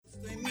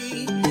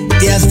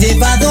te has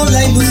llevado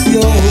la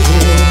ilusión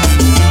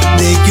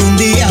de que un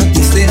día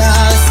tú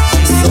serás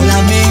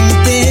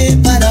solamente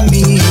para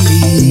mí,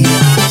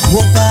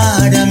 o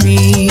para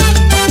mí.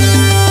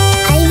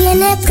 Ahí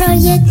viene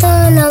Proyecto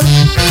No.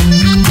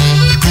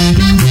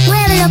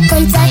 Muévelo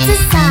con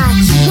Cha-Cha-Cha,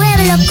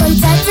 muévelo con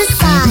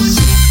Cha-Cha-Cha.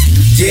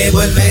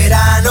 Llegó el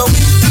verano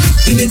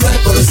y mi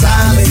cuerpo lo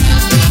sabe,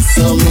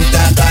 somos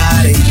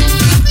tapares,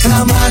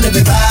 come on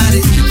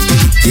everybody.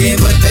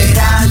 Llegó el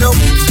verano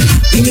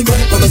y mi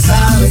cuerpo lo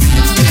sabe,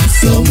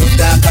 somos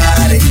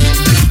tapares,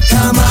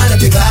 come on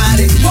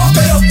everybody.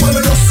 Muévelo,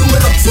 muévelo,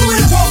 súbelo,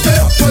 súbelo,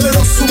 muévelo,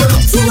 muévelo,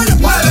 súbelo, súbelo,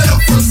 muévelo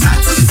con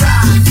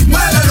Cha-Cha-Cha,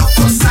 muévelo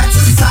con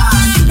Cha-Cha-Cha,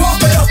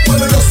 muévelo,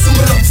 muévelo,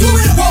 súbelo,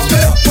 súbelo,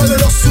 muévelo,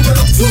 muévelo,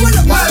 súbelo,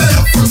 súbelo,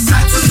 muévelo con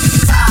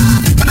Cha-Cha-Cha,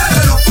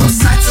 muévelo con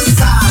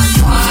Cha-Cha-Cha.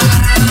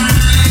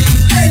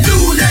 El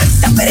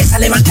lunes, da pereza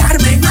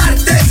levantarme.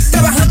 Martes,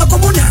 trabajando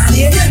como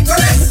nadie.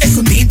 Miércoles, es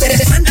un día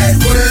interesante. El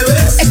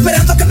jueves,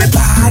 esperando que me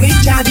paguen.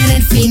 Ya viene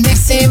el fin de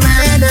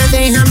semana,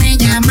 déjame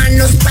llamar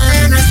los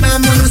panas,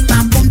 vámonos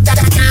pa' Punta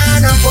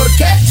Cana. ¿Por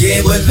qué?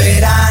 Llegó el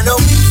verano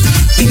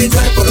y mi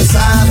cuerpo lo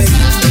sabe,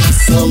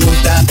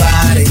 somos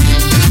tapares,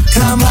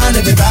 come on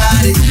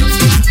everybody.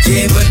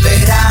 Llegó el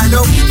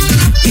verano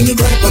y mi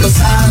cuerpo lo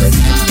sabe,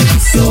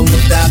 somos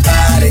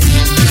tapares,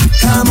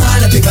 come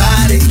on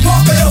everybody.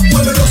 Muévelo,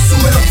 muévelo,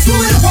 súbelo,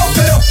 súbelo,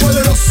 muévelo,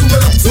 muévelo,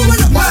 súbelo,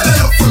 súbelo,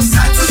 muévelo con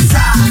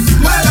Cha-Cha-Cha,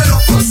 muévelo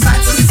con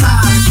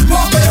Cha-Cha-Cha,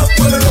 muévelo,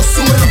 muévelo,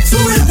 súbelo,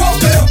 súbelo,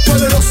 muévelo,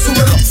 muévelo,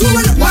 súbelo,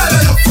 súbelo,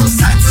 muévelo con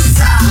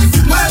Cha-Cha-Cha,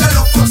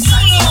 muévelo con Cha-Cha-Cha.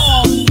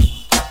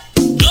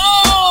 1,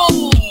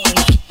 2,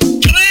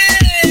 3,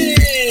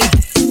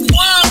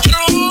 4.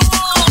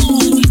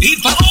 ¿Y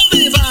para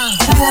dónde va?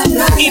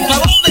 ¿Y para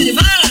dónde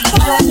va?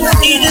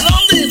 ¿Y de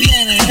dónde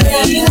viene?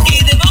 ¿Y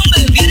de dónde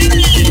viene?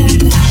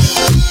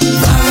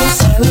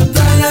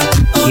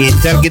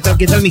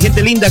 ¿Qué tal, mi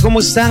gente linda? ¿Cómo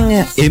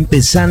están?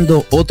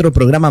 Empezando otro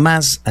programa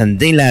más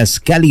de las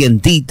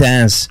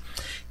calientitas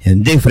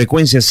de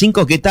Frecuencia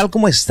 5. ¿Qué tal?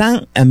 ¿Cómo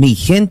están? A mi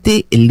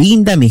gente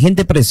linda, mi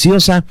gente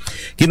preciosa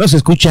que nos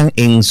escuchan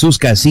en sus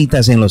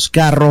casitas, en los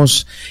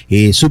carros,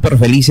 súper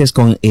felices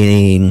con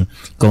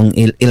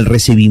el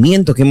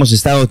recibimiento que hemos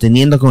estado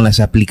teniendo con las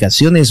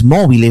aplicaciones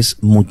móviles.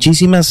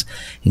 Muchísimas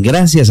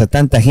gracias a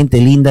tanta gente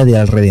linda de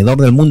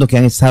alrededor del mundo que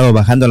han estado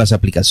bajando las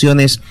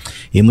aplicaciones.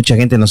 Mucha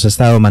gente nos ha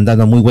estado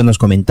mandando muy buenos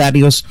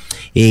comentarios.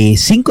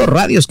 5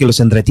 radios que los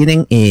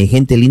entretienen,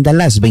 gente linda,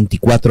 las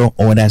 24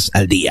 horas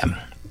al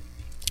día.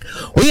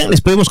 Oigan,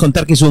 les podemos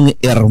contar que es un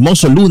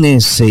hermoso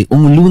lunes,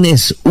 un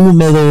lunes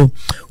húmedo,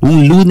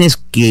 un lunes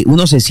que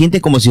uno se siente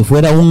como si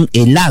fuera un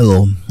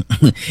helado,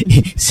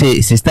 se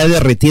está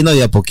derretiendo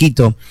de a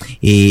poquito,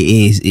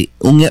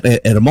 un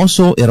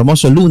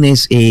hermoso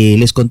lunes.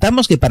 Les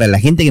contamos que para la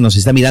gente que nos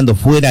está mirando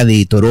fuera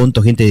de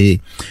Toronto,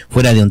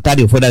 fuera de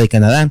Ontario, fuera de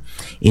Canadá,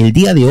 el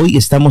día de hoy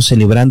estamos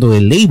celebrando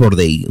el Labor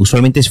Day.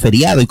 Usualmente es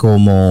feriado y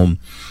como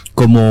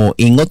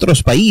en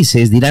otros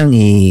países dirán,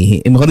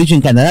 mejor dicho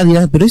en Canadá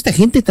dirán, pero esta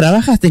gente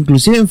trabaja hasta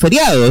inclusive en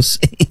feriados.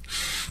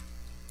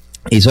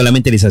 Y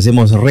solamente les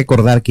hacemos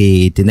recordar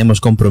que tenemos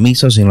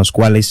compromisos en los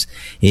cuales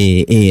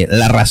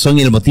la razón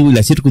y el motivo y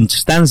la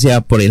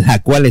circunstancia por la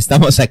cual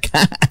estamos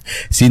acá,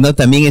 sino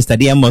también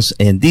estaríamos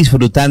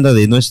disfrutando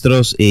de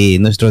nuestros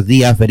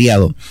días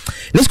feriados.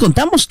 Les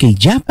contamos que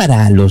ya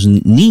para los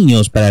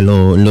niños, para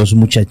los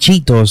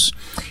muchachitos,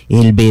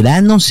 el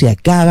verano se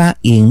acaba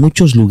y en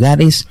muchos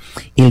lugares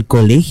el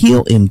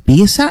colegio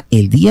empieza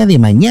el día de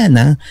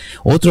mañana.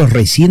 Otros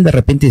recién de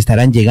repente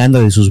estarán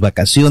llegando de sus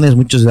vacaciones,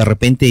 muchos de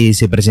repente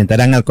se presentarán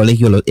al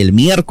colegio el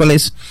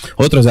miércoles,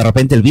 otros de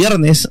repente el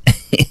viernes,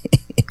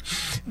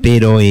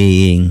 pero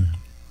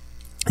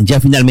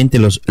ya finalmente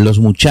los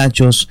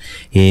muchachos,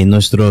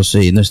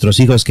 nuestros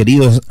hijos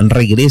queridos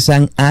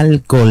regresan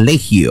al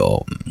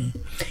colegio.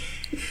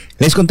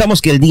 Les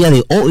contamos que el día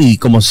de hoy,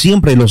 como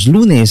siempre los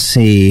lunes,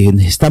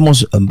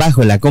 estamos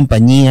bajo la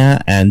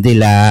compañía de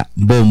la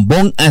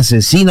Bombón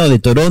Asesino de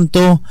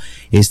Toronto.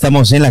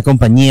 Estamos en la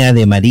compañía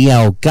de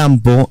María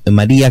Ocampo.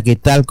 María, ¿qué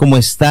tal? ¿Cómo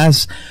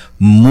estás?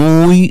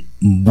 Muy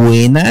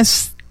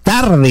buenas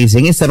tardes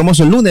en este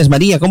hermoso lunes.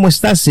 María, ¿cómo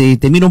estás?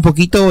 Te miro un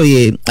poquito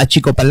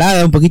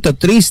achicopalada, un poquito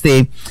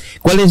triste.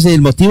 ¿Cuál es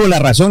el motivo, la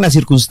razón, la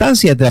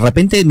circunstancia? De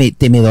repente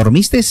te me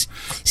dormiste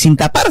sin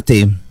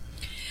taparte.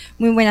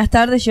 Muy buenas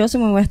tardes, yo soy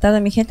muy buenas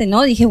tardes, mi gente.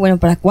 No, dije, bueno,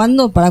 ¿para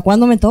cuándo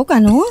me toca,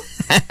 no?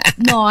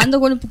 No,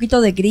 ando con un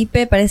poquito de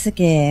gripe, parece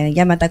que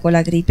ya me atacó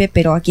la gripe,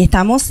 pero aquí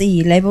estamos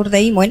y Labor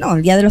Day, bueno,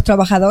 el Día de los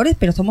Trabajadores,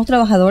 pero somos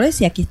trabajadores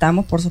y aquí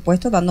estamos, por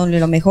supuesto, dándole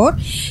lo mejor.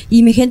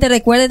 Y mi gente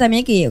recuerde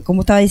también que,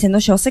 como estaba diciendo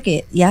yo, sé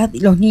que ya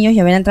los niños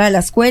ya van a entrar a la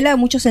escuela,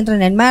 muchos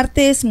entran el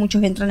martes,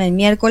 muchos entran el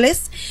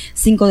miércoles,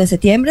 5 de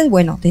septiembre.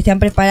 Bueno, estén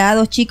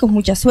preparados, chicos,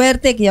 mucha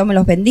suerte, que Dios me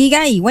los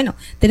bendiga y bueno,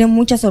 tenemos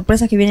muchas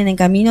sorpresas que vienen en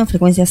camino en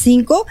Frecuencia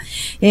 5.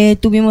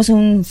 Tuvimos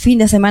un fin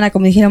de semana,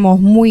 como dijéramos,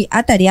 muy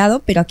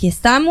atareado, pero aquí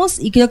estamos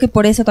y creo que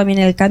por eso también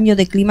el cambio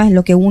de clima es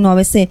lo que uno a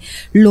veces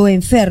lo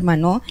enferma,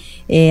 ¿no?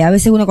 A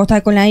veces uno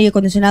está con el aire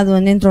acondicionado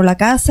dentro de la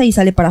casa y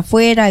sale para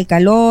afuera, el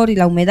calor y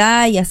la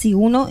humedad y así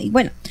uno, y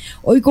bueno,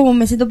 hoy como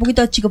me siento un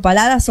poquito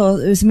achicopalada,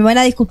 se me van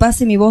a disculpar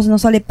si mi voz no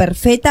sale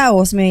perfecta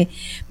o si me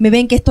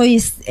ven que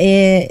estoy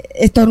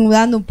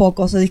estornudando un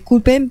poco, se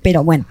disculpen,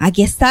 pero bueno,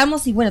 aquí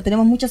estamos y bueno,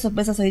 tenemos muchas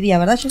sorpresas hoy día,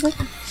 ¿verdad, José?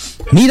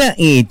 Mira,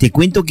 te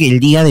cuento que el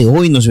día de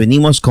hoy nos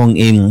venimos con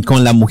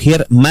la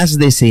mujer más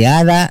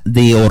deseada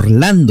de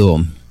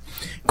Orlando.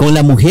 Con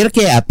la mujer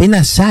que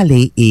apenas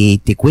sale,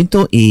 te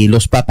cuento,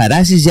 los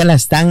paparazzis ya la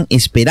están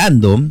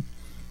esperando.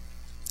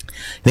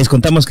 Les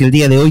contamos que el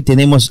día de hoy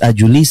tenemos a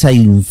Yulisa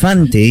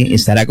Infante,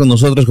 estará con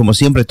nosotros como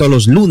siempre todos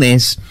los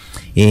lunes.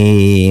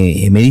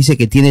 Me dice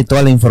que tiene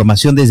toda la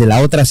información desde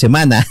la otra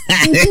semana.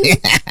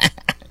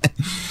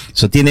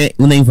 Eso tiene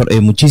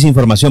muchísima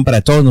información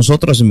para todos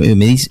nosotros.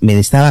 Me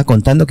estaba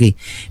contando que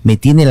me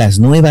tiene las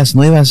nuevas,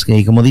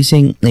 como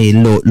dicen,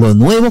 lo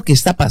nuevo que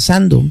está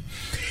pasando.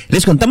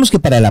 Les contamos que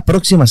para la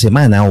próxima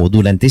semana o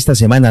durante esta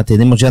semana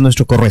tenemos ya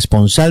nuestro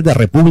corresponsal de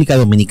República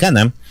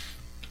Dominicana.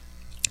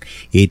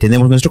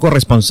 Tenemos nuestro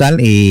corresponsal,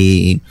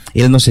 él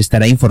nos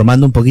estará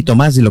informando un poquito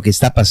más de lo que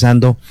está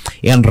pasando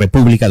en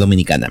República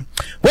Dominicana.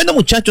 Bueno,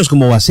 muchachos,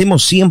 como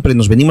hacemos siempre,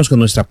 nos venimos con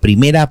nuestra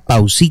primera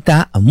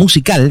pausita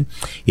musical.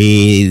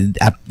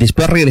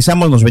 Después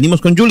regresamos, nos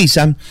venimos con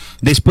Yulisa.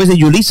 Después de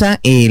Yulisa,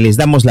 les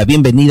damos la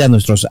bienvenida a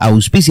nuestros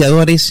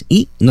auspiciadores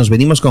y nos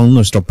venimos con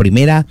nuestra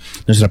primera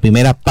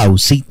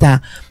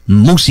pausita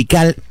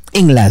musical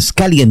en las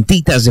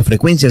calientitas de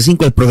Frecuencia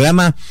 5, el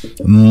programa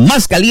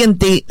más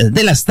caliente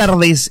de las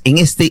tardes en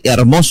este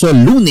hermoso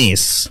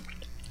lunes.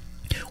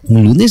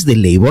 Un lunes de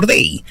Labor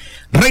Day.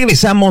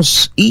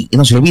 Regresamos y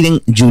no se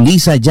olviden,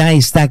 Yulisa ya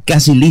está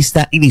casi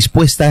lista y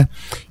dispuesta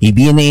y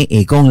viene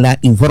con la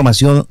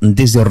información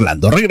desde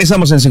Orlando.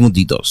 Regresamos en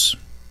segunditos.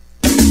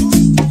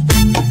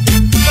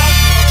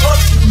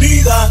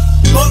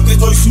 Porque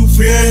estoy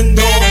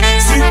sufriendo.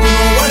 Si tú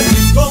no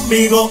vuelves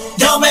conmigo,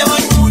 yo me voy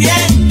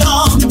muriendo.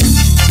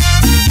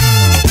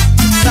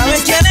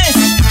 ¿Sabes quién es?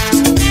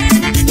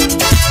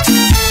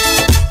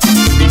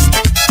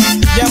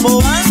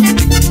 Yamboán.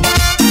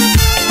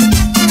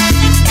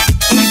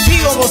 Y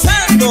sigo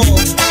gozando.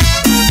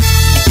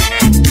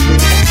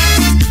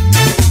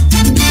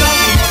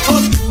 Dame una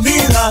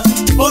oportunidad,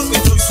 porque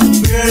estoy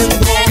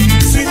sufriendo.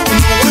 Si tú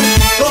no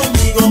vuelves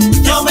conmigo,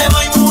 yo me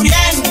voy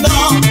muriendo.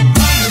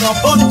 Dame una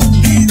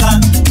oportunidad,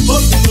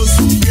 porque estoy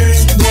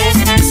sufriendo.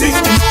 Si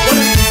tú no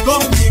vuelves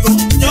conmigo,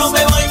 yo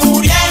me voy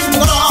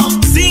muriendo.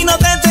 Si no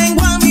te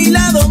tengo a mi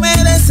lado me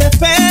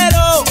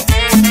desespero.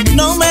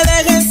 No me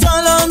dejes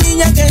solo,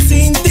 niña, que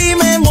sin ti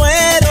me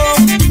muero.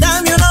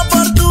 Dame una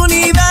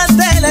oportunidad,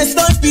 te la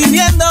estoy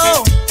pidiendo.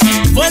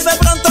 Vuelve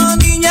pronto,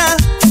 niña,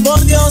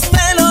 por Dios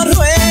te lo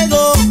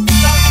ruego.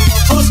 Dame una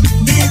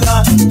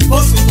oportunidad,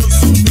 porque estoy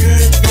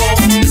sufriendo.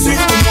 Si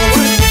tú no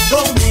vuelves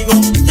conmigo,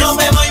 yo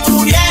me voy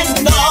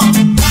muriendo.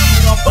 Dame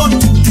una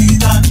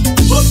oportunidad,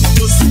 porque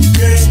estoy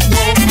sufriendo.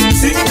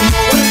 Si tú no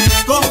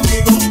vuelves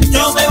conmigo,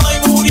 yo me voy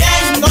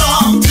muriendo.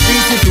 Y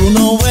si tú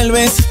no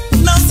vuelves,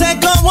 no sé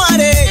cómo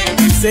haré.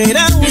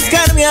 Será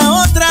buscarme a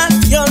otra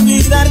y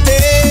olvidarte.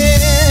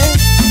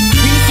 Y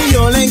si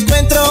yo la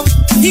encuentro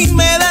y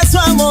me da su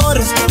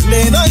amor,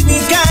 le doy mi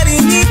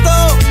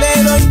cariñito,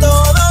 le doy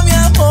todo mi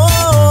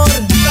amor.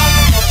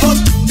 Dame una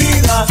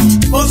oportunidad,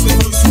 porque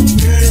estoy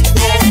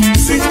sufriendo.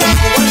 Si tú no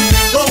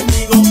vuelves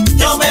conmigo,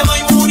 yo me voy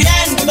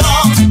muriendo.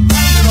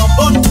 Dame una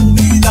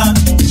oportunidad,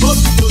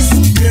 porque estoy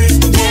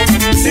sufriendo.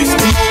 Si tú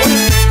no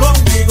vuelves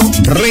conmigo.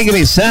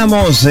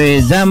 Regresamos,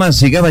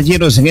 damas y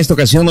caballeros. En esta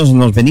ocasión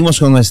nos venimos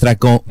con nuestra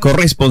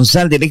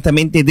corresponsal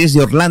directamente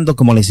desde Orlando,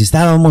 como les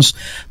estábamos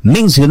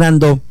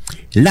mencionando,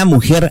 la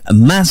mujer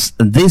más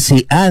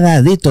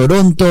deseada de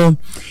Toronto,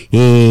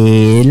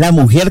 la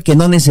mujer que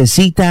no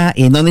necesita,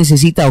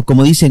 o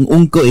como dicen,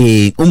 un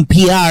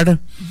PR,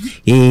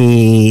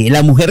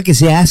 la mujer que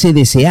se hace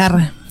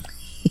desear.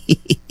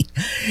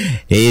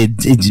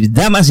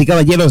 Damas y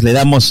caballeros, le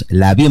damos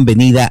la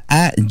bienvenida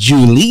a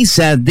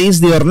Yulisa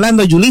desde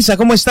Orlando. Yulisa,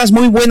 ¿cómo estás?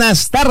 Muy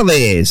buenas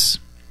tardes.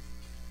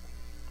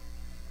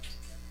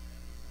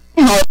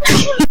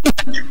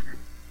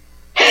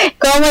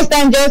 ¿Cómo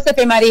están, Joseph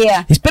y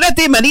María?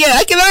 Espérate, María,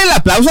 hay que darle el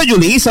aplauso a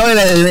Yulisa.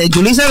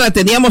 Yulisa la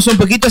teníamos un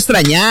poquito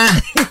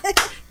extrañada.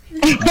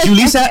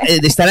 Yulisa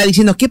estará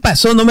diciendo, ¿qué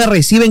pasó? No me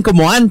reciben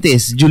como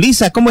antes.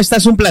 Yulisa, ¿cómo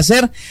estás? Un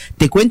placer.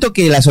 Te cuento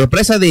que la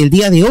sorpresa del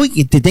día de hoy,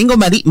 que te tengo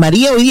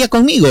María hoy día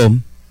conmigo.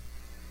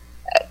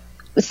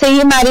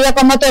 Sí, María,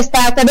 ¿cómo tú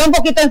estás? Te veo un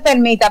poquito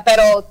enfermita,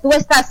 pero tú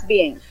estás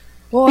bien.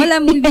 Hola,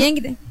 muy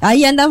bien.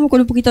 Ahí andamos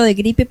con un poquito de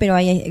gripe, pero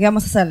ahí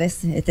vamos a hacerles.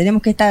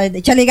 Tenemos que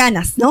echarle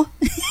ganas, ¿no?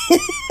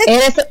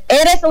 Eres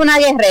una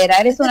guerrera,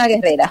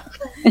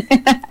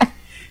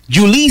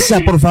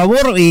 Yulisa, por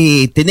favor,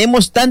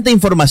 tenemos tanta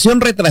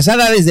información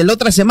retrasada desde la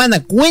otra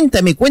semana.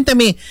 Cuéntame.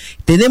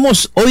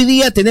 Hoy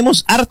día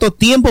tenemos harto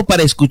tiempo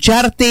para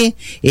escucharte.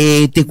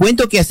 Te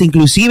cuento que hasta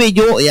inclusive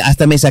yo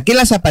hasta me saqué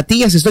las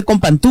zapatillas, estoy con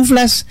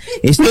pantuflas,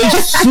 estoy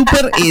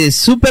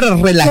súper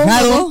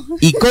relajado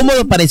y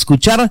cómodo para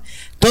escuchar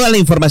toda la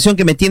información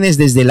que me tienes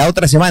desde la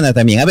otra semana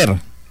también. A ver.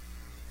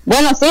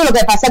 Bueno, sí, lo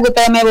que pasa es que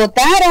ustedes me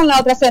votaron la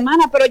otra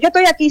semana, pero yo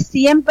estoy aquí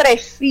siempre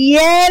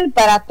fiel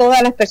para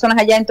todas las personas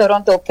allá en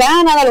Toronto,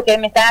 Canadá, los que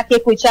me están aquí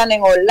escuchando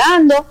en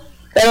Orlando,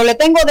 pero le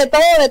tengo de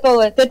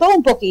todo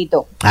un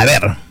poquito. A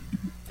ver,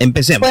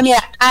 empecemos. Pues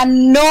mira,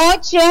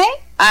 anoche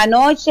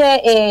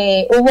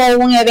hubo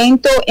un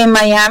evento en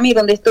Miami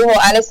donde estuvo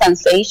Alex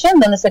Sensation,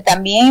 donde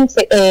también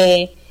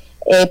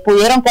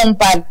pudieron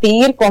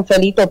compartir con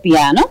Felito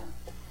Piano.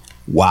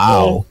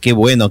 Wow, qué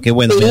bueno, Sí,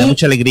 me da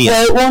mucha alegría.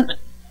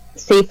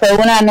 Fue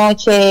una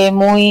noche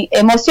muy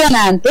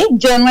emocionante.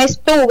 Yo no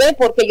estuve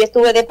porque yo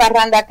estuve de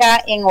parranda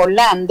acá en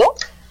Orlando,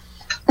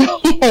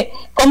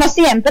 como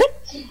siempre.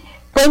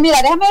 Pues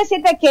mira, déjame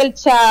decirte que el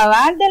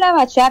chaval de la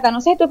bachata, no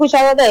sé si tú has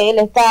escuchado de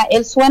él,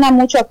 él suena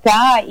mucho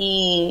acá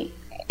y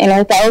en los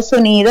Estados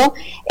Unidos.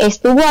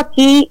 Estuvo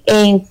aquí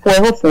en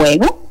Fuego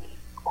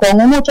con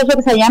un muchacho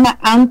que se llama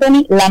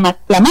Anthony La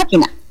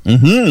Máquina.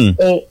 Uh-huh.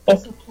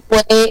 Eso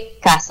fue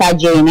casa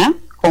llena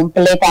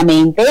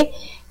completamente.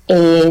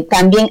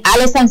 También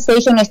Alex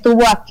Sensation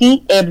estuvo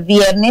aquí el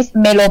viernes,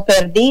 me lo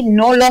perdí,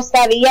 no lo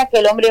sabía que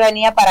el hombre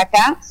venía para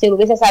acá. Si lo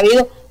hubiese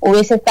sabido,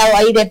 hubiese estado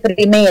ahí de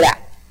primera,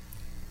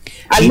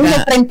 al mismo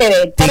frente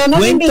de él, pero no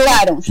me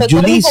invitaron.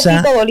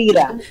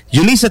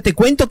 Yulisa, te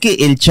cuento que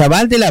el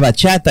chaval de la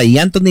bachata y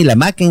Anthony La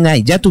Máquina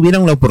ya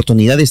tuvieron la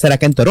oportunidad de estar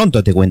acá en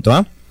Toronto, te cuento,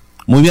 ¿ah?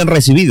 Muy bien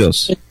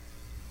recibidos.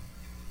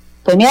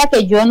 Pues mira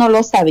que yo no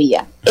lo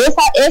sabía.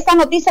 Esa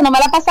noticia no me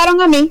la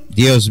pasaron a mí.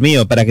 Dios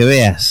mío, para que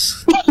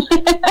veas.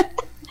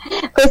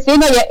 Pues sí,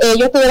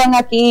 ellos estuvieron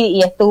aquí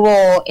y estuvo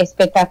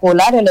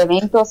espectacular, el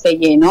evento se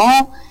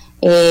llenó,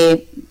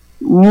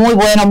 muy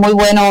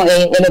bueno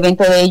el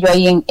evento de ellos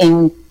ahí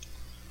en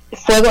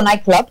Fuego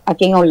Nightclub,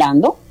 aquí en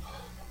Orlando.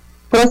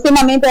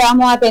 Próximamente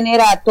vamos a tener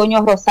a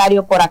Toño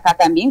Rosario por acá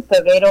también,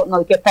 febrero,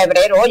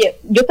 oye,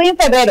 yo estoy en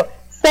febrero,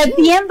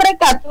 septiembre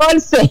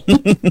 14.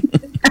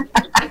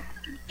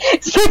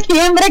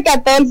 Septiembre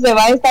 14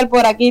 va a estar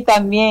por aquí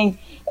también.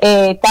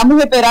 Estamos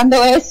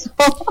esperando eso.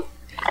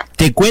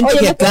 Te cuento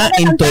que acá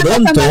en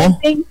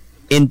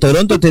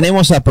Toronto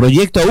tenemos a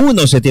Proyecto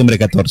 1 septiembre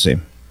 14.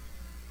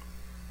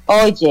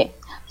 Oye,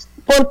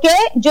 ¿por qué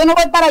yo no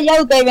voy para allá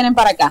y ustedes vienen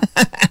para acá?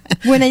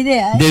 Buena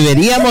idea, ¿eh?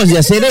 Deberíamos de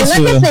hacer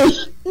eso.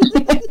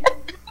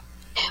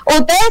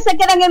 Ustedes se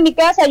quedan en mi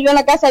casa, yo en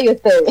la casa de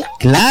ustedes.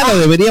 Claro,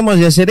 deberíamos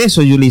de hacer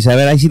eso, Yulisa. A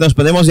ver, ahí sí nos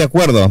ponemos de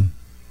acuerdo.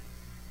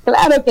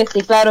 Claro que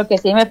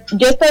sí.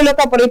 Yo estoy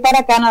loca por ir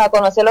para Canadá a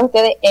conocerlos a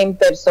ustedes en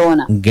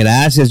persona.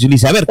 Gracias,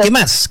 Yulisa. A ver, ¿qué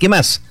más?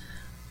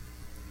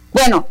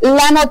 Bueno,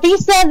 la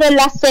noticia de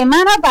la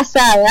semana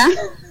pasada,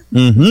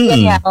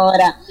 viene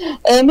ahora.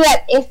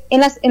 Mira,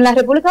 en la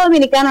República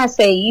Dominicana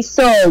se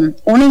hizo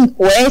una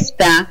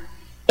encuesta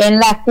en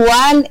la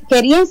cual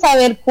querían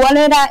saber cuál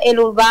era el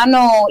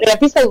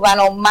artista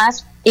urbano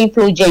más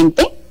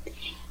influyente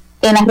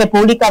en la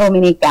República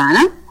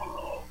Dominicana.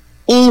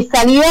 Y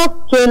salió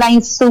que la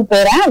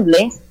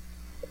Insuperable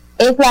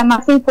es la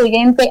más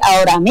influyente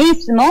ahora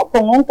mismo,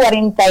 con un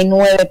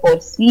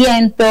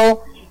 49%,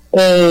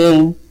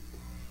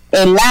 el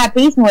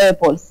Lápiz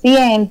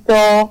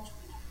 9%,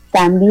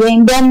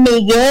 también Don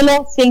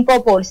Miguelo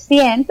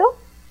 5%.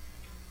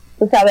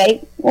 Tú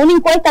sabes, una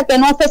encuesta que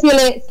no sé si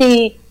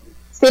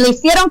le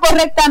hicieron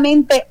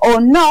correctamente o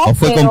no. O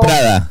fue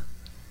comprada.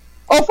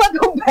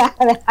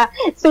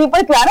 Sí,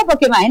 pues claro,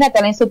 porque imagínate,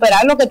 la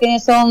Insuperable lo que tiene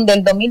son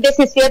del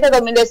 2017,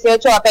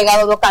 2018 ha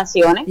pegado 2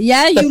 canciones.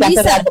 Ya,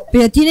 Yulisa,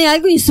 pero tiene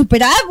algo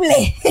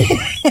insuperable.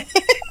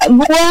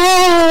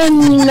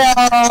 Bueno.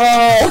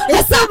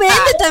 Eso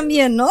vende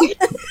también, ¿no?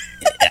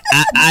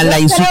 A la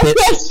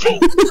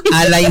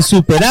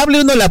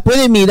Insuperable uno la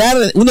puede mirar,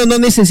 uno no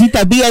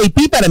necesita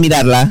VIP para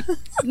mirarla.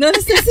 No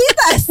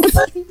necesitas.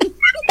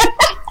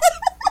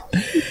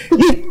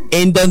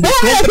 En donde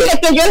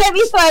que yo le he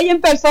visto a ella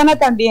en persona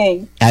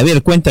también. A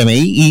ver, cuéntame,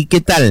 ¿y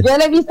qué tal? Yo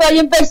le he visto a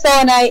ella en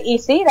persona y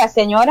sí, la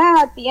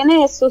señora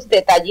tiene sus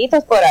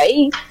detallitos por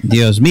ahí.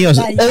 Dios mío.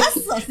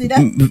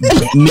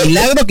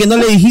 Milagro que no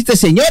le dijiste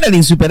señora, la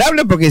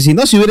Insuperable, porque si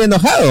no se hubiera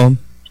enojado.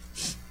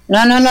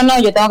 No,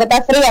 yo tengo que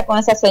estar fría con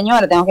esa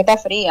señora, No.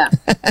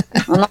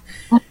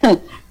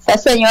 Esa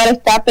señora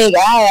está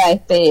pegada,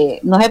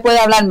 no se puede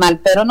hablar mal,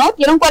 pero no,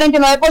 tiene un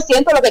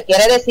 49%, lo que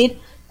quiere decir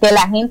que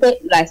la gente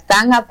la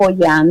están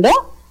apoyando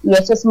y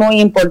eso es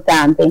muy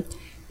importante.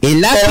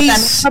 El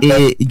Lápiz,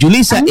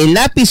 Yulisa, el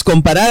Lápiz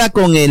comparada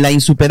con la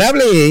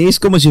Insuperable es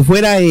como si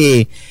fuera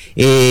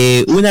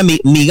una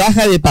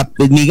migaja de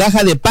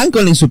pan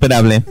con la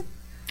Insuperable.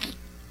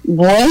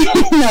 Bueno,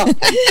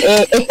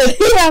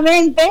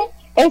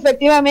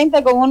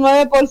 efectivamente con un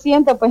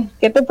 9%, pues,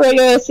 ¿qué te puedo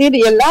yo decir?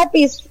 Y el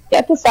Lápiz,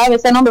 ya tú sabes,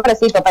 ese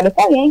nombrecito, pero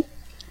está bien.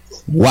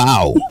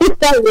 Wow.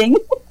 Está bien.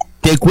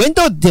 Te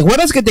cuento, ¿te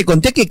acuerdas que te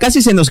conté que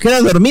casi se nos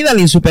queda dormida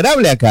la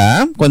insuperable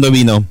acá, cuando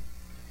vino?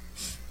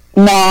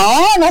 No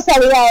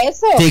sabía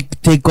eso.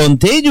 Te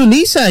conté,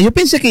 Yulisa, yo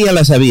pensé que ya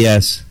la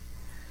sabías.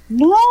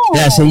 No.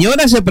 La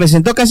señora se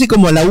presentó casi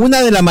como a la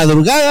 1 de la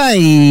madrugada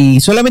y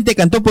solamente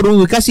cantó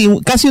por casi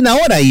una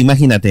hora,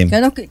 imagínate.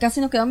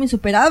 Casi nos quedamos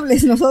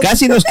insuperables nosotros.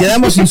 Casi nos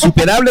quedamos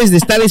insuperables de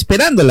estar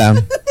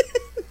esperándola.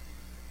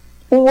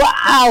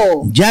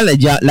 ¡Wow! Ya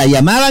la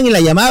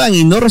llamaban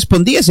y no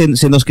respondía, se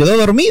nos quedó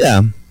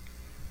dormida.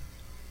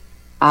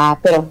 Ah,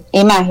 pero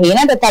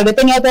imagínate, tal vez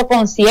tenía otro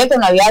concierto,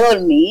 no había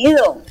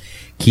dormido.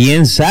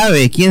 ¿Quién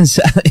sabe?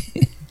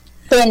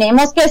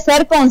 Tenemos que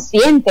ser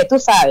conscientes, tú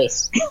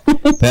sabes.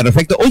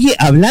 Perfecto. Oye,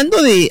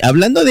 hablando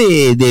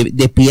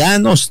de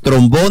pianos,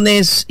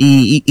 trombones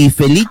y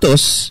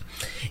felitos,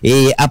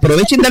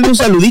 aprovechen, darle un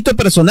saludito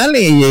personal.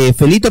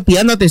 Felito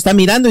Piano te está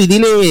mirando y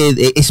dile,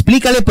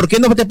 explícale por qué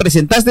no te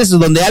presentaste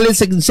donde Alex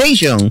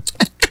Sensation.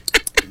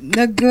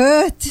 No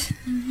good.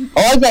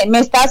 Oye, me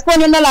estás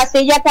poniendo la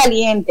silla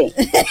caliente.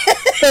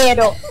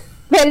 Pero,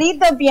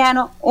 Felito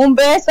Piano, un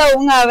beso,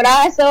 un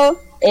abrazo.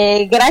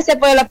 Gracias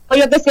por el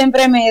apoyo que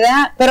siempre me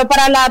da. Pero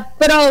para la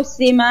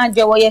próxima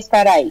yo voy a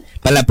estar ahí.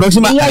 Para la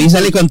próxima,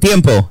 avísale con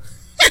tiempo.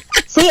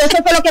 Sí, eso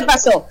fue lo que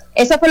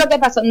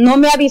pasó. No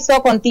me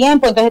avisó con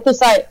tiempo. Entonces tú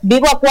sabes,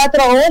 vivo a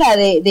 4 horas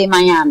de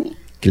Miami.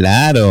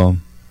 Claro.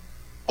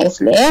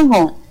 Es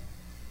lejos.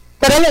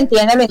 Pero lo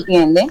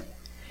entiende.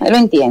 ¿Me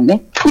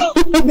entiende?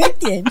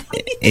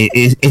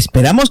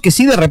 Esperamos que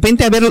sí, de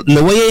repente, a ver,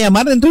 lo voy a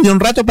llamar dentro de un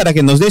rato para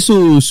que nos dé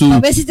su... A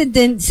ver si te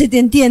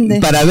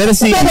entiende. Para ver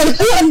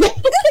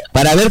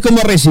para ver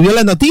cómo recibió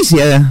la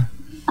noticia.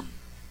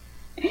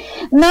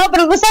 No,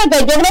 pero tú sabes,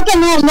 yo creo que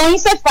no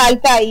hice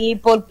falta ahí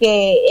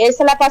porque él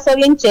se la pasó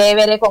bien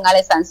chévere con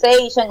Alex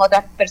Sensation,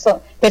 otras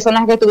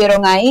personas que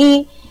estuvieron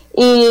ahí.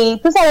 Y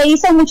tú sabes,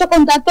 hice muchos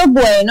contactos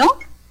buenos.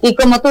 Y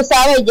como tú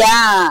sabes,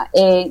 ya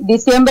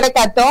diciembre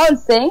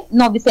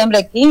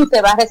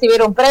 15 va a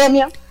recibir un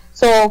premio.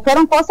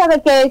 Fueron cosas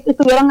de que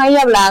estuvieron ahí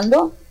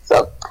hablando.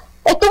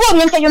 Estuvo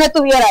bien que yo no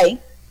estuviera ahí.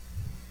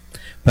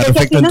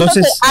 Perfecto, si no,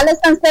 entonces Alex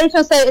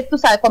Sensation, tú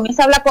sabes,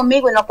 comienza a hablar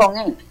conmigo y no con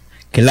él.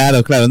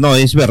 Claro, no,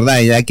 es verdad,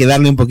 hay que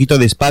darle un poquito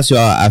de espacio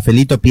a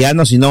Felito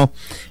Piano, si no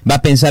va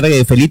a pensar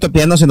que Felito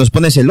Piano se nos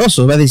pone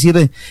celoso, va a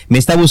decir, me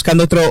está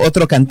buscando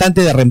otro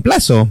cantante de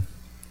reemplazo.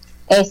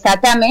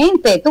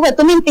 Exactamente, tú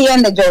me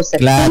entiendes, Joseph.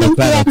 Claro,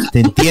 te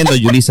entiendo,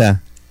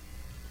 Yulisa.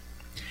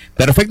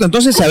 Perfecto,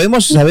 entonces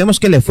sabemos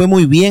que le fue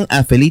muy bien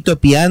a Felito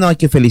Piano, hay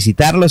que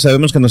felicitarlo,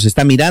 sabemos que nos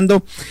está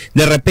mirando,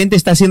 de repente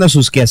está haciendo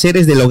sus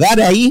quehaceres del hogar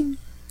ahí.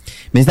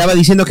 Me estaba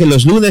diciendo que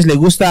los lunes le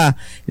gusta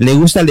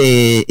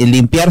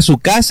limpiar su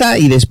casa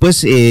y después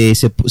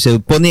se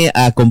pone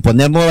a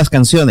componer nuevas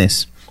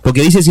canciones,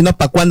 porque dice, si no,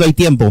 ¿para cuándo hay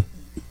tiempo?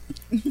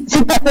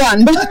 ¿Para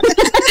cuándo?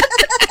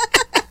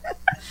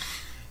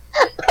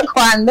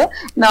 ¿Cuándo?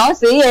 No,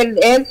 sí, él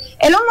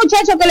es un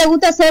muchacho que le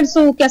gusta hacer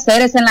sus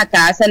quehaceres en la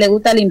casa, le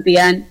gusta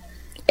limpiar.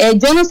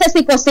 Yo no sé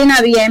si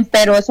cocina bien,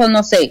 pero eso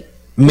no sé.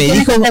 Me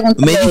dijo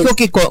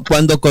que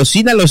cuando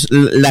cocina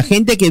la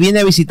gente que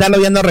viene a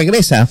visitarlo ya no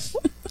regresa.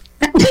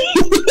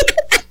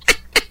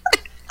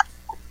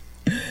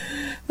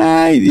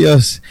 Ay,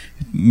 Dios.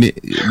 Me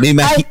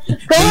imagino.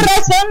 Con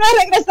razón no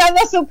ha regresado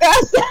a su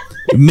casa.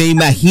 Me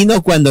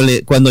imagino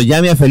cuando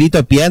llame a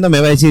Felito Piano me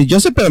va a decir, yo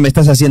sé, pero me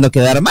estás haciendo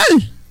quedar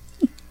mal.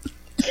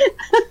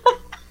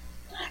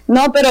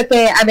 No, pero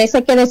que a veces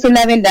hay que decir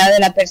la verdad de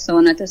la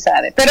persona, tú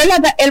sabes. Pero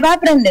él va a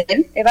aprender.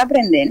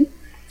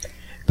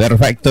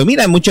 Perfecto.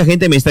 Mira, mucha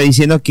gente me está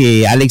diciendo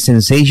que Alex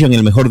Sensation,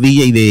 el mejor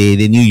DJ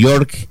de New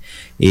York,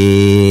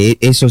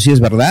 eso sí es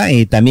verdad.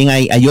 También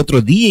hay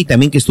otro DJ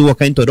también que estuvo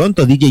acá en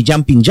Toronto, DJ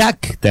Jumping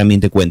Jack, también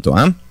te cuento,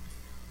 ¿ah?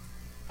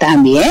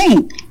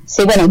 También.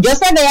 Sí, bueno, yo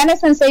sé de Alex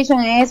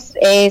Sensation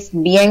es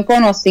bien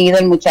conocido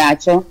el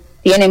muchacho,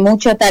 tiene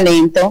mucho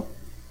talento,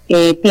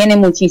 tiene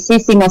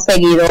muchísimos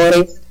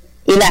seguidores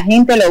y la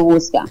gente lo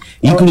busca.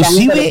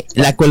 Inclusive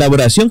la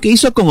colaboración que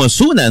hizo con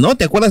Ozuna, ¿no?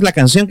 ¿Te acuerdas la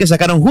canción que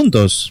sacaron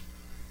juntos?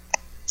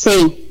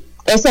 Sí,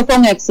 eso fue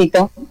un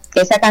éxito,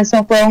 esa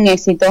canción fue un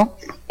éxito.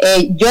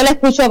 Yo la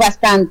escucho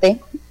bastante.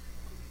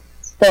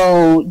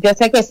 Yo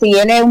sé que si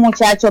él es un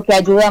muchacho que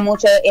ayuda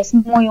mucho, es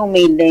muy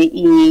humilde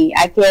y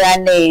hay que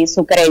darle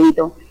su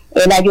crédito.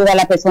 Él ayuda a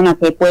la persona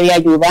que puede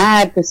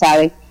ayudar, tú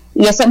sabes.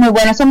 Y eso es muy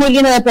bueno, eso es muy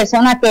lindo de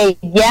personas que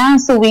ya han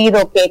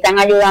subido, que están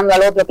ayudando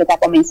al otro que está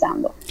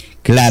comenzando.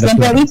 Claro.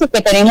 Siempre he dicho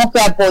que tenemos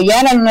que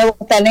apoyar al nuevo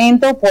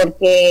talento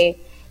porque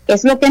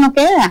es lo que nos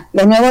queda,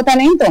 los nuevos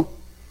talentos.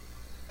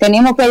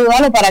 Tenemos que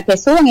ayudarlos para que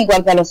suban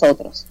igual que a los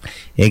otros.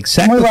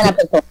 Exacto. Muy buena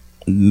persona.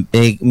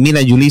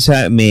 Mira,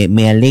 Yulisa,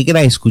 me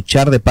alegra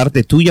escuchar de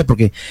parte tuya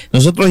porque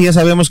nosotros ya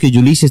sabemos que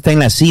Yulisa está en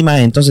la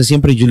cima, entonces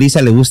siempre a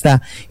Yulisa le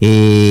gusta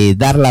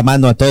dar la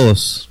mano a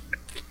todos.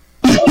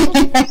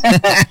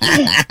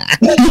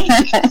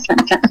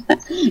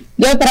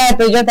 Yo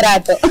trato.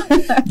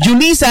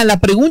 Yulisa, la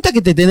pregunta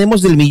que te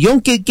tenemos del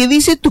millón, ¿qué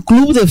dice tu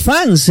club de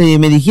fans?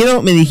 Me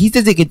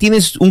dijiste de que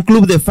tienes un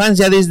club de fans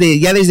ya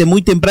desde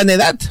muy temprana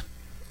edad.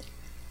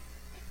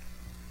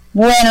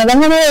 Bueno,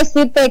 déjame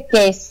decirte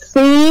que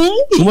sí.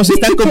 ¿Cómo se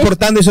están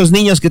comportando esos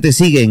niños que te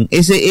siguen?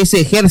 Ese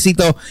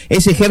ejército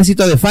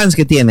de fans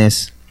que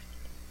tienes.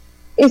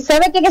 Y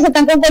sabe que se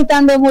están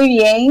comportando muy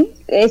bien,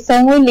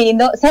 son muy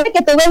lindos. Sabe que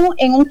estuve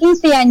en un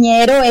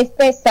quinceañero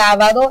este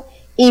sábado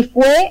y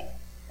fue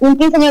un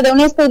quinceañero de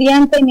una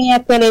estudiante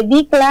mía que le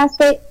di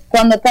clase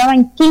cuando estaba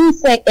en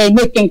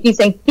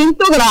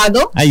quinto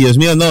grado. Ay, Dios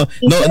mío, no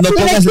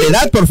pongas la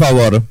edad, por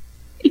favor.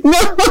 No,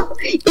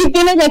 y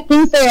tiene ya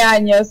 15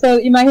 años.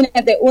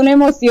 Imagínate, una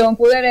emoción.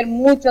 Pude ver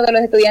muchos de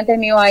los estudiantes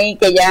míos ahí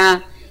que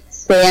ya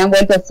se han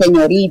vuelto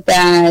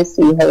señoritas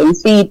y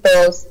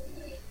jovencitos.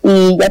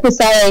 Y ya tú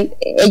sabes,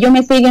 ellos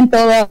me siguen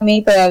todos a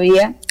mí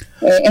todavía.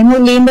 Es muy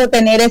lindo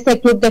tener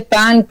ese club de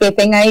fans que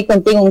estén ahí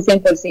contigo un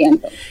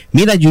 100%.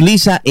 Mira,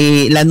 Yulisa,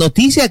 la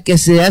noticia que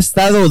se ha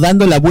estado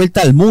dando la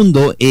vuelta al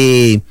mundo,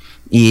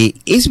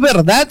 es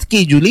verdad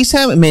que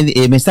Yulisa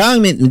me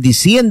estaban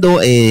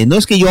diciendo, no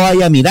es que yo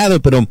haya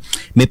mirado, pero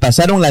me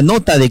pasaron la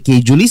nota de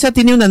que Yulisa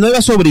tiene una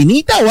nueva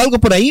sobrinita o algo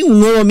por ahí, un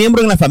nuevo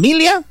miembro en la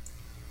familia.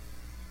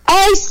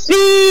 ¡Ay,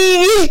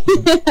 sí!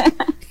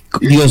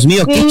 Dios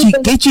mío,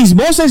 qué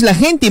chismosa es la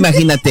gente,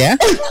 imagínate, ¿eh?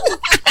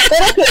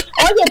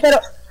 Pero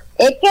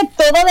es que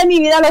todo de mi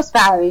vida lo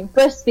saben.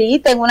 Pues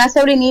sí, tengo una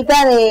sobrinita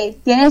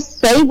tiene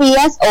 6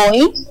 días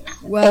hoy.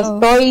 Wow.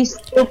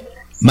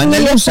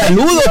 Mándale un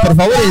saludo, por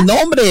favor,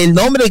 el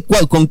nombre,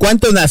 con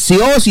cuánto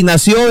nació, si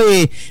nació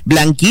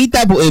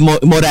blanquita,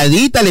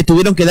 moradita, le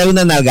tuvieron que dar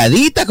una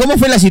nalgadita, ¿cómo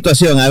fue la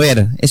situación? A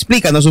ver,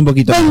 explícanos un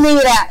poquito. Pues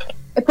mira,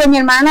 pues mi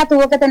hermana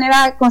tuvo que tener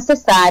con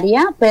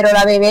cesárea, pero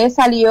la bebé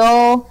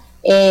salió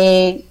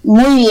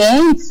muy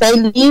bien,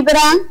 6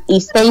 libras y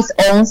 6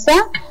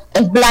 onzas.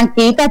 Es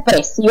blanquita,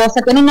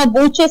 preciosa, tiene unos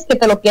buches que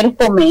te lo quieres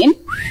comer.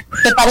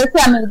 Se parece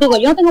a mí, digo,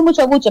 yo no tengo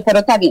muchos buches, pero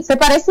está bien, se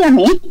parece a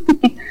mí.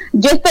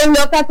 Yo estoy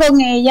loca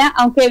con ella,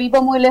 aunque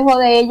vivo muy lejos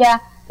de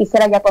ella,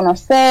 quisiera ya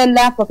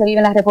conocerla, porque vive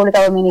en la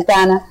República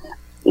Dominicana.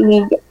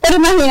 Pero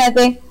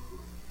imagínate,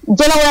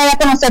 yo la voy a ir a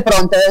conocer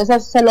pronto, eso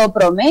se lo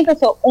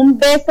prometo. Un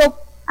beso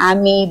a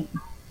mi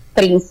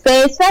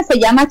princesa, se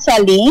llama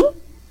Chalín,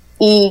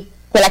 y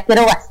que la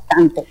quiero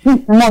bastante,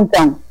 un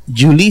montón.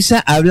 Yulisa,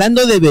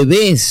 hablando de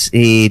bebés,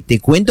 te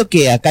cuento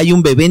que acá hay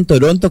un bebé en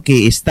Toronto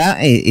que está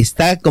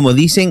como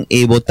dicen,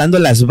 botando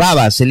las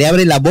babas, se le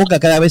abre la boca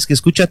cada vez que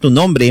escucha tu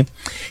nombre.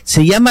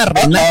 Se llama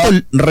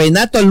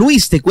Renato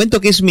Luis, te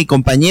cuento que es mi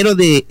compañero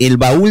de El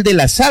Baúl de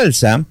la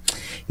Salsa.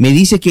 Me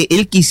dice que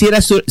él quisiera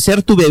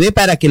ser tu bebé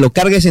para que lo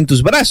cargues en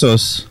tus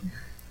brazos.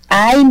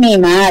 ¡Ay, mi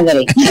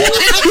madre!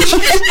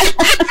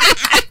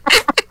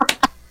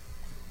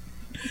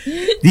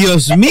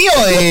 Dios mío,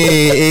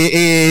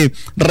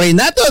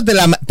 Renato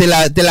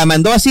te la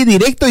mandó así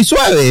directo y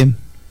suave.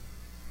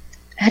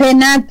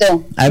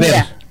 Renato, a ver,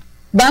 mira,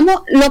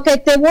 vamos, lo que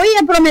te voy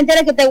a prometer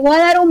es que te voy a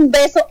dar un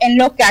beso en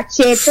los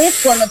cachetes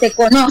cuando te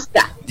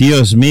conozca.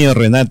 Dios mío,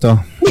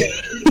 Renato.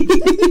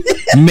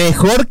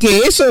 Mejor que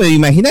eso,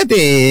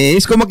 imagínate,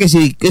 es como que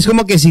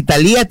si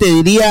Talía te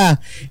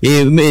diría,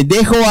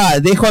 dejo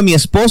a mi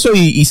esposo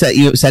y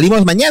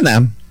salimos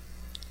mañana.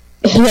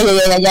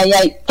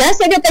 Ay. ¿Qué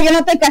hace que yo no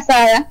estoy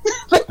casada?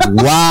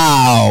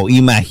 Wow,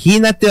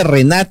 imagínate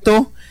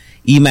Renato,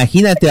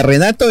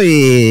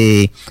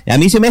 a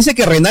mí se me hace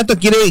que Renato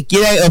quiere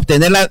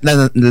obtener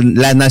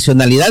la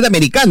nacionalidad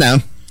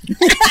americana.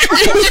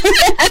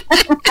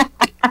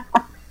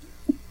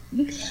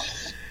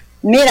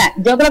 Mira,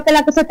 yo creo que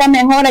la cosa está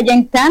mejor allá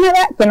en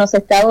Canadá que en los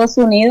Estados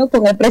Unidos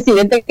con el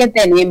presidente que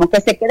tenemos,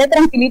 que se quede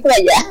tranquilito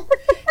allá.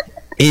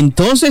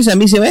 Entonces a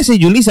mí se me hace,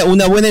 Yulisa,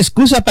 una buena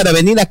excusa para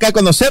venir acá a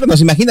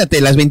conocernos,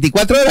 imagínate, las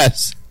 24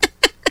 horas.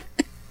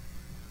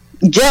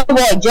 Yo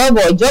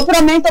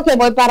prometo que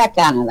voy para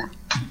Canadá.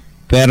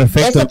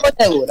 Perfecto. Eso por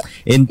seguro.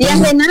 Entonces, y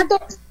a Renato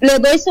le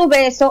doy su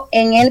beso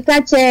en el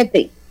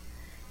cachete.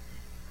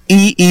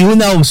 Y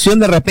una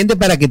opción de repente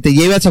para que te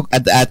lleves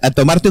a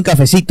tomarte un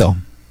cafecito.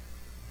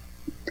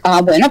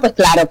 Ah, bueno, pues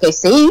claro que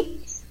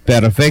sí.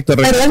 Perfecto,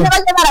 Renato. Pero él me va a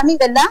llevar a mí,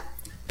 ¿verdad?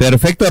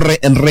 Perfecto,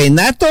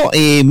 Renato,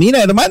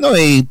 mira hermano,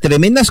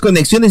 tremendas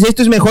conexiones.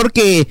 Esto es mejor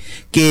que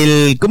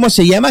el, ¿cómo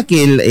se llama?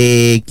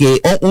 Que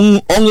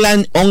un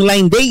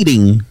online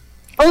dating.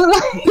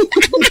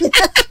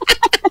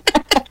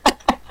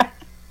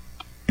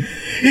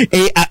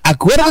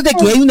 Acuérdate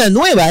que hay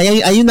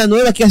una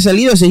nueva que ha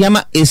salido, se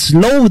llama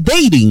Slow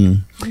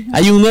Dating.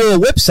 Hay un nuevo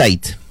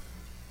website.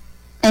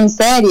 ¿En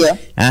serio?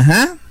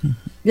 Ajá.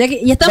 Ya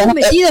estamos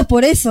metidos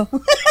por eso.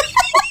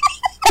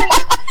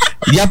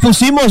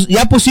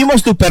 Ya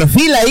pusimos tu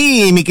perfil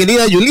ahí, mi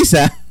querida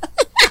Yulisa.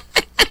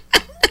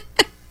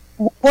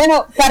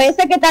 Bueno,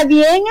 parece que está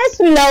bien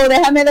slow,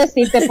 déjame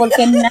decirte,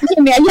 porque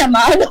nadie me ha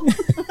llamado.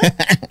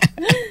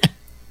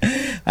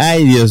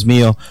 Ay, Dios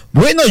mío.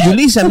 Bueno,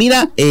 Yulisa,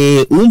 mira,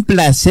 un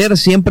placer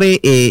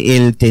siempre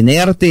el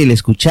tenerte, el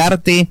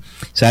escucharte.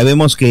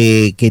 Sabemos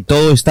que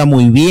todo está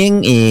muy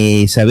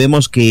bien,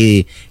 sabemos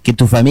que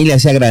tu familia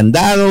se ha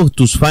agrandado,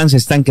 tus fans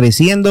están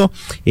creciendo.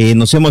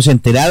 Nos hemos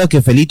enterado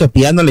que Felito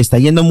Piano le está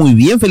yendo muy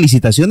bien.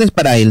 Felicitaciones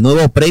para el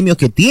nuevo premio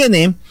que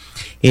tiene.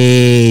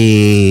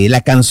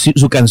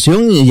 Su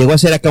canción llegó a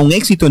ser acá un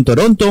éxito en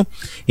Toronto.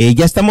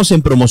 Ya estamos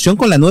en promoción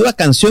con la nueva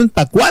canción.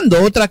 ¿Para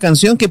cuándo? Otra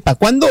canción que ¿para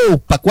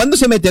cuándo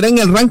se meterá en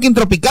el ranking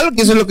tropical?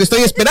 Que eso es lo que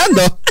estoy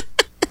esperando.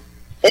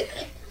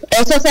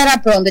 Eso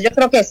será pronto, yo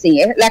creo que sí.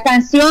 La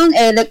canción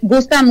le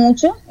gusta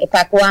mucho,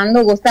 ¿para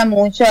cuándo? Gusta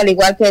mucho, al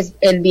igual que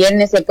El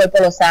Viernes y El Cuerpo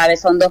Lo Sabe.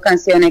 Son dos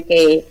canciones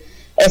que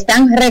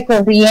están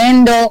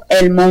recorriendo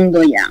el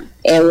mundo ya.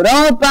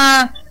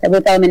 Europa,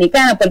 República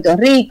Dominicana, Puerto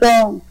Rico,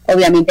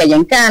 obviamente allá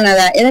en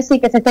Canadá. Es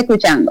decir, que se está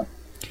escuchando.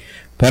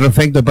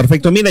 Perfecto,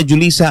 perfecto. Mira,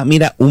 Yulisa,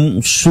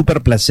 un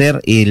súper placer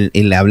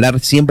el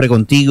hablar siempre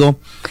contigo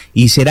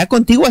y será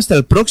contigo hasta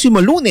el próximo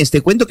lunes.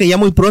 Te cuento que ya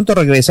muy pronto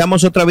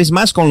regresamos otra vez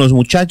más con los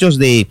muchachos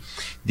de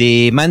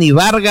Manny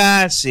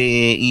Vargas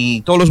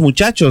y todos los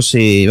muchachos.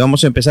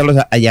 Vamos a empezarlos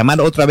a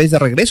llamar otra vez de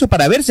regreso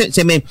para ver,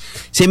 se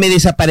me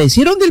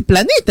desaparecieron del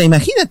planeta,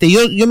 imagínate,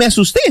 yo me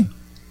asusté.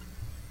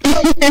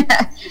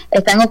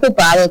 Están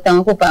ocupados,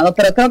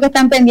 pero creo que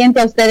están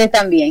pendientes a ustedes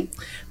también.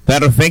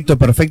 Perfecto,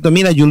 perfecto.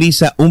 Mira,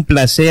 Yulisa, un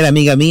placer,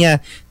 amiga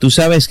mía. Tú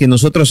sabes que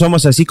nosotros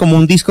somos así como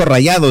un disco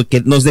rayado,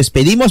 que nos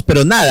despedimos,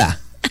 pero nada.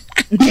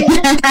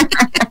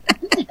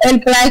 El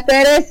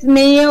placer es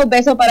mío.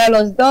 Beso para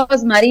los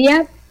dos.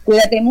 María,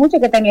 cuídate mucho,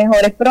 que te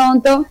mejores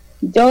pronto.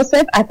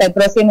 Joseph, hasta el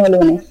próximo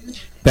lunes.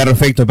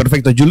 Perfecto,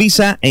 perfecto.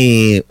 Yulisa,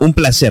 un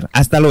placer.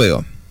 Hasta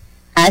luego.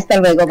 Hasta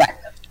luego, bye.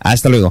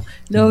 Hasta luego.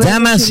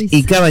 Damas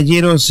y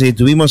caballeros,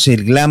 tuvimos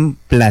el gran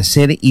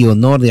placer y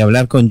honor de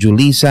hablar con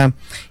Yulisa.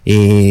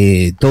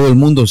 Todo el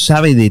mundo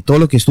sabe de todo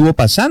lo que estuvo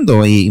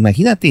pasando.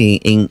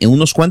 Imagínate, en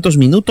unos cuantos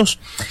minutos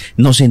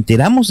nos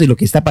enteramos de lo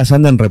que está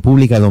pasando en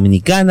República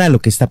Dominicana, lo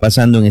que está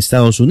pasando en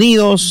Estados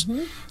Unidos,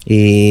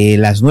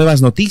 las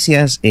nuevas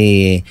noticias.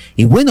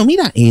 Y bueno,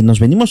 mira, nos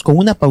venimos con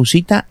una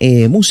pausita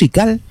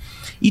musical.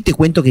 Y te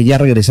cuento que ya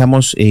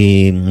regresamos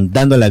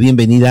dando la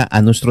bienvenida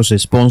a nuestros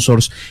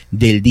sponsors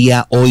del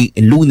día hoy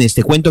lunes.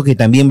 Te cuento que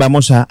también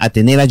vamos a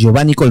tener a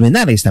Giovanni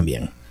Colmenares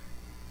también.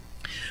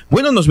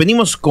 Bueno, nos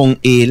venimos con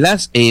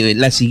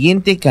la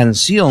siguiente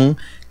canción.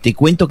 Te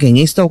cuento que en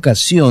esta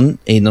ocasión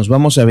nos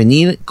vamos a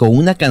venir con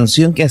una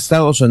canción que ha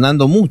estado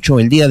sonando mucho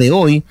el día de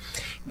hoy.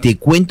 Te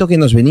cuento que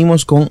nos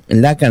venimos con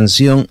la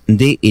canción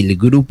del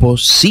Grupo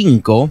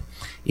 5.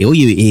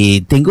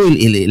 Oye, tengo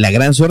la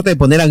gran suerte de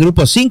poner al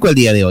Grupo 5 el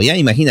día de hoy,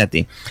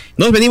 imagínate.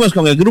 Nos venimos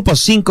con el Grupo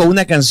 5,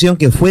 una canción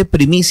que fue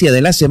primicia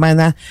de la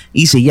semana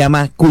y se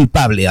llama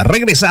Culpable.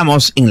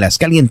 Regresamos en las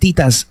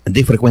calientitas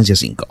de Frecuencia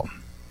 5.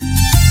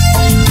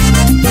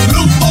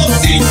 Grupo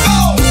 5.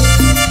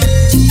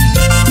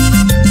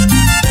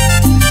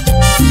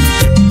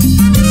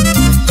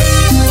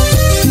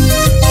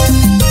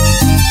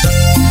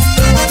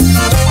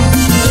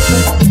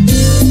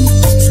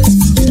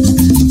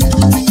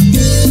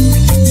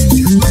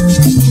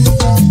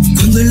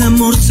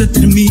 Se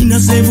termina,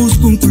 se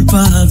busca un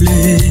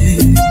culpable.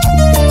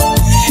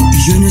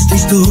 Y yo en esta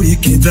historia he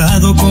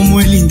quedado como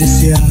el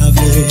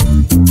indeseable.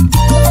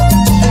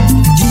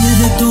 Tiene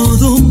de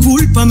todo,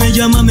 cúlpame,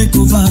 llámame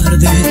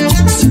cobarde.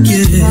 Si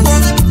quieres,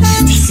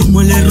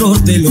 asumo el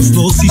error de los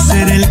dos y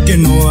seré el que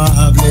no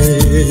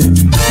hable.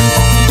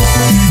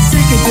 Sé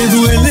que te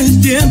duele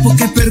el tiempo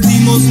que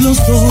perdimos los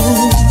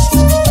dos,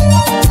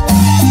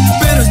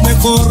 pero es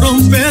mejor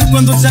romper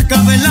cuando se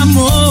acabe el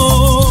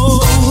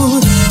amor.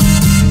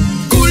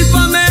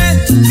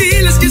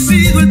 Diles que he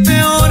sido el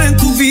peor en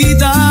tu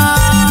vida.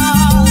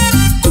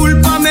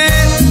 Cúlpame,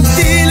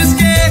 diles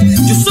que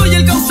yo soy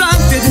el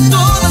causante de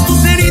todas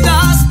tus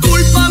heridas.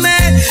 Cúlpame,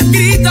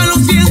 grita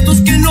los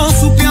vientos que no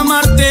supe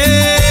amarte.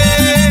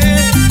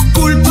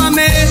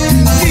 Cúlpame,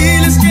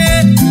 diles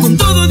que con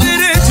todo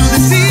derecho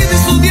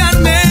decides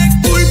odiarme.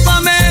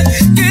 Cúlpame,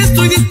 que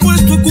estoy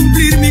dispuesto a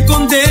cumplir mi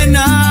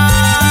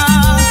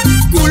condena.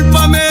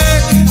 Cúlpame,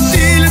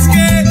 diles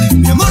que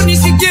mi amor ni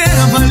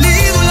siquiera ha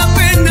valido la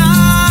pena.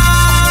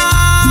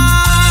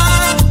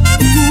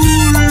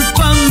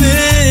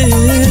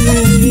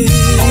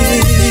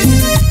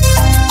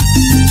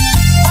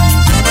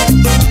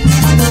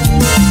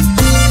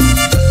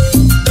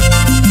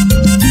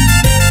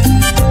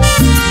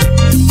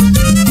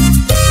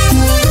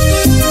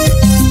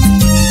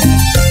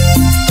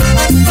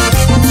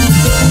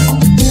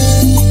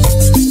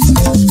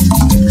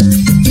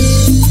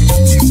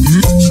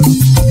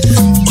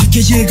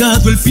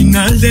 Llegado el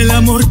final del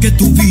amor que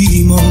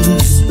tuvimos,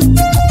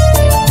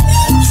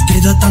 nos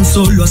queda tan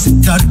solo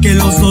aceptar que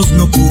los dos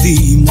no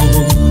pudimos.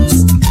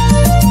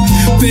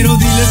 Pero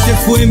diles que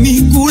fue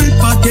mi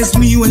culpa, que es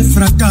mío el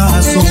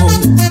fracaso,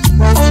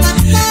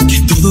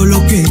 que todo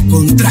lo que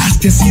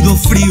encontraste ha sido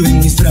frío en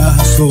mis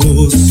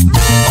brazos.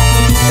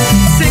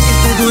 Sé que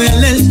te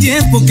duele el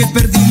tiempo que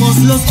perdimos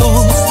los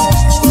dos,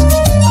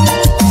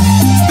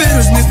 pero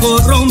es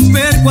mejor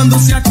romper cuando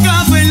se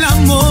acabe el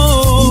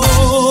amor.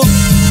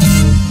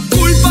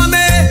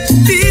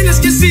 Diles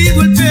que he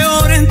sido el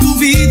peor en tu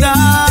vida.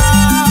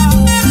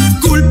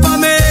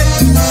 Cúlpame,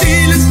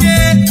 diles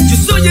que yo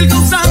soy el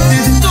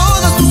causante de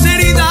todas tus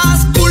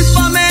heridas.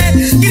 Cúlpame,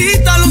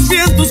 grita a los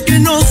vientos que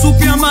no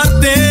supe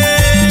amarte.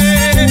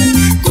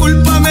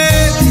 Cúlpame,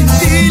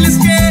 diles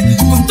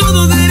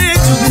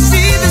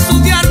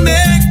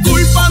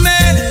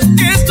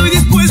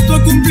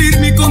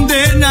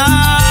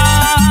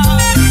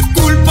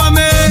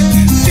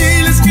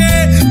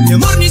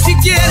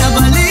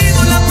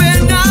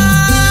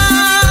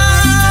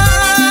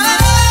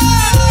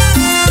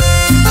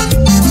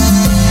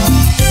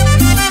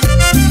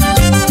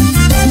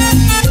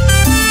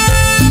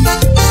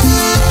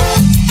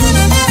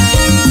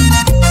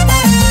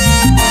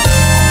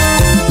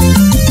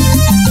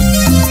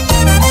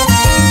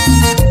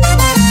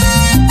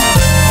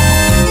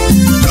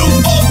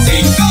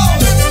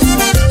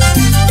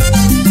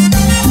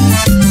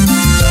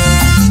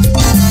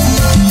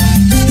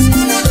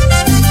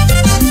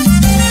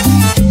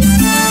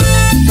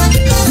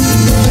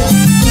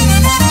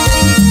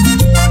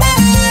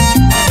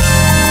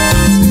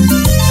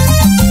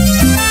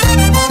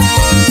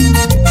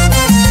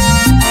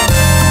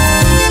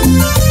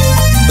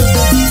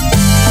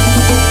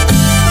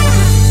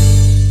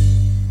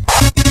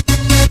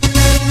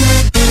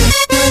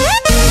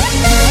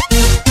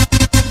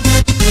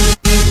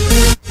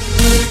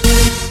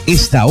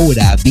Esta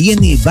hora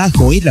viene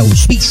bajo el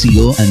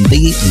auspicio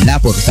de La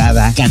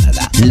Portada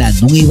Canadá, la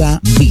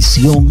nueva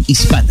visión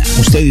hispana.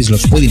 Ustedes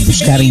los pueden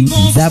buscar en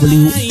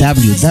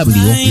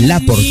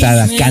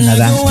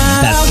www.laportadacanada.com.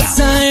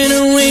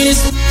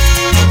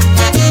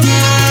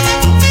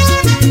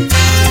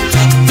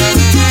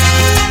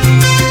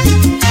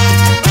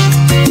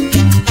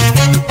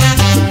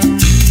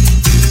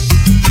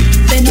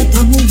 Te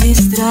noto muy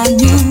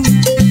extraño,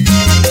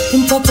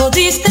 un poco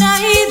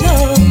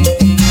distraído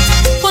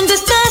cuando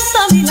estás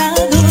a mi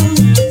lado.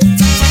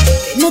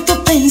 Te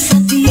noto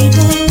pensativo.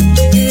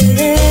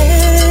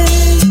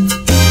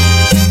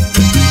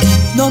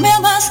 No me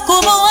amas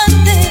como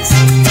antes,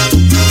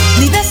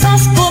 ni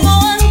besas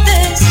como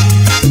antes,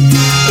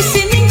 y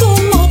sin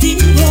ningún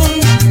motivo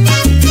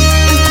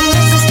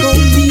enfureces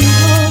conmigo.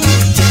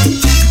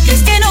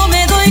 Es que no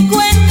me doy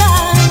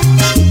cuenta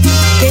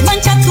que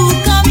mancha tu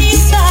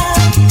camisa,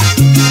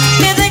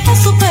 me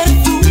deja su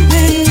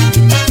perfume,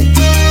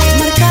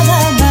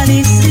 marcada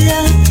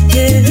malicia.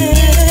 Que te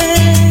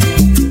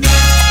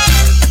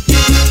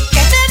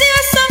dio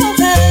esa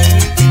mujer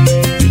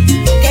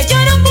que yo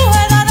no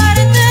pueda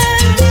darte.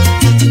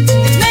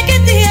 Dime que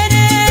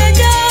tiene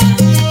ella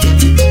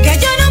que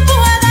yo no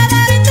pueda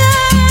darte.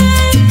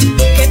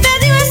 Que te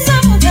dio esa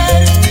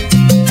mujer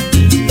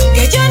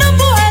que yo no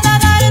pueda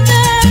darte.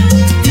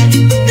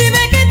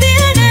 Dime que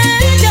tiene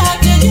ella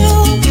que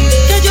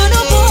yo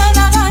no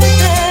pueda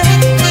darte.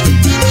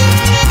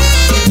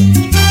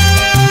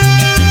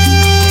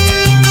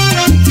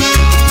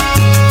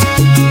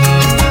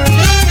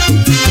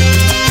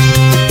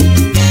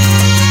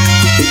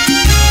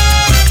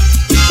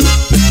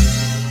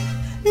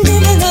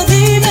 Dímelo,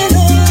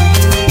 dímelo,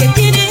 que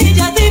tiene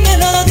ella,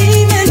 dímelo,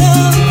 dímelo,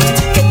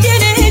 que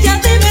tiene ella,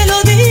 dímelo,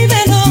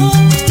 dímelo,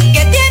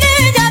 que tiene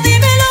ella,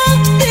 dímelo,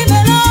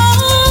 dímelo.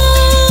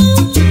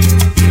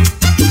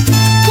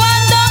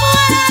 Cuando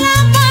muera la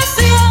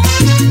pasión,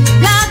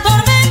 la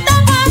tormenta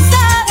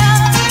pasará,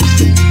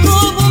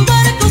 como un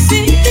barco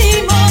sin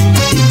timón,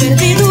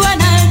 perdido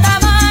en alta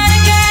mar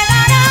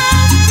quedará.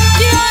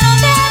 Yo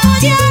no te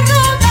voy a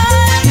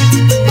rogar,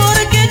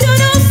 porque yo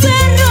no sé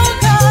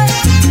rogar.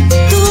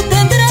 Tú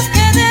tendrás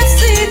que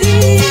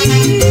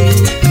decidir.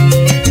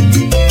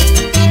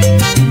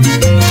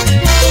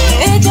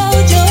 Ella o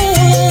yo,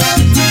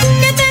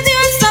 que te dio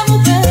esa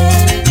mujer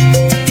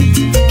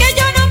que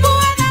yo no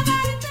pueda darte.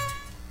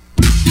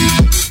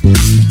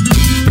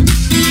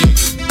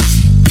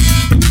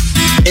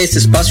 Este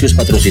espacio es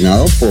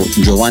patrocinado por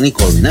Giovanni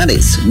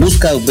Colmenares.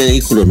 Busca un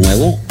vehículo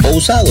nuevo o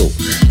usado.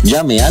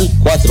 Llame al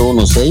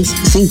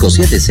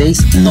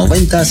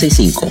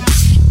 416-576-9065.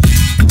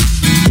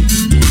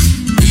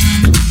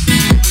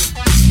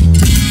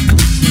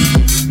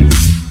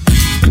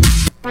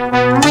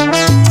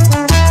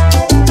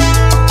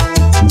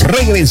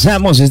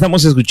 Regresamos,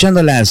 estamos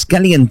escuchando las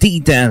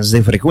calientitas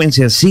de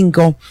Frecuencia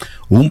 5.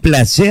 Un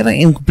placer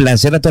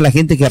a toda la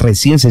gente que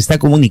recién se está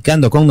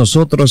comunicando con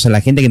nosotros, a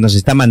la gente que nos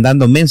está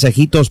mandando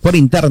mensajitos por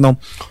interno.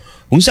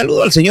 Un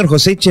saludo al señor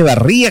José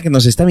Echevarría, que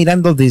nos está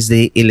mirando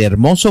desde el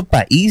hermoso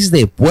país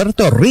de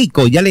Puerto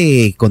Rico. Ya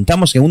le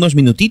contamos que en unos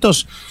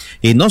minutitos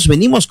nos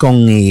venimos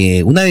con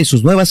una de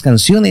sus nuevas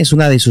canciones,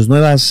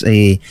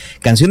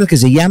 canciones que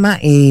se llama,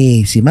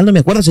 si mal no me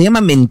acuerdo, se llama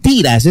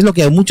Mentiras. Es lo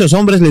que a muchos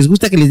hombres les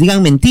gusta, que les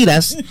digan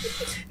mentiras.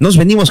 Nos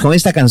venimos con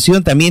esta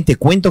canción. También te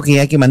cuento que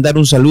hay que mandar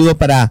un saludo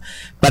para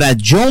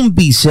John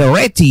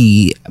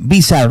Bizarretti.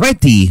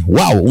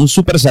 Wow, un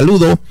súper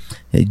saludo.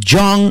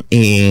 John,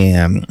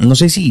 no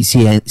sé si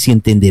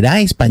entenderá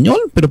español,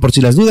 pero por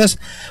si las dudas,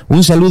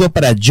 un saludo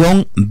para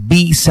John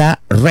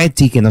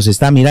Bizarretti, que nos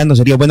está mirando.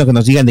 Sería bueno que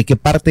nos digan de qué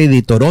parte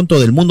de Toronto,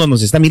 del mundo,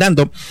 nos está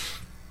mirando.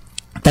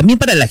 También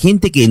para la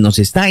gente que nos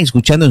está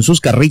escuchando en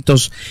sus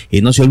carritos,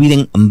 no se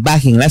olviden,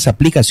 bajen las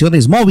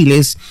aplicaciones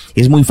móviles.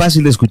 Es muy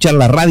fácil de escuchar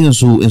la radio en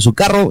su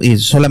carro.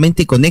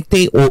 Solamente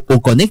conecte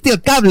o conecte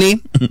el cable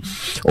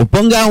o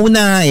ponga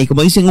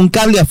como dicen, un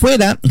cable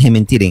afuera.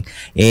 Mentiren.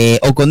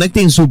 O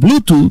conecte en su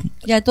Bluetooth.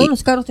 Ya todos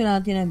los carros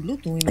tienen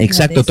Bluetooth.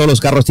 Exacto, eso. todos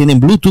los carros tienen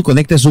Bluetooth.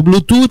 Conecte su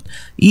Bluetooth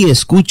y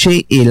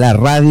escuche la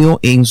radio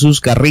en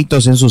sus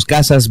carritos, en sus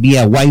casas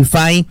vía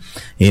Wi-Fi.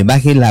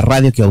 Baje la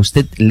radio que a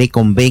usted le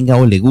convenga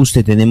o le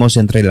guste. Tenemos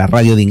entre la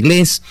radio de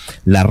inglés,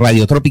 la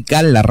radio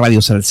tropical, la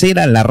radio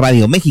salsera, la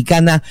radio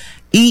mexicana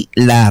y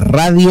la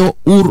radio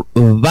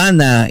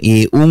urbana.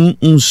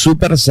 Un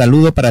súper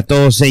saludo para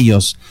todos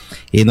ellos.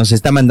 Nos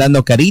está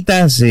mandando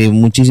caritas,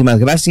 muchísimas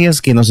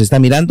gracias, que nos está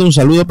mirando. Un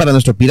saludo para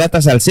nuestro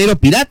pirata salsero.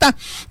 Pirata,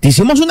 te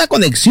hicimos una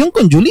conexión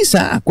con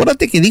Yulisa.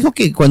 Acuérdate que dijo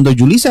que cuando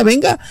Yulisa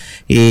venga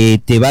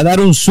te va a dar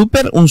un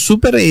súper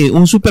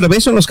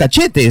beso en los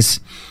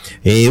cachetes.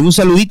 Un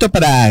saludito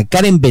para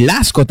Karen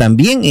Velasco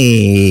también.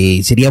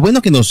 Sería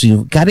bueno que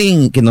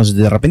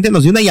de repente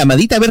nos dé una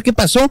llamadita a ver qué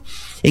pasó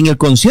en el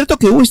concierto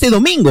que hubo este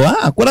domingo.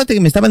 Acuérdate que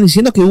me estaban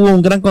diciendo que hubo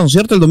un gran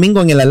concierto el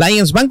domingo en el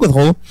Alliance Banquet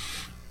Hall.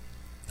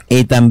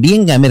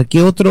 También, a ver,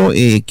 ¿qué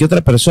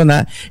otra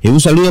persona?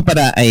 Un saludo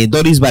para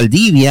Doris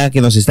Valdivia,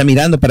 que nos está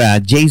mirando,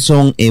 para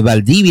Jason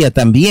Valdivia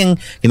también,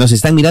 que nos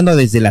están mirando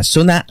desde la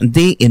zona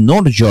de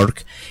North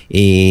York,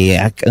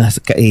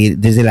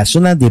 desde la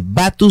zona de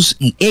Bathurst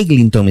y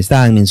Eglinton, me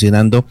estaban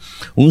mencionando.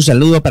 Un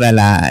saludo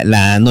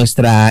para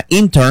nuestra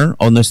intern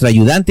o nuestra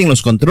ayudante en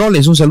los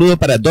controles. Un saludo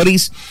para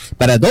Doris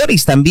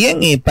también,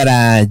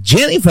 para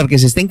Jennifer, que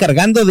se está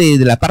encargando de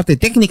la parte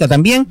técnica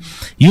también.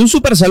 Y un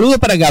súper saludo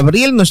para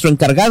Gabriel, nuestro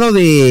encargado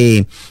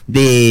de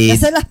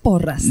hacer las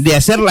porras. De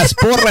hacer las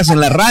porras en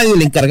la radio,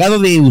 el encargado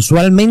de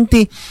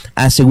usualmente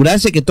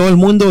asegurarse que todo el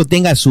mundo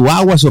tenga su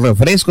agua, su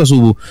refresco,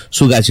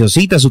 su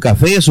gaseosita, su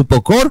café, su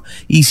pocor,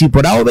 y si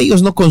por ahora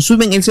ellos no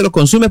consumen, él se lo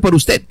consume por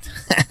usted.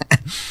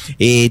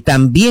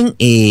 También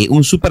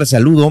un súper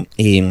saludo.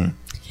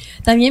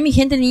 También, mi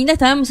gente linda,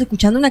 estábamos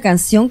escuchando una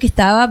canción que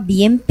estaba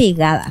bien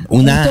pegada.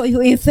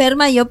 Estoy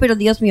enferma yo, pero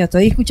Dios mío,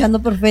 estoy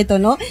escuchando perfecto,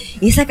 ¿no?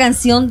 Esa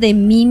canción de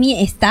Mimi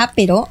está,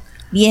 pero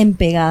bien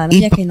pegada, no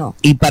digas que no.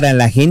 Y para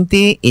la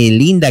gente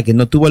linda que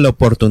no tuvo la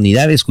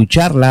oportunidad de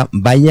escucharla,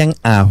 vayan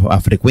a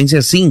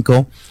Frecuencia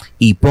 5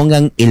 y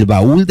pongan el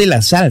baúl de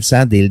la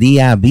salsa del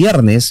día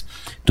viernes.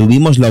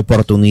 Tuvimos la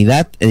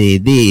oportunidad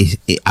de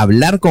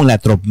hablar con la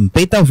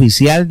trompeta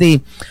oficial de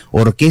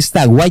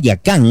Orquesta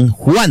Guayacán,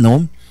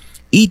 Juano.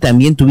 Y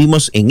también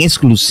tuvimos en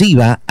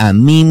exclusiva a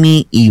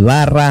Mimi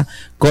Ibarra,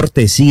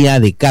 cortesía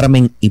de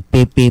Carmen y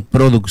Pepe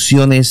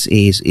Producciones.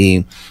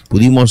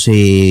 Pudimos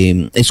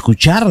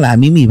escucharla a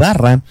Mimi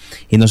Ibarra,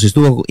 y nos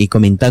estuvo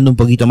comentando un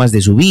poquito más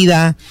de su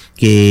vida,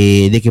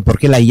 de que por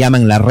qué la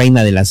llaman la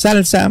reina de la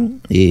salsa,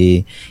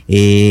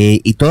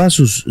 y todas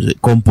sus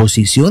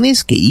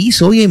composiciones que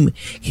hizo. Oye,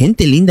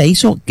 gente linda,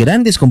 hizo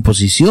grandes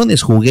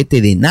composiciones, Juguete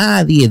de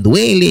Nadie,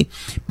 Duele,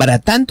 para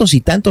tantos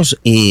y tantos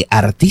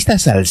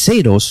artistas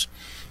salseros.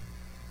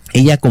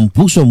 Ella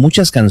compuso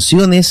muchas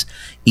canciones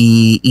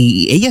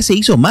y ella se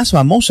hizo más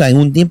famosa en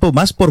un tiempo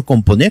más por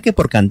componer que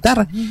por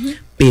cantar,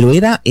 pero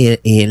era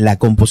la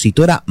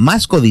compositora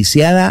más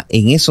codiciada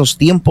en esos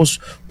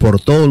tiempos por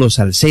todos los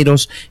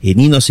salseros.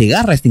 Nino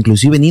Segarra,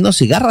 inclusive Nino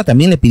Segarra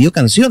también le pidió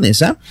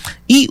canciones,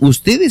 y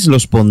ustedes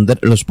los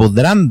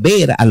podrán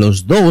ver a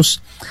los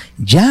dos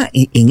ya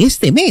en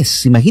este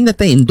mes.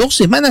 Imagínate, en 2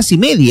 semanas y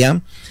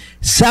media.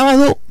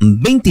 Sábado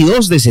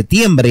 22 de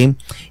septiembre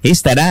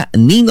estará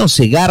Nino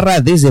Segarra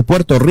desde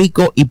Puerto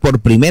Rico, y por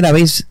primera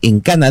vez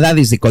en Canadá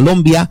desde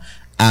Colombia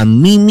a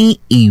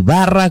Mimi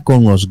Ibarra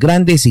con los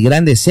grandes y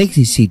grandes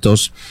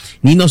éxitos.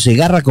 Nino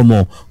Segarra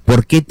como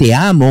 ¿Por qué te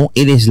amo?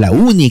 Eres la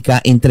única,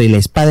 Entre la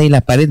espada y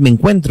la pared me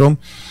encuentro,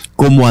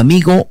 Como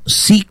amigo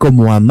sí,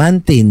 como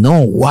amante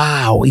no.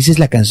 Wow, esa es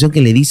la canción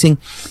que le dicen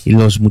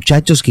los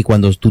muchachos que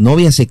cuando tu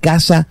novia se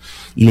casa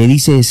y le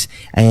dices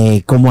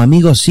como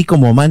amigo sí,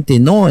 como amante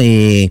no.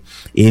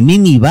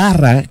 Mimi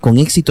Ibarra con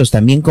éxitos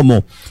también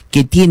como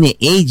 ¿Qué tiene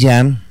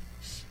ella?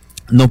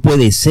 No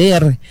puede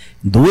ser,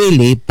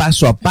 Duele,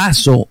 Paso a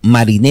paso,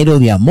 Marinero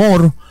de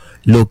amor,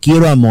 Lo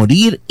quiero a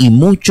morir y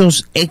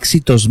muchos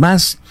éxitos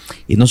más.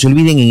 Y no se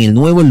olviden en el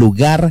nuevo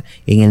lugar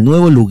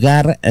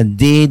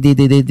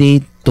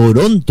de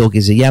Toronto,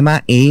 que se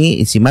llama,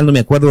 si mal no me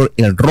acuerdo,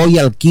 el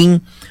Royal King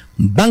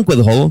Banquet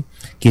Hall,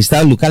 que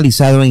está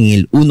localizado en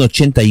el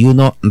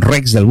 181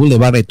 Rexdale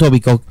Boulevard de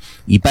Etobicoke.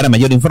 Y para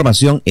mayor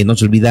información, no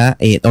se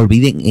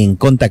olviden en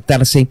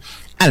contactarse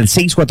al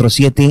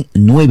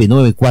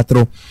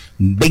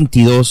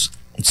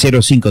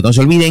 647-994-2205. No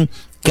se olviden,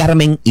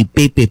 Carmen y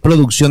Pepe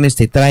Producciones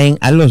te traen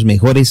a los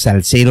mejores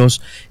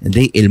salseros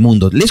del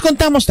mundo. Les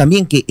contamos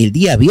también que el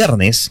día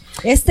viernes.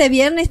 Este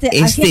viernes.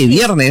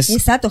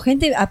 Exacto,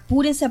 gente,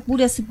 apúrense,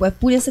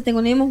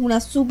 tenemos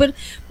una súper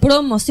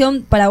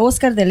promoción para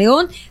Oscar de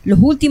León. Los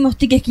últimos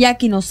tickets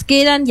que nos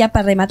quedan, ya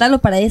para rematarlo,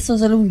 para eso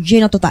hacer un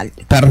lleno total.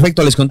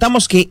 Perfecto, les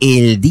contamos que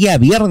el día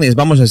viernes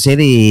vamos a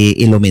hacer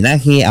el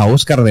homenaje a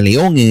Oscar de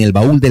León en el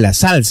baúl de la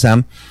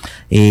salsa.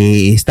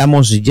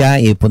 Estamos ya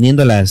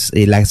poniendo las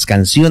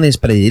canciones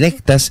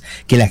predilectas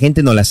que la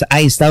gente nos las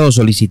ha estado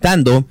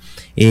solicitando.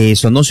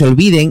 Eso no se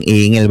olviden,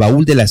 en el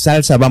baúl de la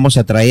salsa vamos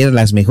a traer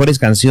las mejores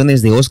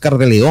canciones de Oscar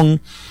de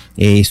León.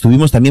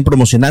 Estuvimos también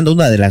promocionando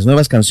una de las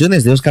nuevas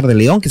canciones de Oscar de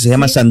León que se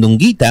llama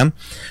Sandunguita.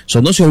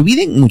 So, no se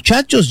olviden,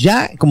 muchachos,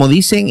 ya como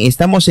dicen,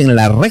 estamos en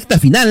la recta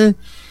final.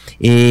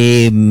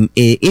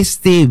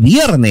 Este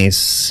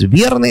viernes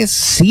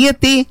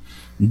 7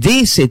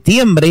 de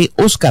septiembre,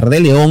 Oscar de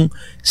León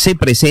se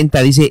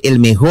presenta, dice, el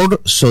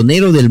mejor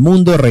sonero del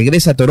mundo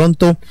regresa a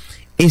Toronto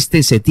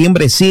este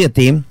septiembre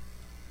 7,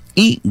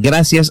 y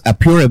gracias a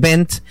Pure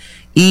Event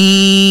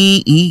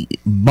y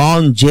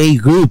Bon J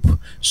Group.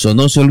 So,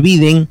 no se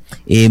olviden,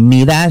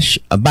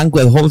 Mirage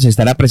Banquet Hall se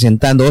estará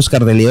presentando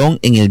Oscar de León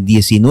en el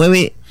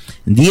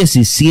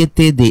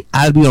 19-17 de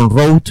Albion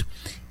Road.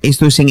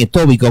 Esto es en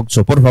Etobicoke,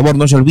 so por favor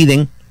no se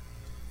olviden.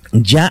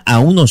 ya a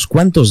unos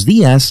cuantos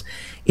días,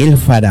 el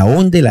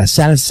faraón de la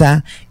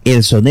salsa,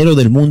 el sonero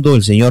del mundo,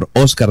 el señor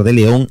Oscar de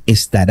León,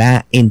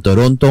 estará en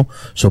Toronto.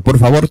 Por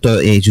favor,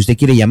 si usted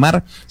quiere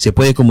llamar, se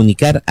puede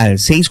comunicar al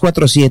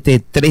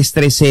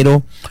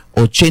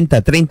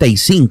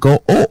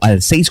 647-330-8035 o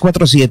al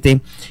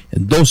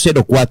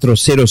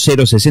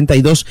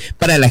 647-204-0062.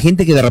 Para la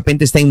gente que de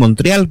repente está en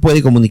Montreal,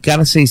 puede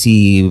comunicarse,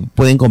 si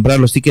pueden comprar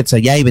los tickets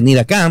allá y venir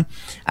acá,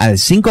 al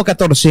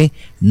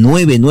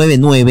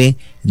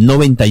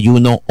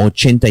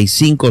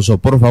 514-999-9185.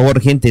 Por favor,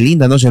 gente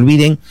linda, no se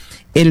olviden,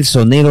 el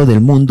sonero del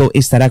mundo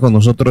estará con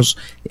nosotros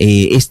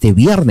este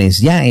viernes,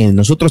 ya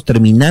nosotros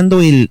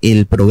terminando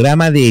el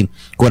programa de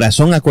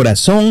Corazón a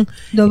Corazón.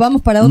 Nos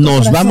vamos para otro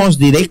corazón. Vamos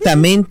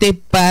directamente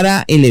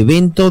para el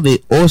evento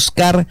de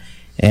Oscar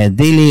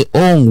de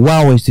León.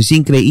 Wow, esto es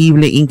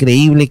increíble,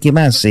 increíble. ¿Qué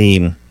más?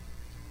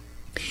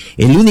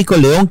 El único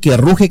león que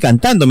ruge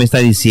cantando, me está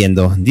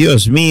diciendo.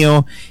 Dios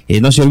mío,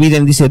 no se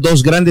olviden, dice,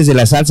 dos grandes de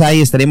la salsa.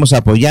 Ahí estaremos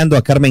apoyando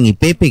a Carmen y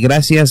Pepe.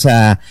 Gracias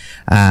a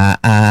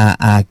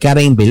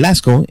Karen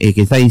Velasco,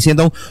 que está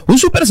diciendo un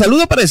súper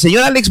saludo para el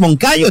señor Alex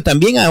Moncayo.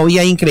 También hoy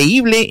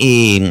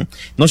increíble.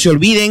 No se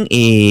olviden,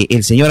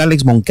 el señor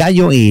Alex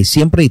Moncayo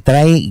siempre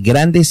trae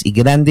grandes y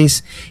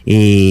grandes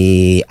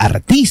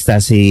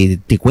artistas.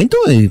 Te cuento,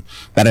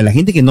 para la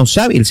gente que no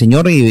sabe, el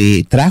señor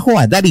trajo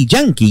a Daddy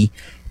Yankee.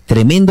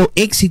 Tremendo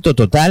éxito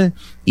total,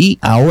 y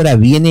ahora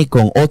viene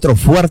con otro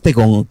fuerte,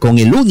 con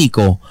el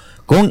único,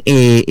 con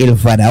el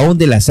faraón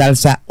de la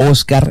salsa,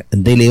 Oscar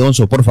de León.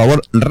 Por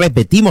favor,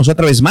 repetimos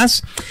otra vez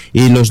más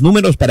los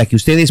números para que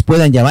ustedes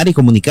puedan llamar y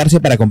comunicarse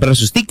para comprar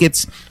sus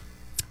tickets.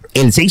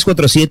 El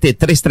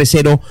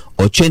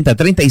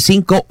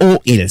 647-330-8035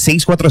 o el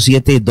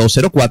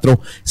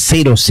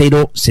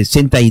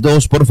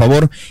 647-204-0062. Por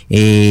favor,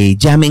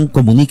 llamen,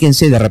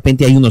 comuníquense. De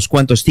repente hay unos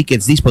cuantos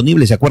tickets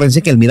disponibles.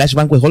 Acuérdense que el Mirage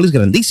Banquet Hall es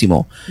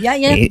grandísimo. Ya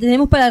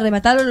tenemos para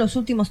rematar los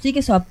últimos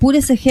tickets. O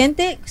apúrese,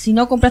 gente. Si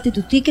no compraste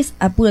tus tickets,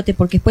 apúrate,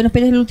 porque después no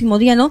esperes el último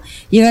día, ¿no?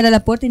 Llegar a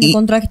la puerta y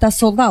encontrar que está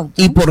sold out,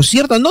 ¿no? Y por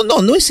cierto,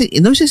 no es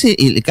ese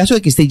el caso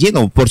de que esté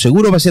lleno. Por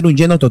seguro va a ser un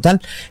lleno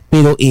total,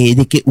 pero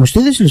de que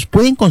ustedes los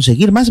pueden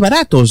conseguir más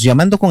baratos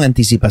llamando con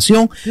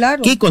anticipación,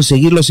 claro, que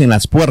conseguirlos en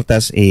las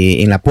puertas.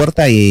 En la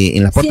puerta va a ser.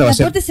 En la puerta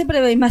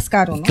siempre es más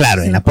caro, ¿no?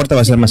 Claro, en la puerta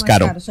va a ser más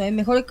caro. Es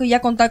mejor que ya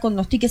contar con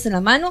los tickets en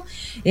la mano.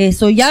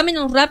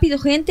 Llámenos rápido,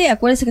 gente.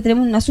 Acuérdense que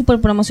tenemos una super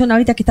promoción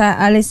ahorita que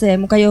está Alex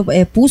Moncayo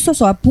puso.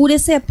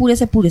 Apúrese.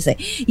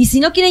 Y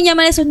si no quieren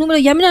llamar a esos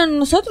números, llamen a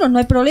nosotros, no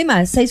hay problema.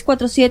 Al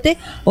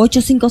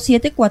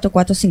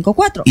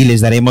 647-857-4454. Y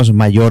les daremos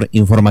mayor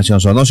información.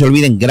 No se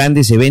olviden,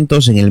 grandes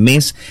eventos en el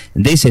mes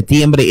de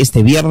septiembre,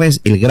 este viernes,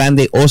 el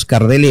grande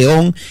Oscar de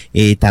León.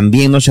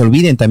 También no se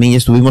olviden, también ya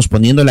estuvimos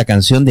poniendo la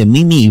canción de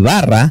Mimi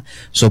Ibarra.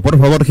 Por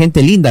favor,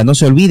 gente linda, no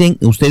se olviden,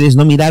 ustedes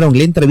no miraron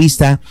la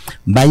entrevista,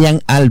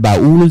 vayan al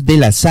Baúl de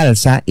la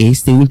Salsa.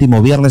 Este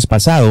último viernes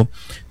pasado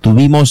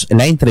tuvimos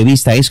la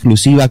entrevista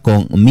exclusiva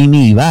con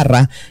Mimi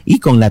Ibarra y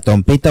con la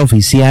trompeta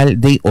oficial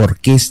de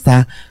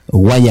Orquesta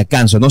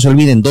Guayacán. No se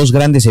olviden, dos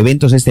grandes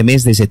eventos este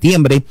mes de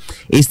septiembre.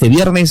 Este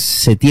viernes,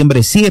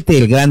 septiembre 7,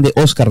 el grande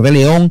Oscar de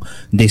León.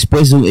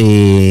 Después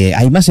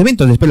hay más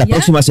eventos. Después la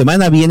próxima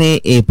semana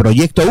viene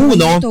Proyecto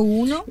 1.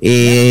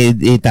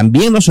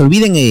 También no se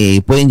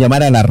olviden, pueden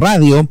llamar a la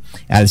radio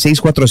al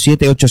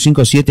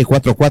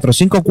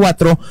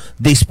 647-857-4454.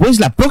 Después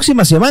la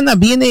próxima semana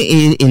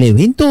viene el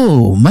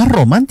evento más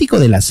romántico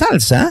de la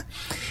salsa.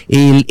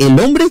 El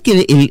hombre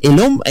que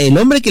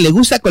le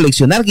gusta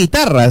coleccionar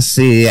guitarras,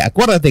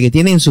 acuérdate que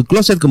tiene en su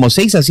closet como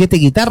 6 a 7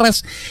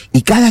 guitarras,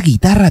 y cada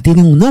guitarra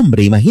tiene un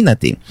nombre,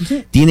 imagínate.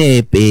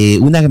 Tiene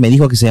una que me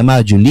dijo que se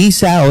llama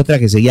Julissa, otra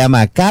que se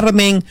llama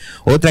Carmen,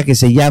 otra que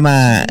se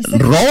llama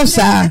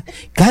Rosa.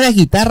 Cada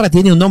guitarra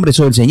tiene un nombre.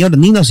 El señor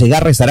Nino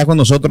Segarra estará con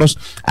nosotros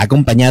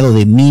acompañado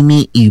de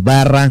Mimi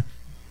Ibarra.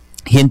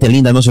 Gente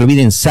linda, no se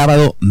olviden,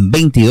 sábado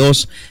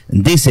 22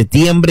 de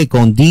septiembre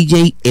con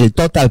DJ el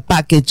Total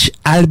Package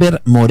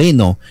Albert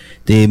Moreno.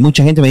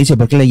 Mucha gente me dice,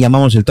 ¿por qué le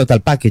llamamos el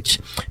Total Package?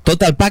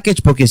 Total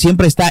Package porque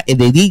siempre está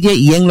de DJ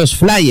y en los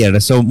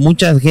flyers.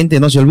 Mucha gente,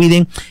 no se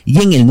olviden,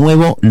 y en el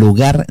nuevo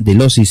lugar de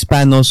los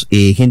hispanos,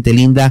 gente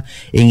linda,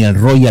 en el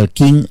Royal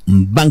King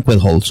Banquet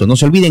Hall. No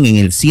se olviden, en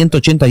el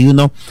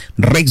 181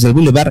 Rex del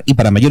Boulevard. Y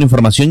para mayor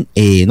información,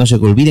 no se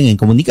olviden en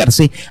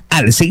comunicarse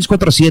al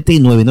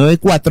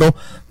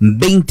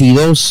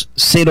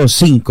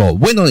 647-994-2205.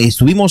 Bueno,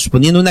 estuvimos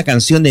poniendo una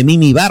canción de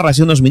Mimi Ibarra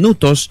hace unos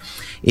minutos.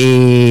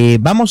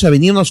 Vamos a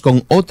venirnos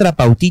con otra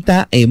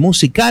pautita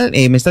musical.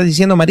 Me está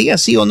diciendo María,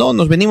 ¿sí o no?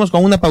 ¿Nos venimos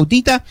con una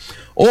pautita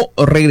o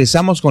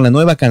regresamos con la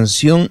nueva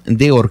canción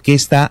de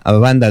Orquesta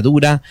Banda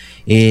Dura?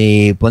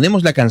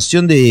 ¿Ponemos la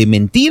canción de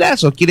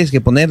Mentiras o quieres que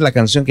poner la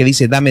canción que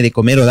dice Dame de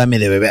comer o dame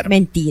de beber?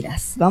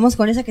 Mentiras. Vamos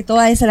con esa, que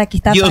toda esa la que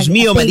está. Dios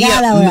mío,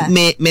 María,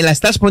 me la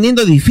estás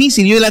poniendo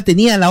difícil. Yo la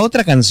tenía en la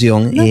otra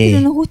canción. No,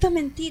 pero nos gustan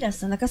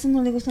Mentiras. A la casa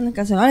no le gustan las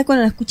canciones. Ahora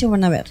cuando la escuchen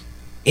van a ver.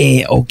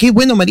 Ok,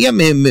 bueno, María,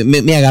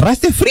 me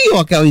agarraste frío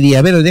acá hoy día.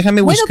 A ver,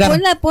 déjame buscar.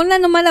 Bueno, ponla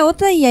nomás la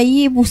otra y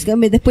ahí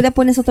búscame. Después la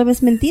pones otra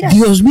vez mentiras.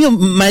 Dios mío,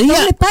 María.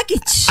 Doble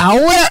package.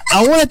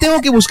 Ahora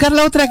tengo que buscar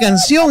la otra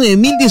canción.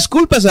 Mil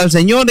disculpas al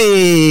señor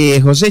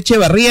José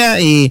Echevarría.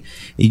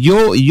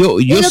 Yo es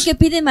lo que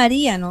pide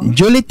María, ¿no?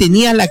 Yo le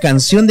tenía la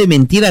canción de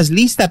mentiras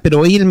lista,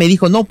 pero él me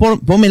dijo, no,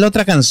 ponme la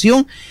otra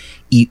canción.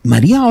 Y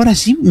María, ahora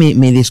sí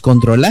me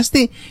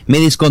descontrolaste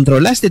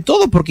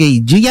todo,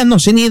 porque yo ya no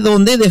sé ni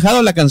dónde he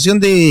dejado la canción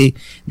de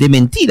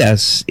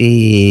mentiras.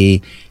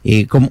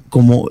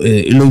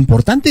 Lo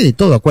importante de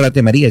todo,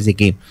 acuérdate, María, es de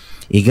que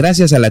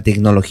gracias a la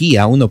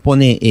tecnología uno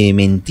pone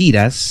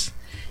mentiras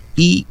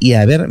y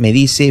a ver, me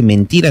dice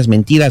mentiras,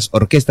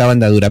 orquesta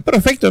banda dura.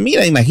 Perfecto,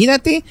 mira,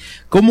 imagínate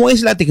cómo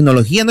es la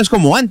tecnología, no es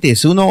como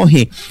antes. Uno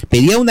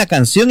pedía una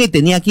canción y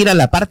tenía que ir a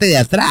la parte de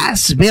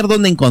atrás, ver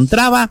dónde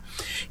encontraba.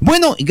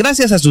 Bueno,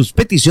 gracias a sus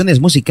peticiones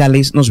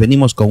musicales nos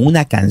venimos con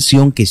una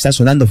canción que está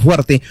sonando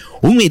fuerte,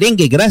 un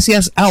merengue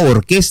gracias a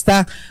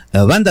Orquesta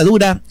Banda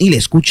Dura, y le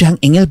escuchan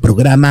en el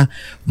programa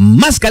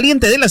más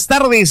caliente de las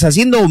tardes,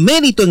 haciendo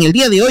mérito en el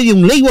día de hoy de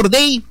un Labor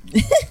Day.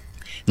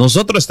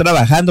 Nosotros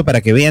trabajando para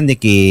que vean de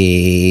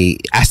que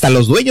hasta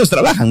los dueños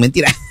trabajan,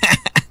 mentira.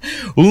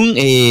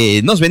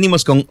 Nos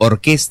venimos con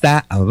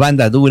Orquesta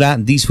Banda Dura.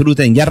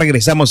 Disfruten, ya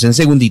regresamos en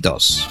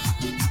segunditos.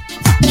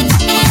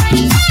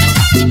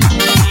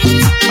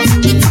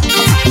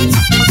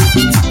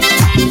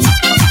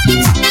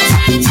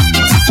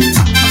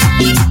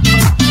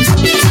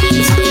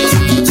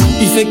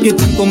 Y sé que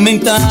te han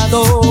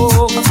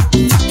comentado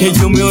que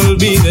yo me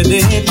olvide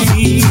de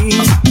ti,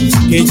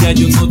 que ya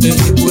yo no te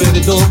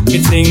recuerdo, que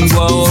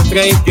tengo a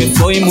otra y que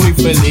soy muy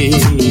feliz,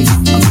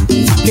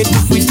 que tú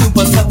fuiste un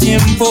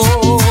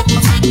pasatiempo,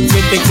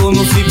 que te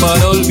conocí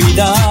para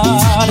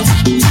olvidar,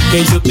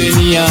 que yo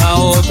tenía a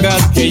otra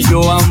que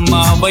yo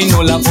amaba y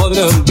no la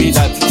podré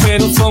olvidar.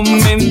 Pero son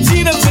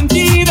mentiras,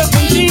 mentiras,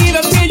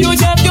 mentiras, que yo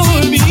ya te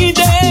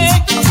olvidé.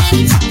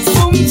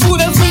 Son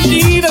puras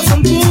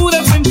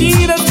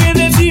mentiras, que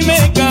de ti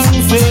me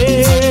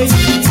cansé.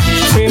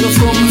 Pero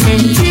son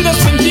mentiras,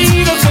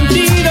 mentiras,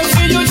 mentiras,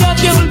 que yo ya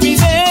te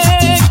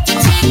olvidé.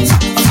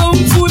 Son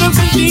puras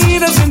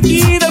mentiras,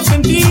 mentiras,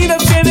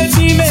 mentiras, que de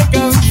ti me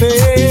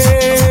cansé.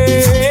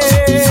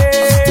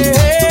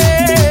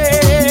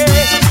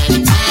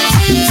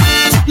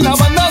 La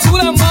banda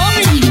dura,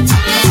 mami,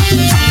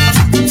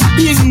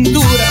 bien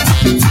dura.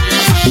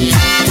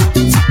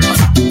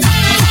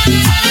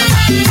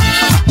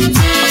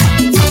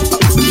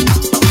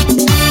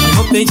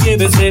 No te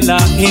lleves de la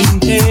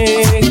gente,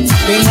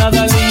 que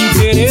nada le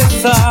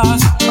interesa,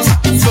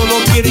 solo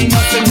quieren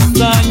hacernos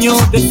daño,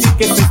 decir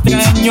que te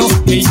extraño,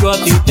 que yo a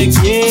ti te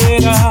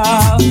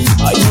quiera.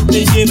 Ay, no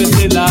te lleves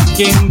de la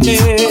gente,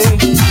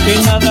 que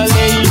nada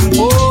le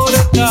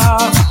importa,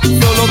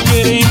 solo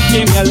quieren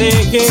que me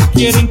aleje,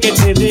 quieren que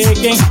te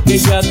dejen, que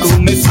ya tú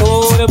me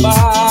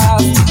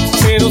estorbas.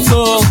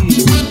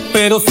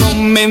 Pero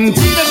son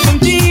mentiras,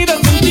 mentiras,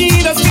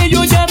 mentiras, que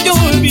yo ya te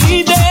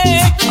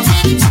olvidé.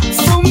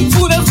 Son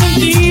puras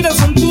mentiras,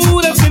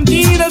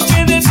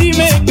 que de ti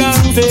me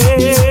cansé.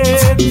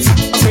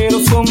 Pero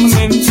son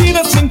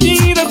mentiras,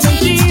 mentiras,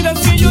 mentiras,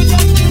 que yo ya...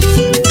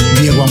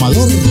 Diego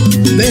Amador,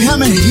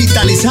 déjame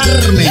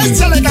digitalizarme.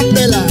 ¡Échale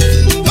candela!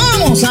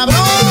 ¡Vamos,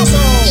 sabroso!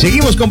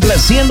 Seguimos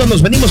complaciendo,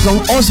 nos venimos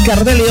con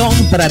Oscar de León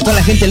para toda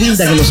la gente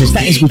linda que nos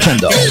está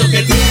escuchando.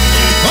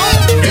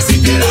 Que si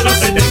te da no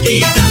se te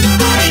quita,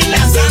 ay,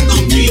 la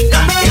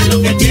sandunguita, que es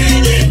lo que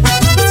tiene,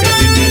 que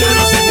si te da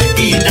no se te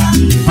quita.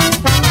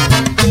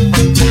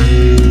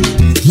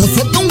 La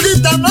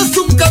sandunguita no es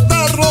un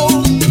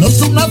catarro, no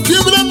es una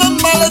fiebre, no es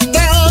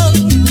malestar.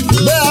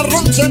 De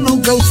arroche no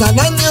causa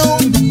daño,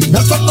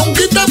 la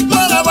sandunguita es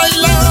para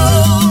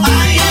bailar.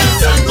 Ay, la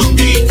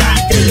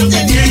sandunguita, que es lo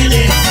que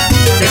tiene,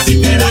 que si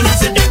te da no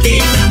se te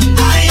quita.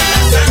 Ay,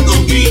 la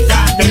sandunguita,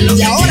 que es lo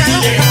que tiene. Y ahora,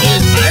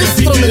 el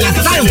maestro de la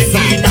salsa,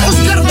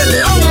 Oscar de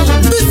León,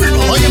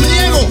 díselo. Oye, me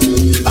Diego,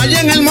 allá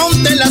en el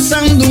monte la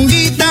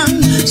sandunguita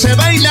se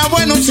baila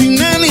bueno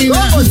sin ánimo.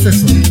 ¿Cómo es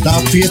eso? La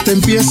fiesta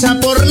empieza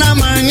por la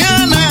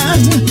mañana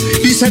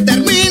y se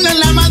termina en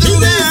la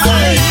madrugada.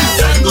 Ay, la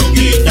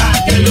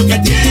sandunguita, que es lo que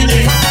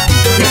tiene,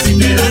 que si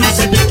te da no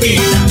se te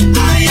quita.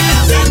 Ay,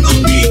 la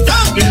sandunguita,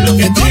 que es lo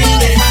que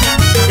tiene,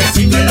 que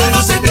si te da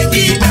no se te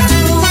quita.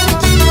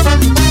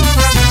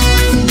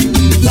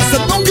 La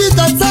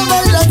sandunguita se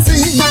baila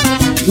así,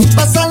 un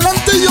paso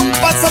adelante y un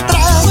paso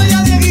atrás.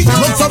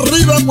 Manos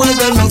arriba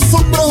mueven los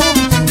hombros,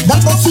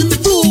 dando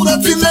cintura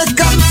sin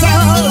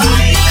descansar.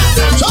 Ay, la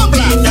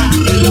sandunguita,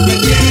 que es lo que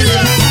tiene,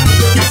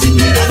 que si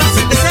te da no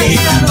se te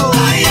quita.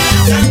 Ay, la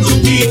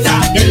sandunguita,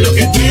 que es lo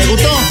que tiene. ¿Te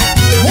gustó?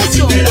 Que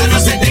si te da no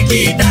se te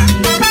quita.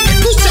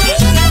 Escucha,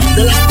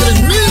 de las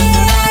 3000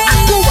 a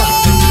Cuba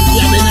y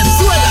a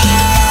Venezuela.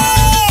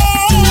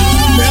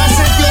 Me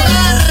hace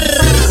llorar.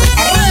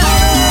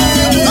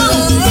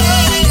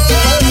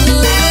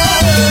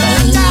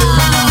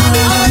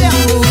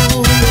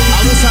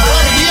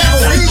 Abusador,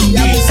 Diego, sí,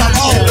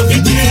 abusador.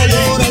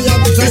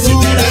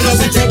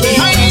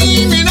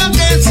 Ay, mira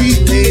que si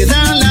te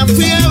da la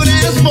fiesta.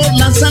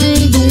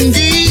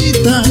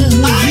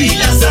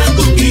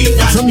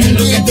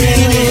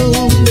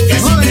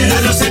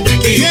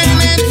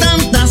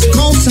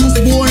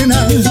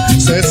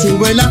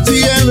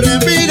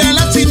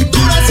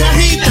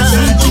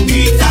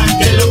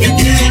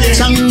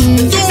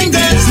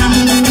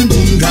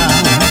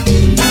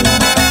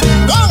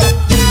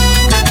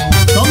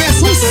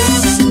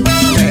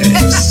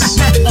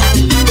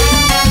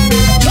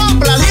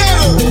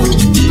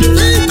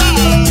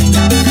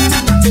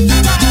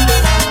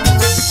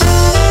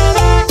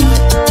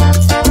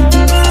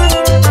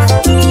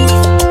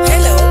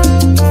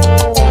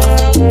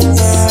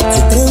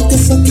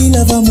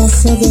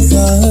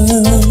 pasado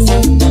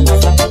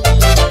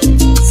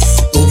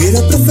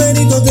hubiera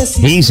preferido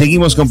decir. Y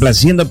seguimos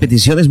complaciendo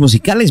peticiones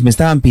musicales. Me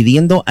estaban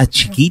pidiendo a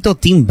Chiquito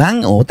Tim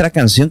Van, otra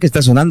canción que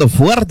está sonando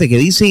fuerte que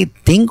dice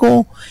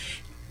tengo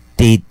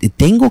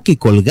que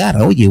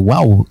colgar. Oye,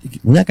 wow,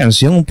 una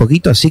canción un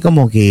poquito así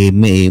como que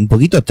un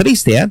poquito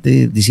triste,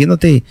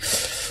 diciéndote,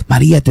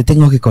 María, te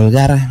tengo que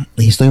colgar,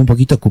 estoy un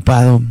poquito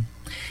ocupado,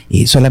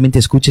 solamente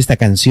escucha esta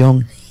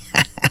canción.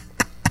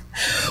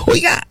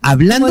 Oiga,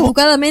 hablando... Como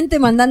educadamente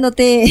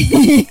mandándote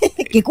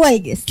que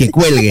cuelgues. Que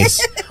cuelgues.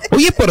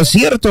 Oye, por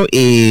cierto,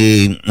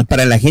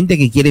 para la gente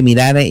que quiere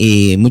mirar,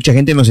 mucha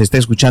gente nos está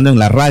escuchando en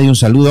la radio. Un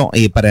saludo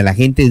para la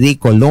gente de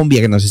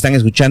Colombia que nos están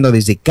escuchando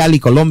desde Cali,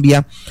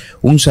 Colombia.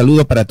 Un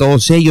saludo para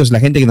todos ellos. La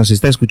gente que nos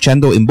está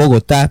escuchando en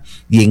Bogotá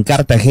y en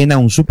Cartagena,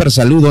 un súper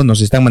saludo.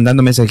 Nos están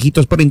mandando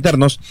mensajitos por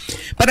internos.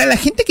 Para la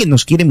gente que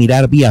nos quiere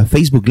mirar vía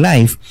Facebook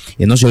Live,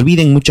 no se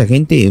olviden, mucha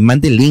gente,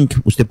 mande el link.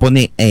 Usted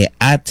pone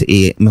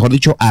mejor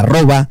dicho,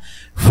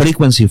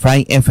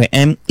 @Frequency5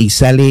 FM y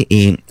sale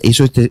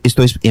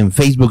esto es en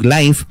Facebook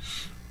Live.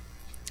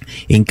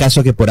 En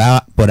caso que por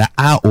A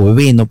o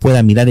B no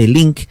pueda mirar el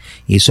link,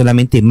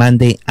 solamente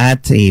mande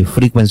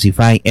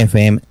 @Frequency5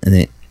 FM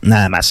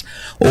nada más.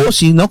 O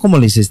si no, como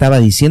les estaba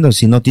diciendo,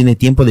 si no tiene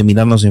tiempo de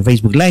mirarnos en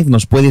Facebook Live,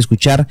 nos puede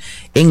escuchar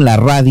en la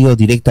radio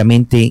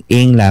directamente,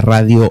 en la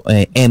radio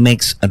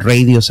MX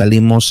Radio,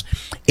 salimos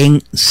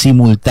en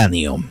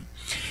simultáneo.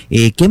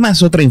 ¿Qué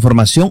más? Otra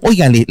información.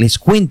 Oiga, les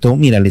cuento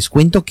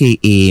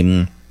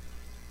que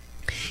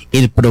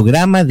el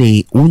programa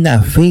de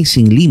Una Fe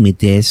Sin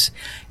Límites,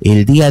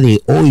 el día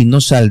de hoy no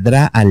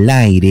saldrá al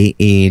aire.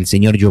 El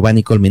señor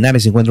Giovanni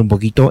Colmenares se encuentra un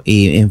poquito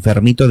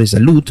enfermito de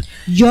salud.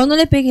 Yo no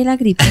le pegué la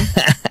gripe.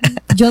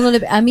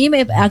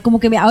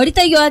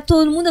 Ahorita yo a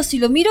todo el mundo, si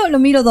lo miro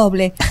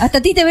doble. Hasta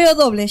a ti te veo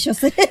doble, yo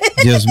sé.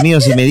 Dios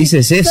mío, si me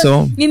dices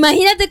eso.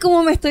 Imagínate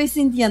cómo me estoy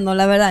sintiendo,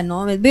 la verdad,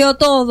 ¿no? Veo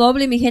todo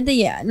doble, mi gente,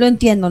 ya lo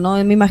entiendo,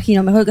 ¿no? Me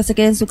imagino, mejor que se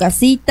quede en su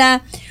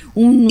casita,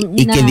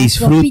 una que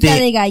disfrute, sopita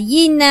de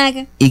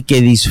gallina. Y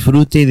que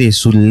disfrute de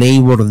su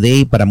Labor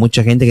Day. Para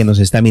mucha gente que nos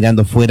está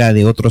mirando fuera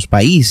de otros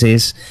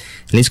países,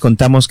 les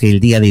contamos que el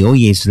día de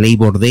hoy es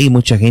Labor Day.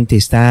 Mucha gente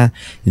está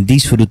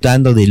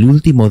disfrutando del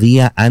último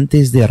día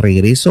antes de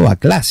regreso a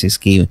clases,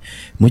 que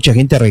mucha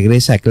gente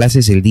regresa a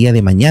clases el día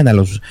de mañana.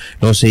 Los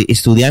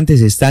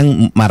estudiantes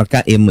están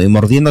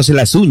mordiéndose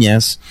las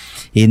uñas,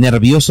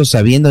 nerviosos,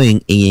 sabiendo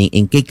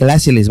en qué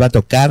clase les va a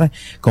tocar,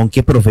 con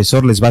qué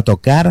profesor les va a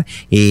tocar,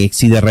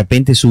 si de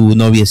repente su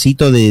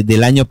noviecito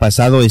del año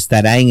pasado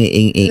estará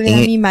en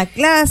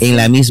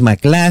la misma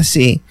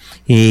clase,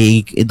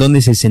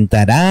 dónde se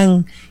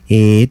sentarán.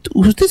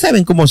 Ustedes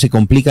saben cómo se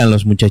complican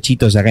los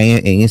muchachitos acá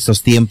en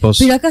estos tiempos.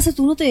 Pero acaso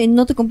tú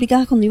no te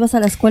complicabas cuando ibas a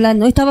la escuela,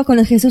 no estabas con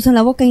el Jesús en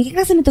la boca. ¿En qué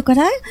clase me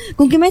tocará?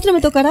 ¿Con qué maestro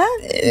me tocará?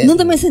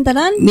 ¿Dónde me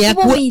sentarán?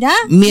 ¿Cómo me irá?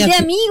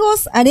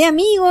 ¿Haré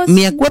amigos?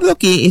 Me acuerdo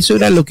que eso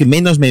era lo que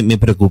menos me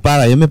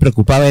preocupaba. Yo me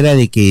preocupaba era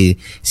de que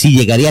si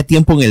llegaría a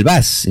tiempo en el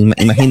bus,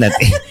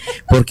 imagínate.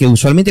 Porque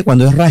usualmente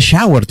cuando es rush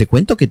hour, te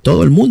cuento que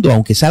todo el mundo,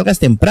 aunque salgas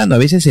temprano, a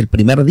veces el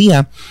primer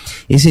día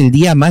es el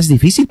día más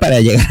difícil para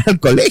llegar al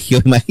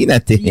colegio,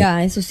 imagínate.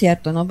 Ya, eso es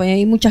cierto, ¿no?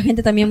 Hay mucha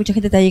gente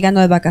está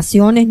llegando de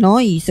vacaciones, ¿no?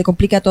 Y se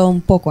complica todo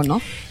un poco,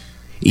 ¿no?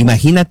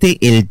 Imagínate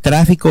el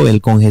tráfico, el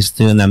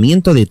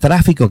congestionamiento de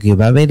tráfico que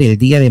va a haber el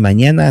día de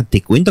mañana.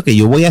 Te cuento que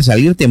yo voy a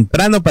salir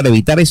temprano para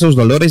evitar esos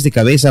dolores de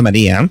cabeza,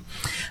 María.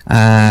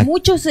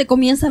 Muchos se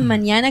comienzan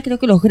mañana, creo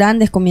que los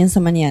grandes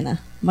comienzan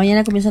mañana.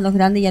 Mañana comienzan los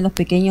grandes y ya los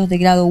pequeños de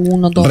grado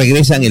 1, 2.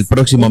 Regresan el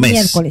próximo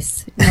mes.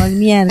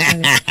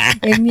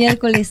 El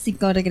miércoles sí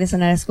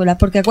regresan a la escuela.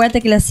 Porque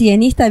acuérdate que la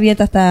CIENI está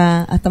abierta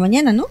hasta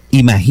mañana, ¿no?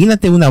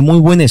 Imagínate una muy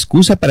buena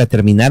excusa para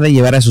terminar de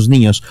llevar a sus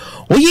niños.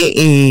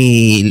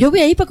 Oye, yo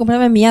voy a ir para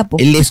comprarme mi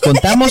Apple. Les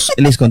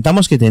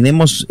contamos que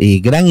tenemos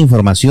gran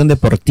información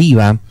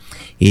deportiva.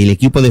 El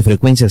equipo de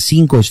Frecuencia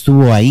 5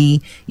 estuvo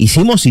ahí.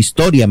 Hicimos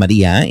historia,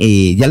 María.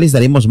 Ya les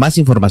daremos más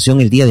información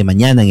el día de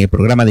mañana en el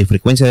programa de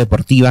Frecuencia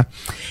Deportiva.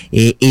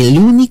 El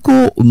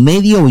único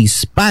medio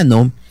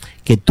hispano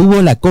que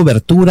tuvo la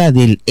cobertura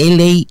del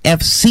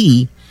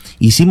LAFC.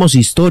 Hicimos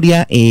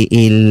historia.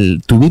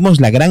 Tuvimos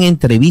la gran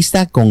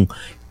entrevista con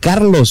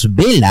Carlos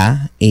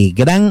Vela,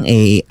 gran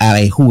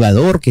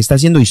jugador que está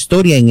haciendo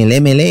historia en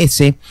el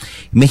MLS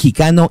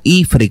mexicano,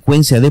 y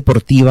Frecuencia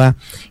Deportiva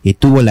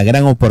tuvo la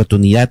gran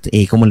oportunidad,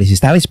 como les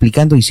estaba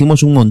explicando,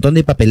 hicimos un montón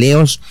de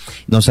papeleos,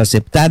 nos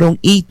aceptaron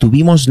y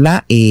tuvimos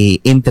la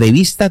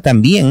entrevista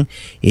también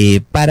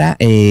para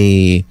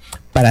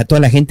toda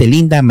la gente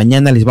linda.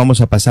 Mañana les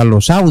vamos a pasar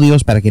los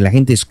audios para que la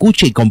gente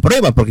escuche y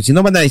comprueba, porque si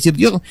no van a decir,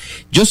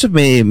 Joseph,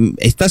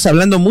 estás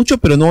hablando mucho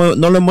pero no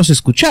lo hemos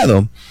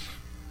escuchado.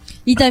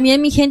 Y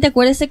también, mi gente,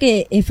 acuérdense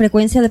que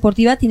Frecuencia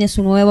Deportiva tiene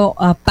su nueva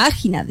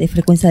página de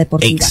Frecuencia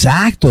Deportiva.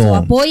 Exacto.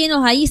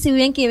 Apóyennos ahí, si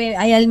ven que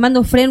hay al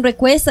mando friend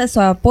request,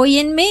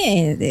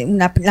 apóyenme,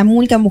 la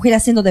única mujer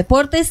haciendo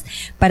deportes,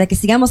 para que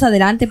sigamos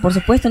adelante, por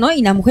supuesto, ¿no?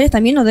 Y las mujeres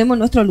también nos demos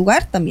nuestro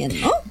lugar también,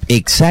 ¿no?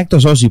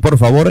 Exacto, Sosi, por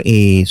favor,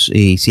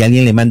 si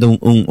alguien le manda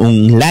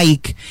un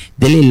like,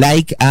 dele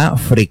like a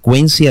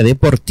Frecuencia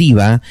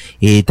Deportiva.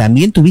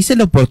 También tuviste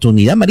la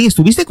oportunidad, María,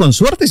 estuviste con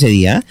suerte ese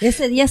día.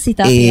 Ese día sí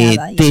estaba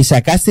pegada ahí. Te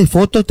sacaste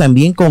foto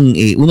también con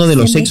uno de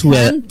los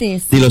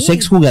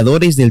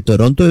exjugadores del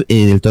Toronto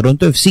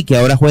FC, que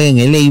ahora juega en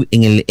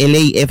el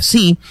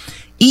LAFC.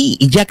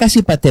 Y ya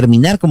casi para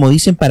terminar, como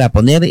dicen, para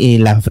poner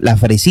la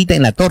fresita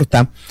en la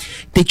torta,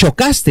 te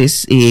chocaste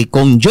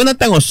con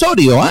Jonathan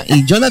Osorio, ¿ah?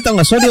 Y Jonathan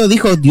Osorio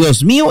dijo,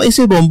 Dios mío,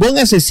 ese bombón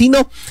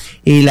asesino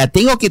la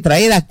tengo que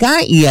traer acá,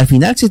 y al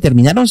final se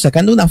terminaron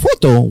sacando una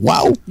foto.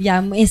 ¡Wow!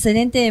 Ya,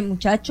 excelente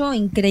muchacho,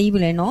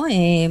 increíble, ¿no?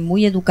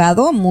 Muy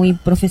educado, muy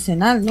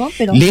profesional, ¿no?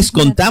 Pero les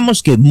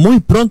contamos que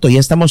muy pronto ya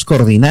estamos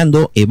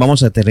coordinando,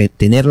 vamos a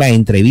tener la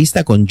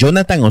entrevista con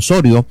Jonathan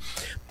Osorio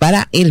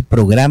para el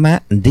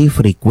programa de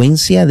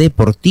Frecuencia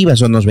Deportiva.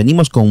 Nos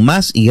venimos con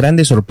más y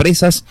grandes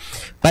sorpresas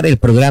para el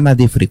programa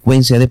de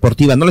Frecuencia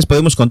Deportiva. No les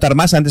podemos contar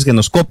más antes que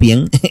nos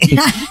copien,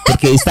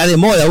 porque está de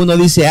moda, uno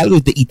dice algo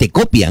y te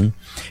copian.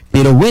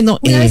 Pero bueno,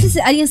 a veces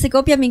alguien se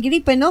copia mi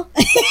gripe, ¿no?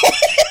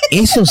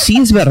 Eso sí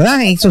es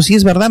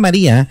verdad,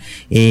 María.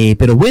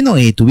 Pero bueno,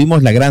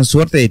 tuvimos la gran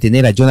suerte de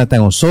tener a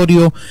Jonathan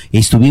Osorio.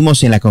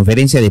 Estuvimos en la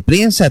conferencia de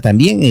prensa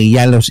también,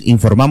 ya los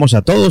informamos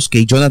a todos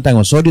que Jonathan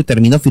Osorio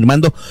terminó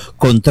firmando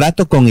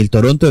contrato con el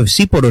Toronto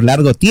FC por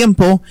largo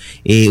tiempo.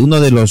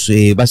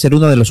 Va a ser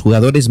uno de los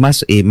jugadores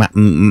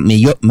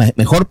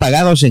mejor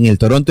pagados en el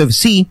Toronto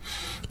FC.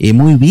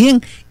 Muy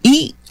bien.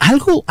 Y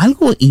algo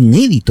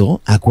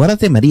inédito,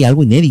 acuérdate, María,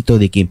 algo inédito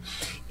de que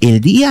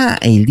el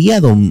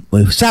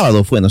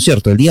sábado fue, ¿no es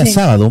cierto? El día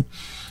sábado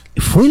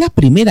fue la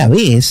primera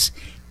vez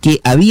que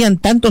habían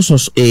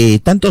tantos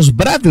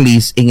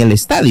Bradleys en el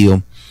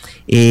estadio.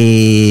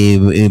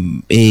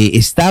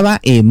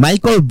 Estaba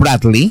Michael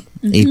Bradley,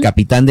 el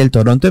capitán del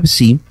Toronto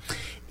FC.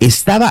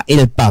 Estaba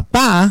el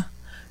papá,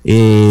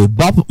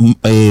 Bob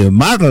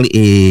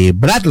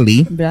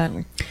Bradley.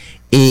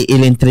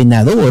 El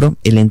entrenador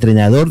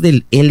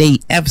del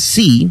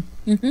LAFC.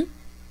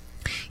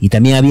 Y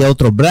también había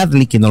otro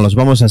Bradley que nos los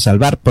vamos a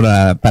salvar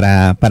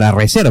para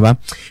reserva,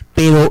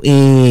 pero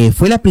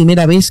fue la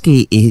primera vez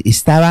que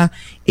estaba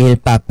el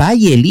papá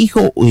y el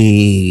hijo,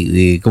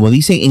 como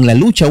dicen, en la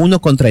lucha uno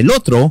contra el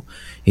otro.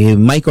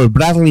 Michael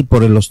Bradley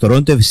por los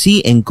Toronto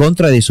FC en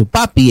contra de su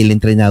papi, el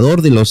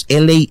entrenador de los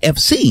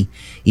LAFC.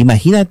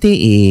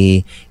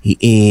 Imagínate,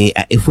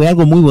 fue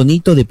algo muy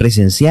bonito de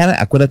presenciar.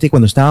 Acuérdate,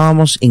 cuando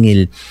estábamos en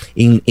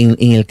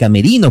el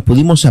camerino,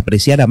 pudimos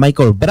apreciar a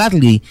Michael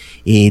Bradley.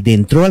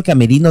 Entró al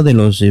camerino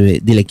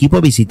del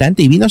equipo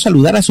visitante y vino a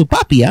saludar a su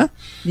papi.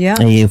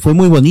 Fue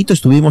muy bonito,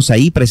 estuvimos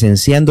ahí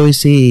presenciando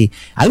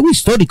algo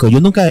histórico.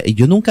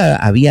 Yo nunca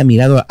había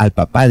mirado al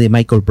papá de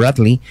Michael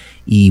Bradley,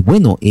 y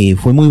bueno,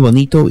 fue muy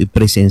bonito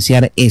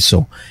presenciar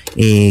eso.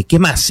 ¿Qué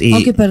más?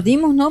 Aunque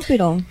perdimos, ¿no?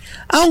 Pero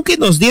aunque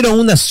nos dieron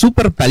una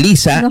super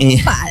paliza.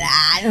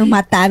 Nos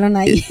mataron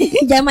ahí.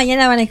 Ya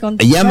mañana van a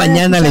encontrar. Ya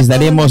mañana les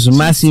daremos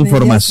más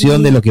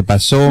información de lo que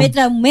pasó. Me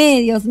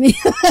traumé, Dios mío.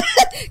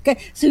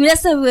 Si hubiera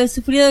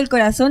sufrido el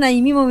corazón,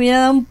 ahí mismo me hubiera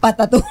dado un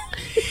patatón.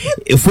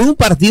 Fue un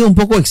partido un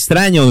poco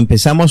extraño.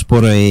 Empezamos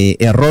por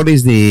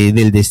errores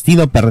del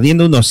destino,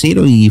 perdiendo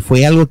 1-0, y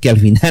fue algo que al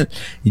final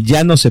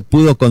ya no se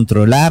pudo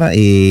controlar.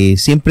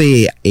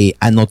 Siempre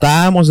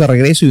anotábamos de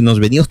regreso y nos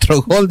venía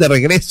otro gol de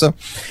regreso.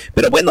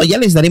 Pero bueno, ya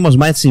les daremos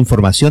más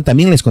información.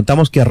 También les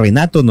contamos que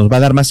Renato nos va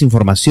a dar más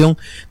información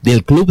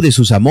del club de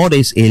sus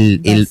amores,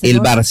 el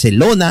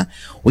Barcelona.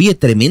 Oye,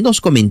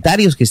 tremendos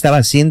comentarios que estaba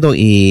haciendo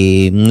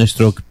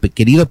nuestro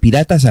querido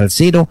Pirata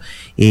Salcero.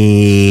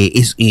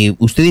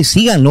 Ustedes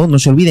síganlo, no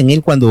se olviden,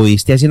 él cuando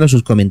esté haciendo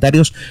sus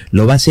comentarios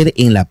lo va a hacer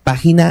en la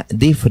página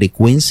de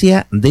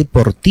Frecuencia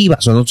Deportiva.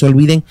 No se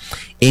olviden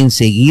en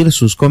seguir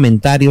sus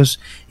comentarios.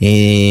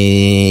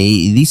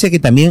 Y dice que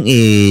también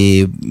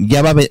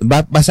ya va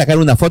a sacar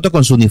una foto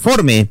con su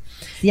uniforme.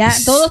 Ya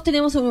todos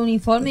tenemos un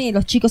uniforme, y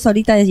los chicos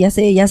ahorita ya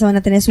se van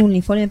a tener su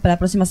uniforme para la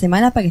próxima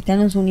semana, para que estén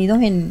unidos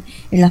en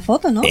la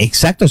foto, ¿no?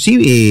 Exacto, sí.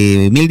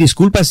 Mil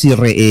disculpas si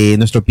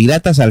nuestro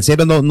Pirata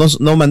Salcero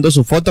no mandó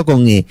su foto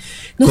con...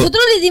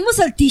 Nosotros le dimos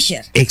al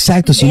t-shirt.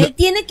 Exacto, sí. Él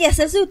tiene que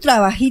hacer su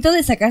trabajito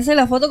de sacarse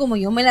la foto como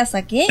yo me la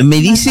saqué.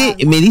 Me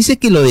dice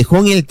que lo dejó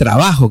en el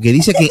trabajo, que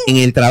dice que en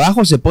el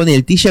trabajo se pone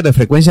el t-shirt de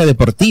Frecuencia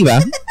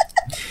Deportiva.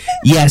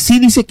 Y así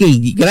dice que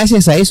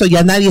gracias a eso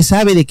ya nadie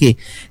sabe de que,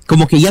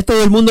 como que ya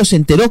todo el mundo se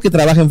enteró que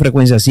trabaja en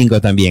Frecuencia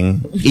 5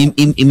 también.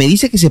 Y me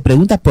dice que se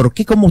pregunta por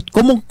qué, cómo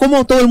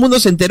todo el mundo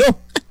se enteró.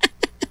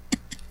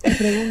 Me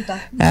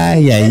pregunta.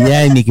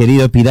 Ay, mi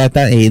querido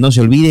pirata. No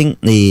se olviden,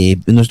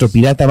 nuestro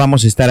pirata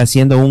vamos a estar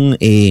haciendo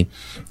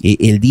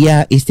el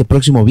día, este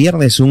próximo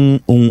viernes,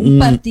 un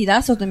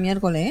partidazo de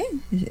miércoles,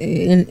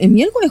 ¿El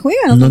miércoles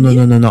juega?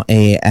 No.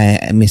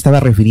 Me estaba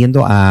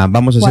refiriendo a,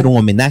 vamos a hacer un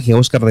homenaje a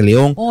Oscar de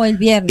León. El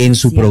viernes. En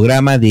su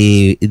programa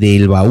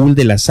del Baúl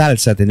de la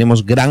Salsa.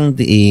 Tenemos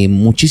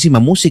muchísima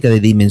música de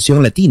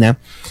dimensión latina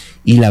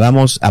y la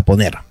vamos a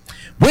poner.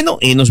 Bueno,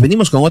 nos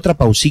venimos con otra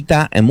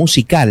pausita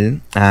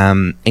musical.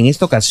 En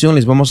esta ocasión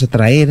les vamos a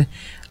traer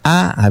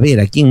a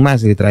ver, ¿a quién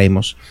más le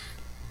traemos?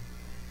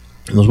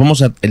 Les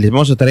vamos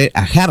a traer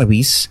a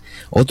Jarvis,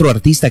 otro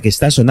artista que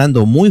está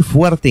sonando muy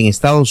fuerte en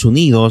Estados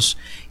Unidos,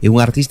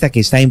 un artista que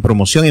está en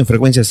promoción en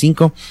Frecuencia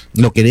 5.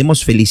 Lo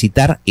queremos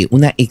felicitar,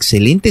 una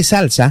excelente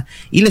salsa,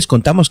 y les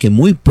contamos que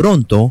muy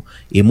pronto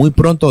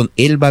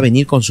él va a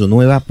venir con su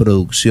nueva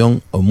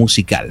producción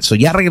musical.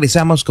 Ya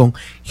regresamos con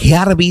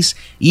Jarvis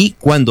y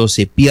Cuando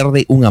se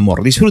pierde un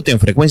amor. Disfruten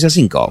Frecuencia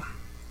 5.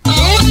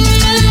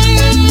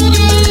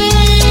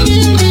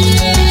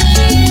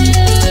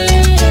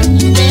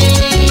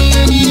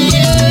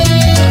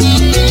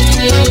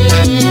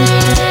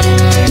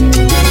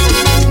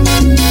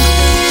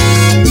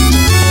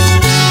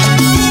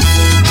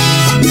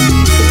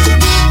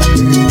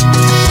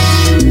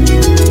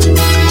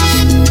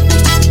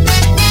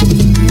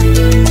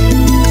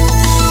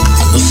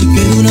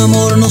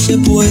 Amor no se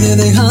puede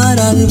dejar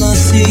al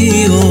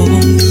vacío.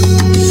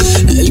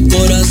 El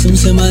corazón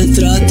se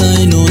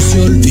maltrata y no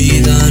se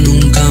olvida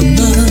nunca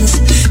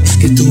más. Es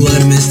que tu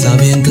arma está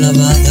bien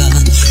clavada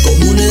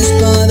como una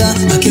espada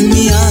aquí en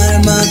mi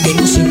alma, que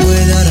no se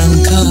puede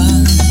arrancar.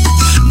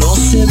 No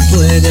se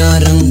puede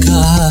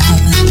arrancar.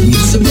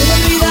 No se puede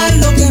olvidar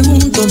lo que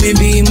juntos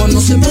vivimos. No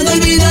se puede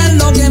olvidar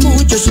lo que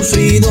mucho he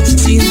sufrido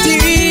sin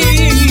ti.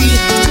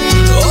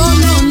 Oh,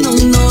 no.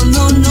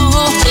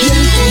 Y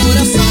el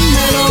corazón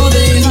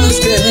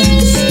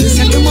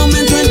desde aquel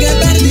momento en que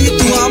perdí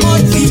tu amor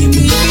y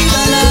mi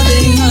vida la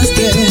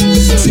dejaste,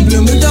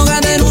 simplemente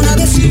ahogada en una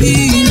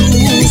desilusión.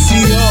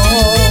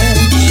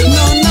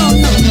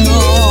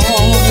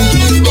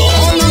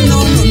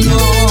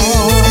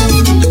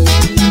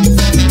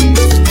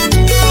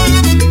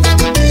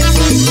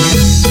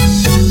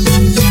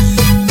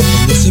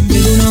 Cuando se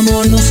pierde un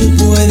amor no se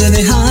puede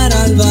dejar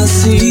al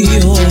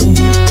vacío.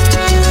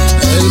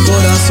 El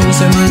corazón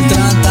se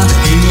maltrata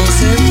y no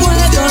se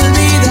puede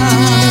olvidar.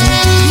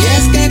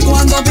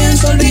 Cuando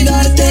pienso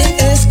olvidarte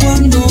es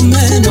cuando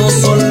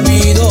menos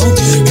olvido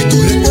que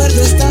tu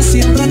recuerdo está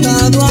siempre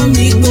atado a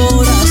mi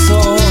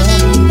corazón.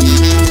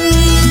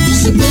 No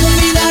se puede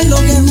olvidar lo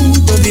que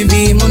juntos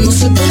vivimos. No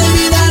se puede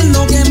olvidar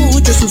lo que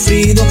mucho he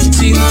sufrido sin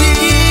ti. No.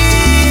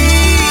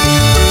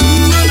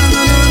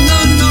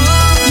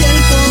 Y el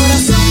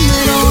corazón me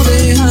lo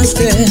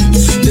dejaste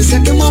desde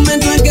aquel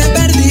momento en que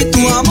perdí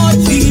tu amor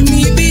y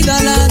mi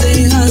vida la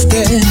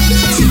dejaste,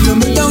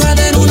 simplemente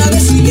ahogada en una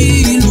desilusión.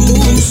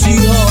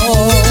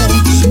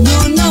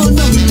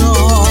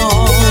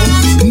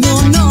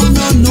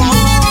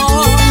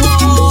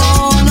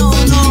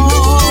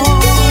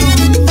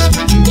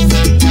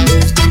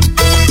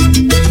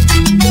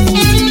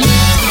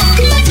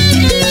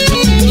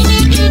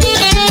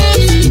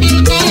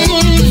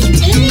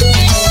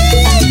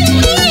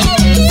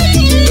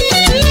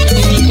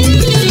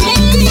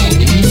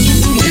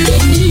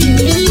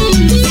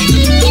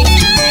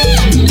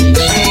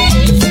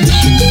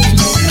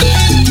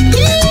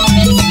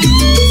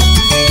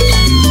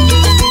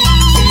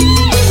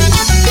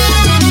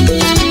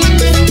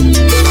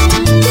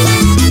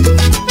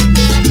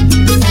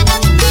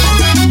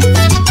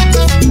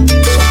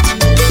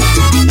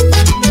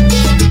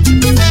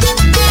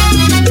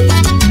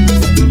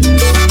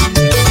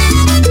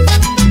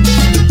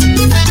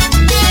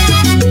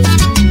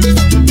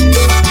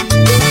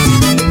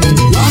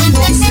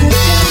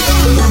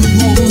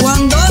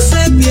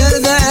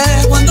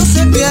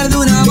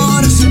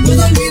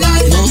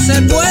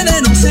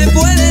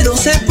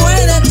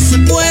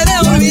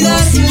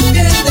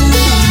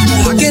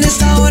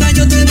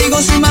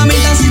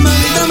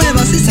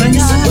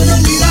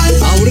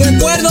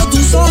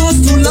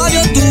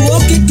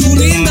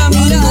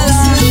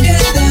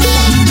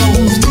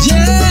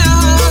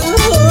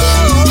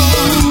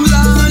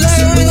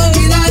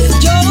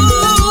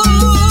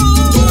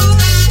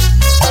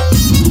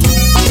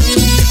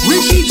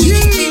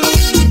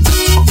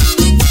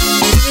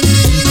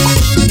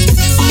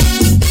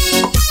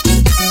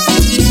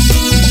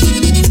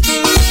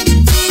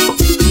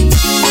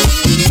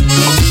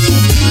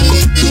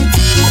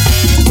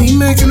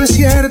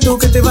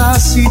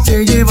 Si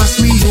te llevas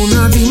mi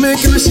luna, dime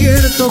que no es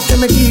cierto que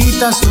me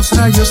quitas los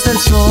rayos del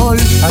sol.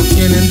 A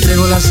quien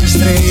entrego las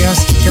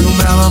estrellas que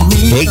alumbraban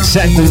mi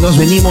Exacto, y nos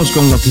venimos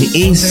con lo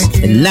que es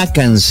la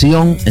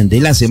canción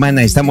de la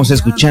semana. Estamos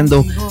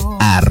escuchando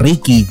a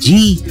Ricky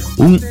G,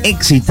 un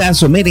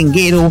exitazo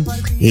merenguero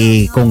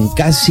con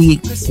casi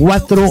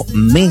 4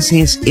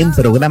 meses en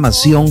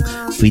programación.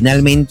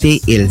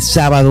 Finalmente el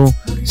sábado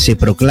se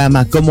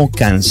proclama como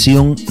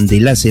canción de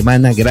la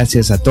semana.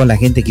 Gracias a toda la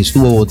gente que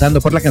estuvo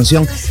votando por la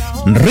canción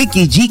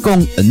Ricky G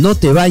con No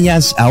Te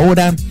Vayas.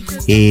 Ahora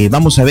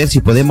vamos a ver si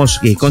podemos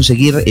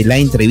conseguir la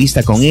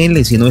entrevista con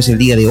él, si no es el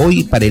día de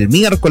hoy, para el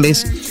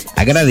miércoles,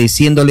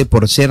 agradeciéndole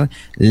por ser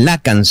la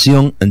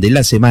canción de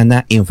la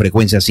semana en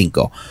Frecuencia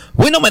 5.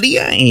 Bueno,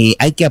 María,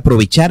 hay que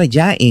aprovechar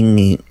ya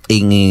en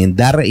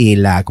dar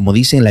como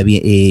dicen,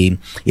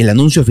 el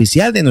anuncio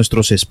oficial de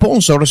nuestros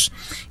sponsors.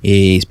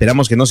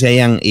 Esperamos que no se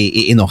hayan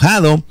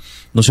enojado.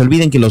 No se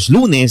olviden que los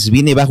lunes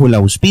viene bajo el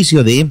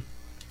auspicio de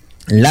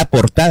La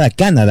Portada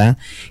Canadá,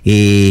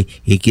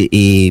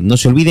 no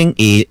se olviden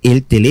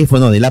el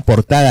teléfono de La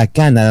Portada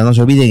Canadá, no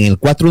se olviden el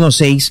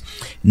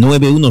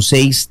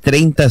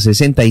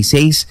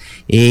 416-916-3066,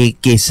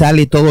 que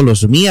sale todos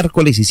los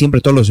miércoles y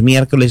siempre todos los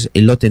miércoles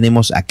lo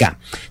tenemos acá.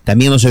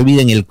 También no se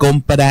olviden el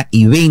compra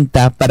y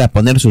venta para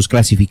poner sus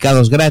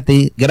clasificados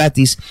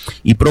gratis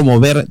y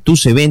promover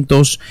tus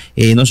eventos.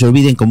 No se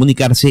olviden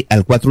comunicarse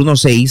al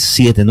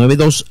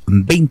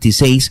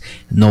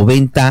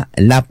 416-792-2690,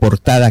 La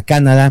Portada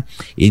Canadá.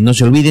 No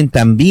se olviden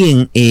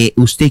también,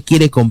 usted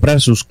quiere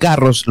comprar sus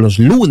carros los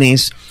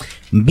lunes,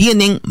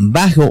 vienen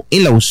bajo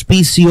el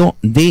auspicio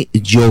de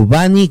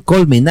Giovanni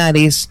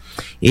Colmenares.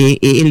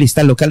 Él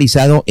está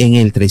localizado en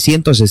el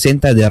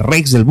 360 de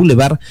Rex del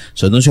Boulevard.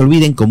 No se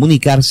olviden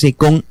comunicarse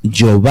con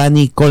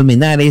Giovanni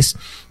Colmenares.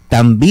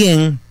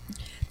 También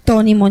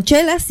Tony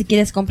Monchela, si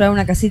quieres comprar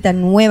una casita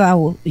nueva,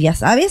 ya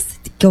sabes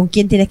con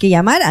quién tienes que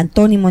llamar, a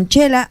Tony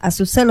Monchela, a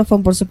su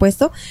teléfono, por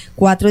supuesto,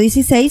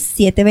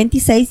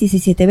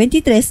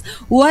 416-726-1723,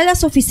 o a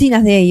las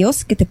oficinas de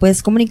ellos, que te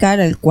puedes comunicar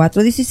al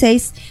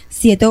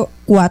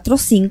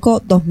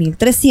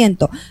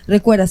 416-745-2300.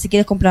 Recuerda, si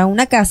quieres comprar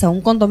una casa o un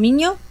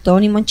condominio,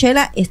 Tony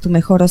Monchela es tu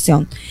mejor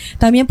opción.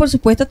 También, por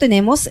supuesto,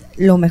 tenemos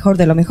lo mejor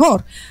de lo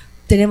mejor.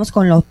 Tenemos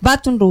con los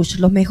Baton Rouge,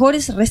 los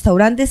mejores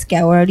restaurantes que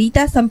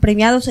ahorita están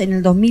premiados en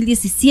el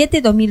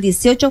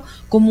 2017-2018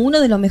 como uno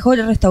de los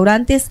mejores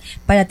restaurantes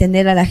para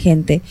atender a la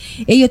gente.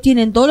 Ellos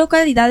tienen 2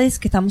 localidades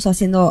que estamos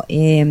haciendo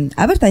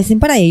advertising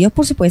para ellos,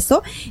 por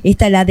supuesto.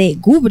 Está la de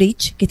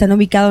Goodrich, que están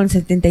ubicados en el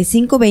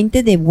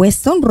 7520 de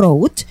Weston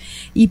Road.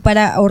 Y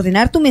para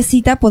ordenar tu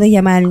mesita puedes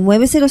llamar al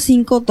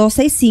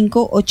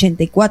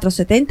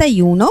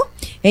 905-265-8471.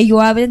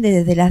 Ellos abren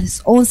desde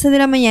las 11 de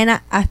la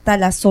mañana hasta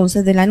las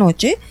 11 de la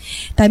noche.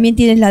 También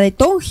tienes la de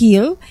Tom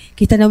Hill,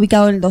 que están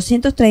ubicados en el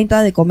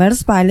 230 de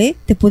Commerce Valley.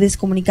 Te puedes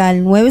comunicar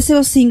al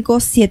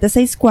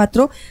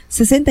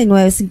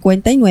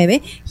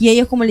 905-764-6959. Y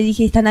ellos, como le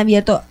dije, están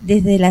abiertos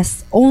desde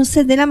las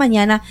 11 de la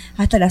mañana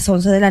hasta las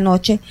 11 de la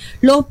noche,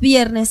 los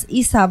viernes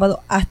y sábado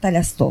hasta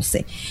las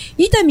 12.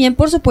 Y también,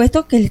 por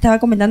supuesto, que le estaba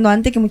comentando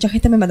antes que mucha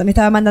gente me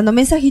estaba mandando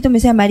mensajitos, me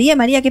decía,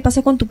 María, ¿qué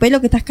pasó con tu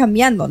pelo que estás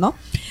cambiando, no?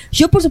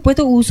 Yo, por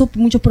supuesto, uso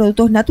muchos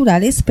productos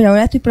naturales, pero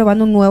ahora estoy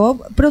probando un nuevo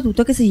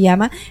producto que se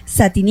llama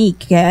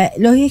Satinic, que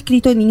lo he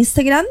escrito en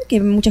Instagram, que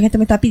mucha gente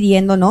me está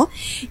pidiendo, ¿no?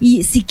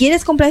 Y si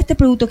quieres comprar este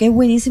producto, que es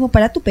buenísimo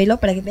para tu pelo,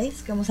 para que veas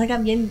como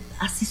salgan bien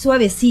así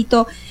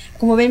suavecito.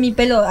 Como ven, mi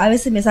pelo a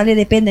veces me sale,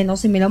 depende, ¿no?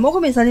 Si me lo mojo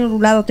me sale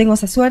enrulado, tengo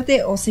esa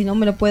suerte, o si no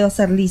me lo puedo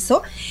hacer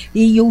liso.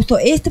 Y yo uso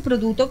este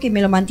producto que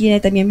me lo mantiene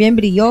también bien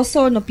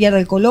brilloso, no pierde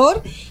el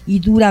color y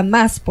dura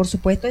más, por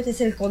supuesto. Este es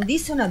el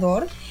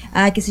condicionador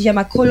que se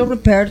llama Color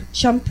Repair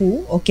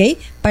Shampoo, ¿ok?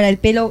 Para el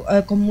pelo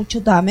con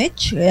mucho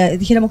damage.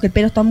 Dijéramos que el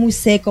pelo está muy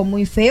seco,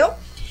 muy feo.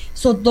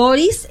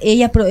 Doris,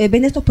 ella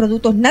vende estos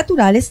productos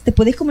naturales. Te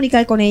puedes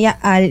comunicar con ella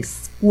al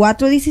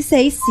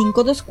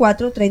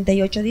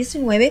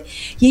 416-524-3819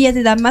 y ella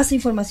te da más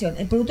información.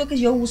 El producto que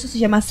yo uso se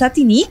llama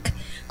Satinic,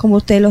 como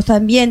ustedes lo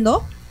están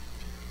viendo.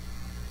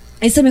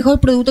 Es el mejor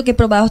producto que he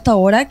probado hasta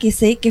ahora, que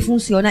sé que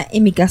funciona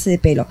en mi clase de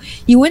pelo.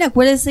 Y bueno,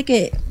 acuérdense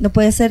que no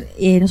puede ser,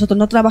 nosotros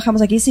no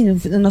trabajamos aquí si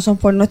no son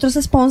por nuestros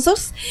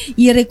sponsors.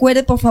 Y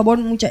recuerden, por favor,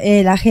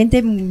 la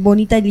gente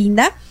bonita y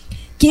linda,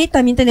 que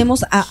también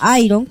tenemos a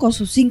Iron con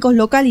sus 5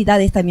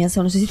 localidades también. Si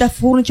necesitas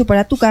furniture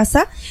para tu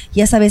casa,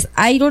 ya sabes,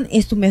 Iron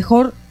es tu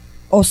mejor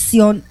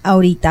opción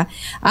ahorita.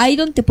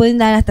 Iron te pueden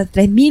dar hasta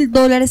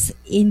 $3,000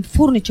 en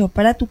furniture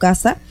para tu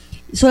casa.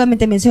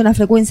 Solamente menciona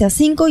Frecuencia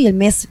 5 y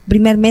el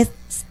primer mes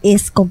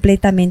es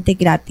completamente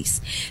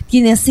gratis.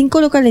 Tienes 5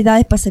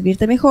 localidades para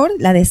servirte mejor.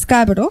 La de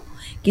Scarborough,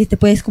 que te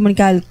puedes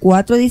comunicar al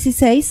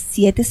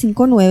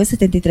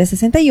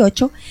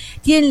 416-759-7368.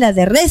 Tienen la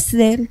de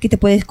Resler, que te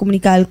puedes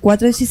comunicar al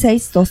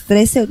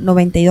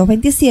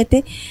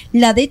 416-213-9227.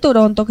 La de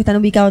Toronto, que están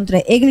ubicados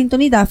entre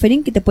Eglinton y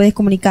Dufferin, que te puedes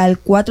comunicar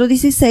al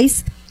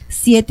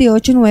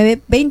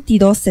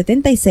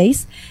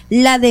 416-789-2276.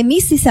 La de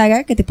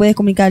Mississauga, que te puedes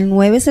comunicar al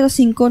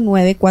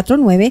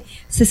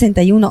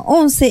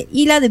 905-949-6111.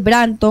 Y la de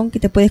Brampton, que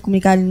te puedes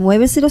comunicar al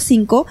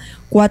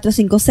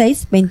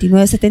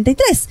 905-456-2973.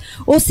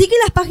 O sigue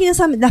las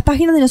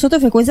páginas de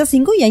nosotros, Frecuencia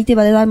 5, y ahí te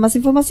va a dar más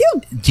información.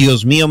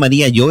 Dios mío,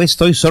 María, yo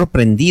estoy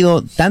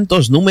sorprendido.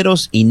 Tantos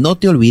números y no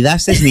te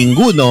olvidaste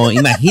ninguno.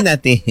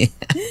 Imagínate.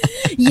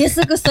 Y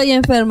eso que estoy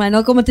enferma,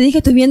 ¿no? Como te dije,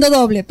 estoy viendo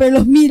doble, pero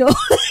los miro.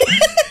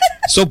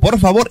 Por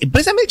favor,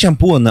 préstame el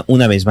champú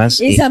una vez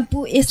más. El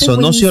champú,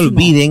 no se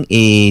olviden,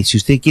 si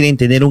ustedes quieren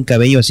tener un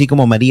cabello así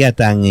como María,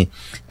 tan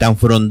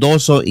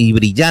frondoso y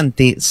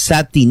brillante,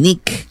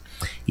 Satinic.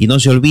 Y no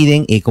se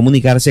olviden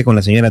comunicarse con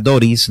la señora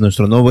Doris,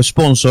 nuestro nuevo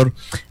sponsor,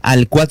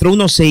 al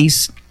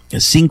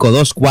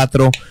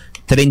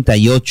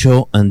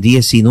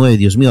 416-524-3819.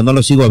 Dios mío, no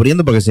lo sigo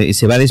abriendo porque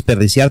se va a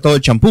desperdiciar todo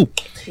el champú.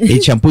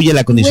 El champú y el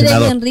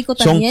acondicionador. Huele bien rico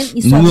también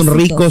y muy suavecito.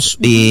 ricos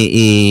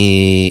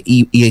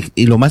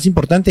y lo más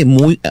importante,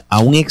 a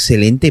un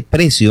excelente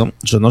precio.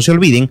 No se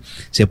olviden,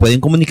 se pueden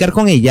comunicar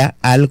con ella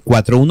al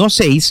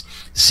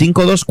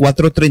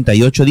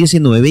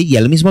 416-524-3819 y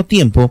al mismo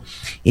tiempo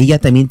ella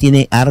también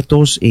tiene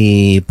hartos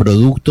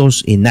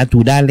productos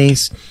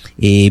naturales,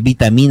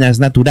 vitaminas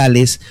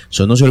naturales.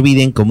 No se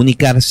olviden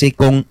comunicarse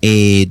con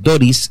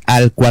Doris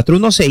al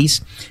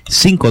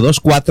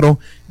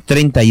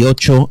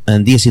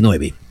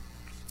 416-524-3819.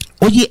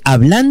 Oye,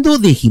 hablando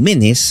de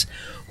Jiménez,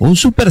 un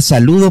súper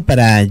saludo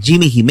para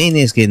Jimmy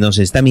Jiménez que nos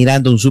está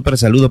mirando, un súper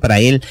saludo para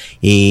él.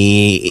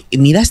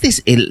 ¿Miraste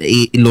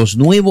el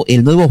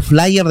nuevo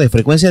flyer de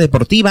Frecuencia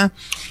Deportiva?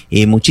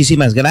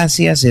 Muchísimas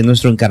gracias,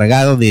 nuestro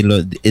encargado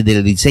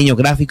del diseño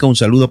gráfico, un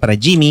saludo para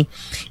Jimmy.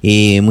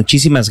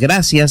 Muchísimas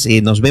gracias,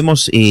 nos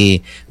vemos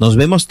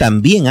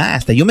también.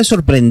 Hasta yo me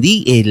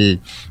sorprendí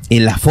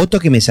en la foto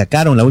que me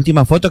sacaron, la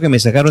última foto que me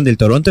sacaron del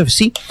Toronto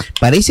FC.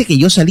 Parece que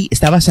yo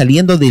estaba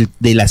saliendo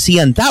de la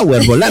CN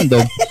Tower volando.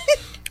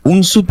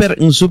 Un súper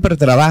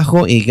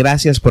trabajo,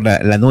 gracias por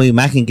la nueva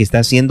imagen que está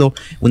haciendo,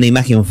 una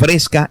imagen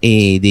fresca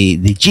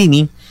de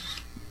Ginny.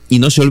 Y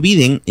no se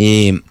olviden,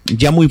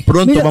 ya muy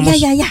pronto vamos...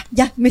 Ya,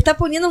 me está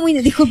poniendo muy...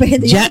 Disculpe,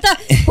 gente, ya me está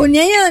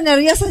poniendo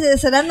nerviosa,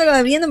 cerrándolo,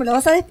 abriendo, me lo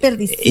vas a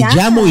desperdiciar.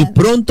 Ya muy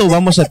pronto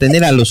vamos a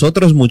tener a los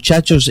otros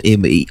muchachos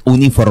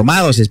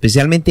uniformados,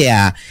 especialmente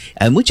a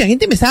mucha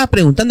gente me estaba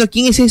preguntando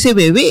quién es ese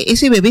bebé.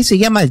 Ese bebé se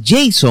llama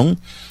Jason.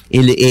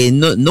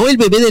 No el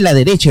bebé de la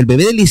derecha, el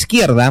bebé de la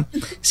izquierda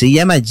se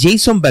llama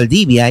Jason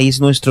Valdivia,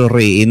 es nuestro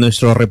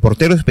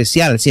reportero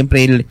especial.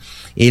 Siempre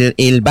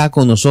él va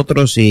con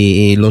nosotros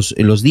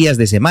los días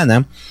de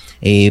semana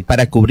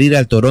para cubrir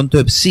al Toronto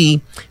FC.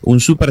 Un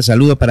súper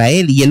saludo para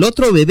él. Y el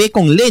otro bebé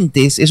con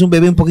lentes es un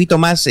bebé un poquito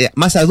más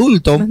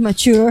adulto, más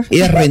mature.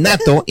 Es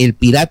Renato, el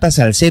pirata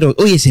salsero.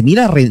 Oye, se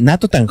mira a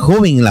Renato tan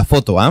joven en la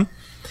foto,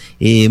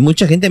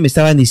 mucha gente me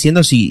estaban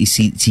diciendo si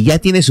ya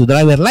tiene su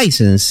driver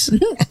license.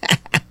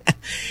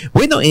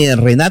 Bueno,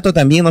 Renato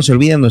también, no se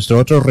olviden, nuestro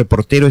otro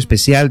reportero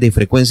especial de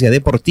Frecuencia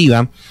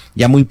Deportiva.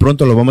 Ya muy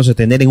pronto lo vamos a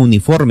tener en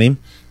uniforme.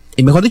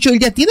 Y mejor dicho, él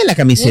ya tiene la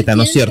camiseta,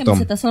 ¿no es cierto?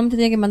 Solamente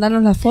tiene que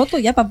mandarnos la foto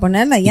ya para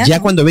ponerla ya. Ya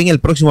cuando ven el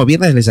próximo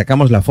viernes le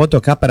sacamos la foto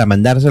acá para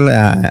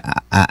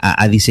mandársela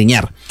a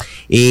diseñar.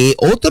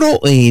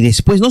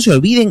 Después no se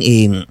olviden,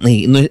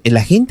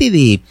 la gente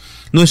de...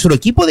 Nuestro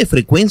equipo de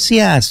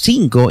Frecuencia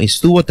 5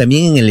 estuvo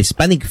también en el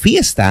Hispanic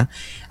Fiesta.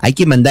 Hay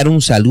que mandar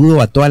un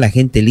saludo a toda la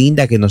gente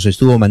linda que nos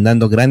estuvo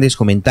mandando grandes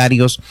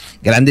comentarios,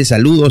 grandes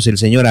saludos. El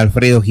señor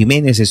Alfredo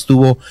Jiménez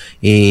estuvo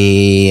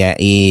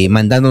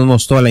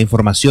mandándonos toda la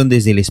información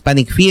desde el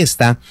Hispanic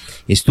Fiesta.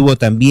 Estuvo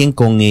también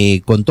con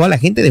toda la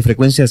gente de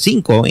Frecuencia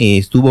 5.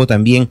 Estuvo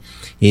también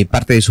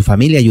parte de su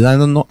familia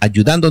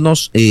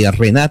ayudándonos.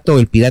 Renato,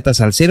 el pirata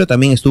salsero,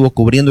 también estuvo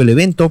cubriendo el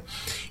evento.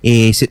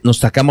 Nos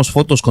sacamos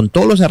fotos con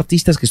todos los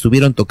artistas que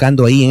estuvieron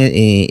tocando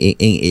ahí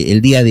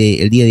el día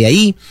de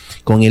ahí,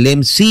 con el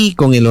MC,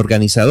 con el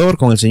organizador,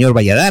 con el señor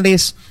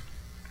Valladares,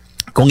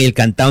 con el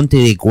cantante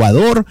de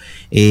Ecuador,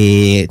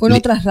 con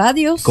otras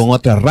radios. Con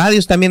otras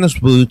radios también nos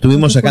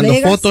estuvimos sacando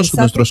colegas, fotos,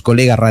 exacto. Nuestros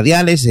colegas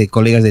radiales,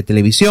 colegas de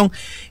televisión,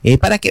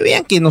 para que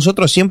vean que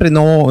nosotros siempre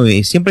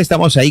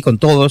estamos ahí con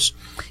todos.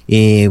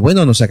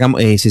 Bueno,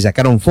 se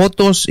sacaron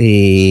fotos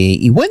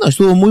y bueno,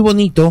 estuvo muy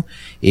bonito.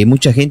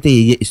 Mucha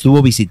gente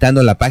estuvo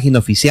visitando la página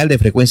oficial de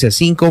Frecuencia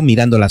 5,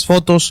 mirando las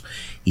fotos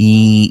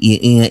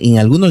y en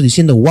algunos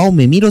diciendo, wow,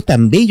 me miro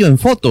tan bello en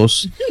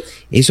fotos.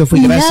 Eso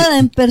fue gracias. Nada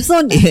en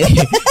persona.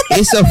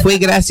 Eso fue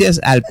gracias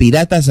al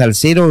pirata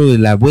salsero,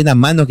 la buena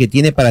mano que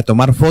tiene para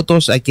tomar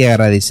fotos, hay que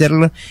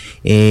agradecerlo.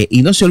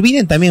 Y no se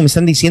olviden también, me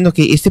están diciendo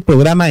que este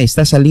programa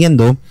está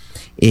saliendo.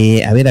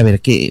 A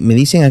ver, que me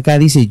dicen acá,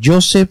 dice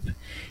Joseph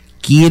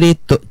quiere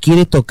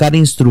tocar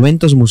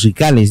instrumentos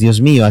musicales, Dios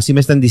mío, así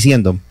me están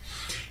diciendo.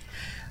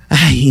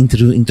 Ay,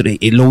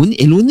 el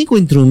único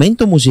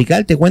instrumento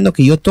musical, te cuento,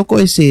 que yo toco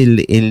es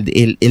el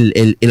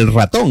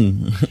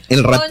ratón.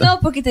 El ratón. No,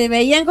 porque te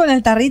veían con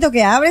el tarrito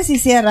que abres y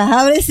cierras,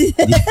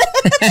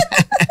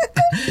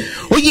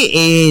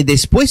 Oye,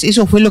 después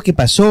eso fue lo que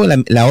pasó.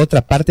 La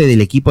otra parte del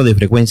equipo de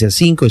Frecuencia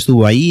 5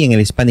 estuvo ahí en el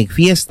Hispanic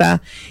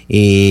Fiesta.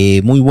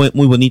 Muy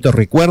bonitos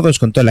recuerdos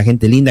con toda la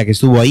gente linda que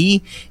estuvo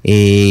ahí.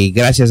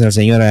 Gracias al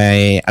señor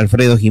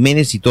Alfredo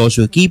Jiménez y todo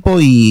su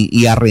equipo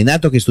y a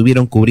Renato que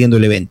estuvieron cubriendo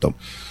el evento.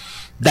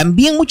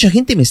 También mucha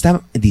gente me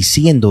está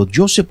diciendo,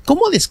 Joseph,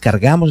 ¿cómo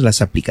descargamos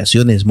las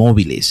aplicaciones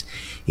móviles?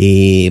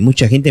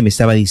 Mucha gente me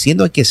estaba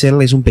diciendo, hay que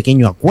hacerles un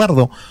pequeño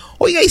acuerdo.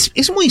 Oiga,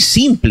 es muy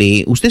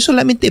simple. Usted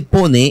solamente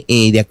pone,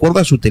 de acuerdo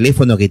a su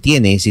teléfono que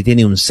tiene, si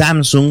tiene un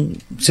Samsung,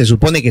 se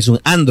supone que es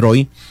un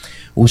Android,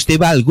 usted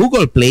va al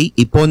Google Play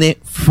y pone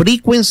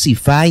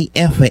Frequency-Fi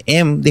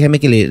FM. Déjame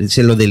que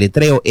se lo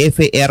deletreo.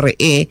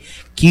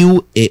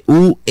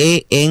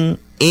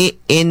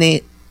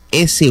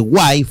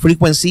 FREQUENENSY,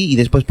 Frequency, y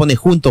después pone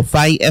junto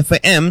Fi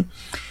FM.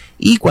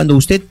 Y cuando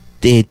usted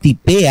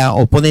tipea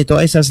o pone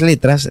todas esas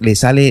letras, le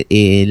sale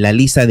la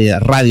lista de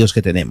radios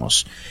que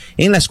tenemos,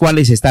 en las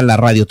cuales está la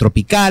radio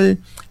tropical,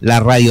 la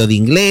radio de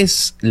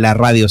inglés, la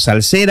radio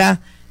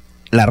salsera,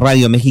 la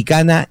radio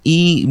mexicana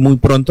y muy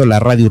pronto la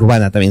radio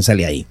urbana también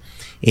sale ahí.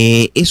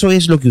 Eso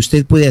es lo que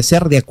usted puede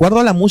hacer de acuerdo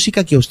a la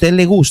música que a usted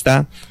le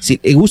gusta. Si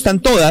le gustan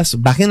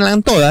todas, bájenlas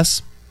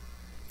todas.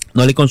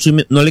 No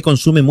le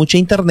consume mucha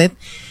internet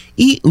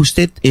y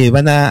usted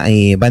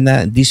van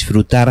a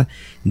disfrutar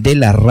de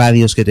las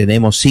radios que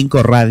tenemos.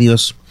 5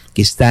 radios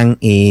que están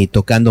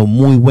tocando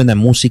muy buena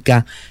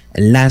música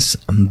las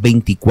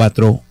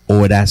 24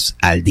 horas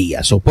al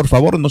día. So, por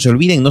favor, no se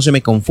olviden, no se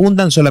me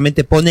confundan,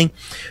 solamente ponen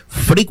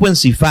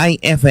Frequency-Fi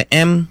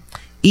FM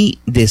y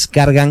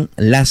descargan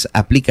las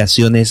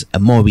aplicaciones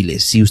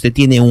móviles. Si usted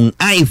tiene un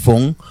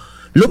iPhone,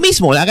 lo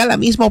mismo, haga la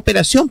misma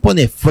operación,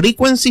 pone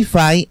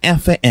Frequency-Fi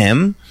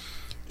FM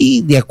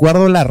y de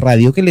acuerdo a la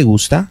radio que le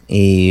gusta,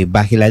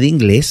 bájela de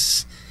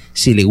inglés.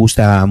 Si le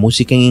gusta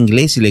música en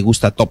inglés, si le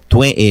gusta el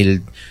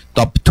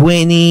Top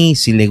 20,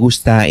 si le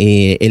gusta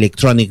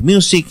Electronic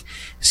Music,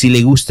 si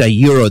le gusta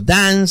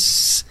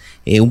Eurodance,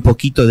 un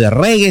poquito de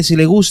reggae, si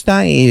le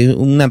gusta,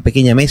 una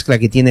pequeña mezcla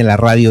que tiene la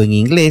radio en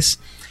inglés.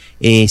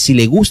 Si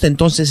le gusta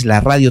entonces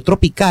la radio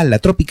tropical, la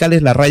tropical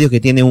es la radio que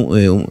tiene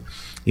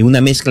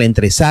una mezcla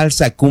entre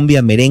salsa,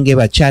 cumbia, merengue,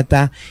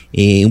 bachata,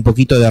 un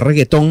poquito de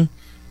reggaetón.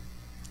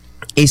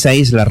 Esa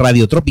es la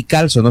radio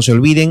tropical, so no se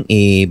olviden,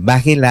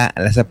 baje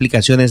las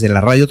aplicaciones de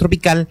la radio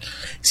tropical.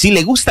 Si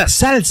le gusta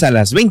salsa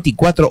las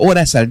 24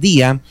 horas al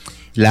día,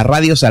 la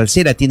radio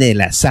salsera tiene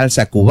la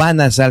salsa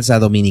cubana, salsa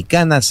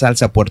dominicana,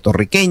 salsa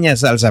puertorriqueña,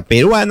 salsa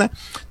peruana,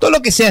 todo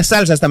lo que sea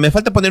salsa. Hasta me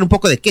falta poner un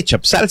poco de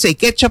ketchup, salsa y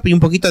ketchup y un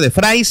poquito de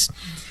fries.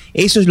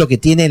 Eso es lo que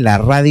tiene la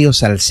radio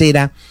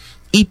salsera.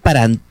 Y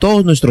para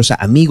todos nuestros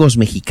amigos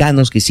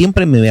mexicanos que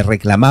siempre me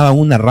reclamaban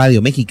una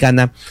radio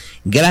mexicana,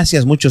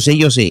 gracias, muchos de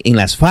ellos en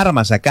las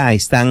farmas acá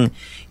están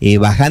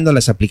bajando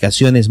las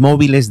aplicaciones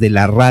móviles de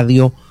la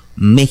radio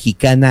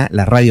mexicana.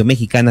 La radio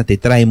mexicana te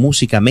trae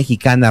música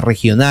mexicana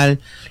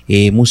regional,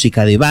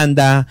 música de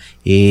banda,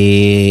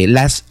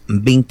 las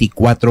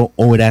 24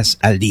 horas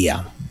al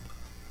día.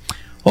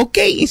 Ok,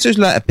 eso es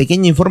la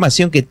pequeña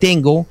información que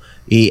tengo.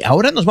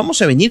 Ahora nos vamos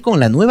a venir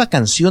con la nueva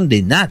canción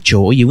de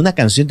Nacho. Oye, una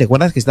canción, ¿te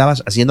acuerdas que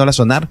estabas haciéndola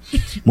sonar?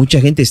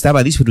 Mucha gente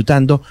estaba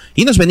disfrutando.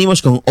 Y nos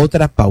venimos con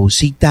otra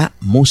pausita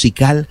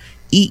musical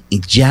y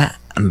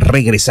ya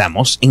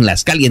regresamos en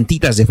las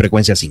calientitas de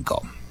Frecuencia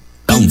 5.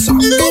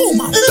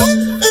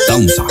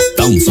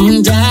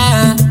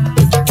 Ya,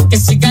 que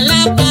siga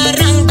la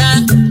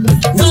parranda,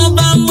 no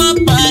vamos a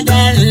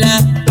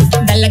pararla.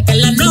 Dale que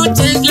la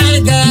noche es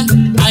larga.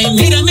 Ay,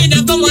 mira, mira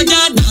cómo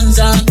ya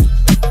danza,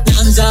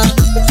 danza.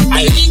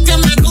 Ay, que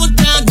me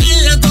gusta,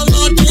 dile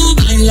como tú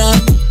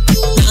bailas.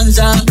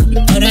 Danza,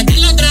 ahora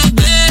dile otra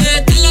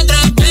vez,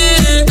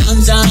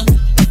 danza,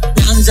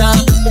 danza.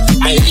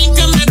 Ay,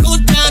 que me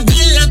gusta,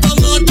 dile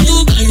como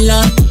tú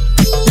bailas.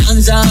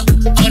 Danza,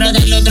 ahora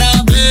dile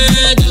otra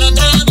vez, dile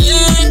otra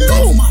vez.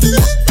 Toma,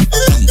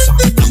 danza,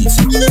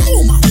 danza,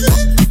 toma,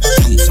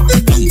 danza,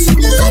 danza,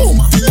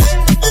 toma,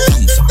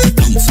 danza,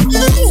 danza,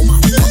 toma,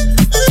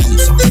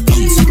 danza,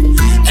 danza.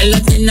 Es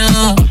latina,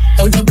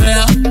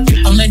 europea,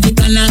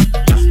 americana,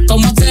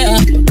 como sea,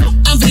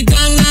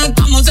 africana,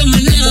 como se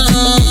menea.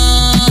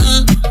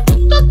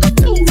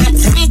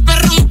 Rompe,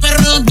 rompe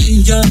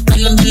rodilla,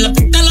 bailando en la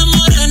pista la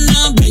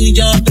morena,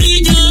 brilla,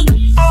 brilla.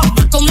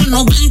 Como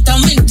 90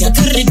 millas,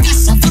 qué rica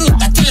esa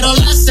fruta, quiero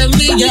la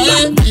semilla.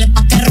 Dale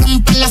pa' que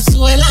rompa la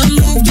suela,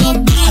 move your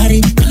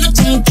body, la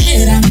noche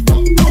entera.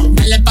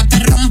 Dale pa' que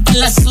rompa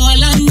la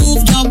suela,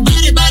 move your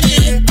body,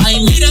 body. Ay,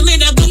 mira,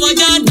 mira cómo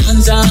ella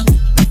danza,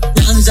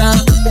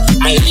 danza.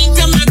 Ay,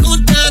 que me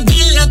gusta,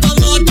 dile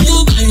como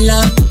tú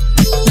bailas.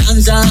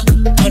 Danza,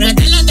 ahora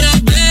dile otra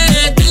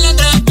vez,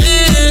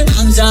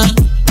 danza,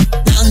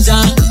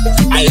 danza.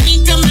 Ay,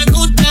 que me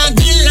gusta,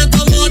 dile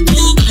como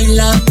tú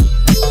bailas.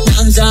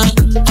 Danza,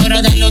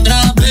 ahora dile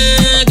otra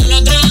vez, dile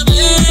otra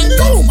vez.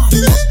 Toma,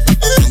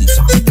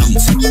 danza,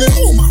 danza,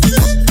 toma,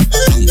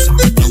 danza,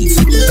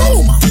 danza,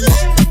 toma,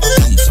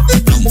 danza,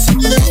 danza,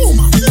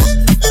 toma,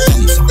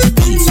 danza,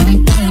 danza.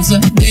 Entonces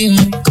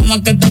dime, ¿cómo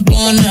es que te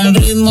pone el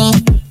ritmo?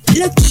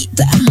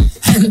 Loquita.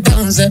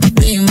 Entonces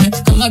dime,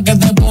 ¿cómo es que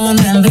te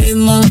pone el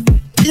ritmo?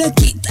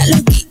 Loquita,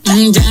 loquita.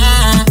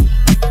 Ya,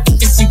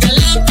 que siga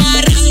la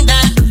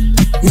parranda,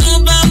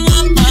 no vamos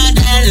a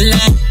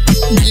pararla.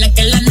 Dale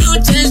que la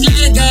noche es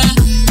larga.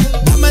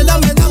 Dame,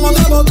 dame, dame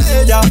de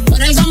botella.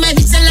 Por eso me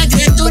dicen la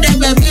criatura,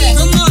 bebé.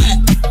 ¿Cómo es?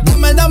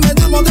 Dame, dame,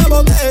 dame de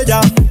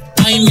botella.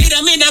 Ay,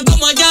 mira, mira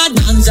cómo ella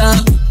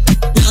danza,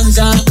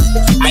 danza.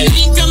 Ay,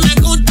 que me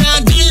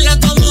gusta, dile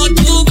como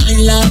tú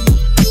bailas.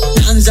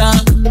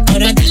 Danza,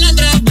 ahora dile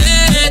otra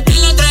vez,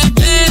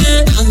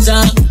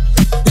 danza,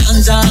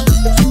 danza.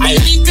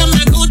 Ay, que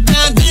me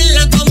gusta,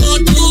 dile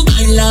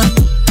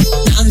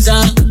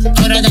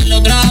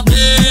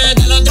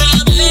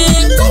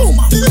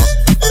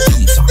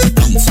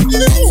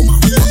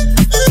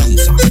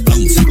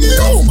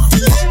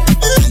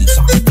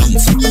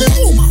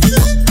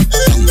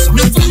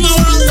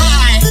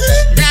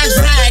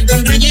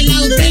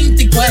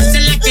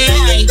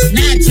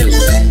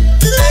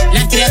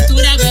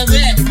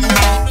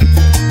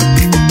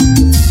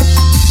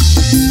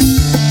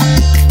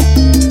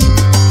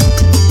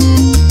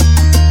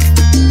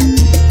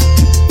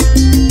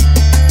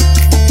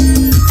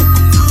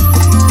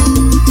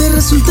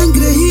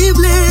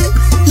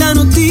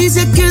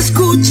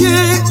escuche.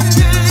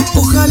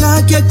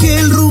 Ojalá que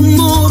aquel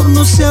rumor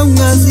no sea un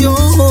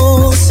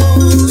adiós.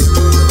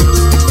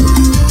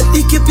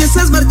 Y que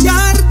piensas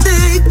marcharte,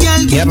 que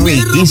Qué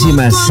alguien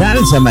riquísima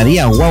salsa,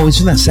 María. Wow,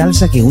 es una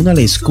salsa que uno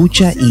la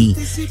escucha y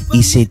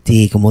se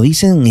te, como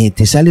dicen,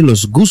 te salen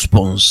los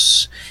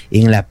goosebumps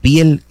en la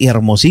piel.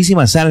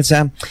 Hermosísima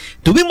salsa.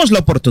 Tuvimos la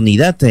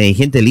oportunidad,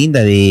 gente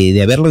linda, de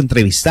haberlo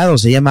entrevistado.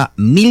 Se llama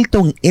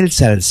Milton el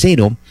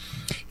Salsero.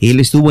 Él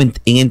estuvo en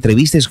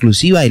entrevista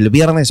exclusiva el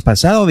viernes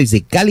pasado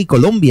desde Cali,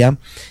 Colombia,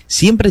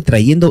 siempre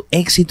trayendo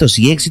éxitos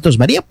y éxitos.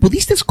 María,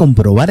 ¿pudiste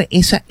comprobar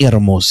esa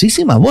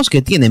hermosísima voz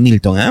que tiene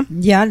Milton?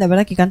 Ya, la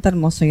verdad que canta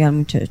hermoso ya el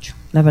muchacho,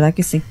 la verdad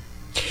que sí.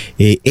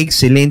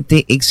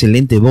 Excelente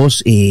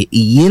voz.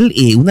 Y él,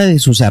 una de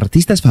sus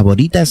artistas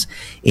favoritas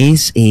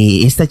es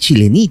esta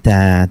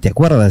chilenita, ¿te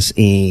acuerdas?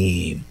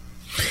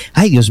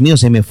 Ay, Dios mío,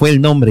 se me fue el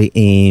nombre.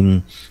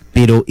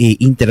 Pero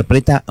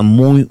interpreta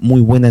muy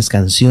buenas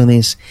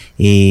canciones.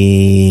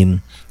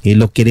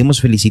 Lo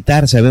queremos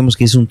felicitar, sabemos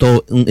que es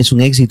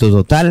un éxito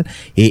total.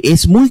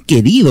 Es muy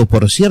querido,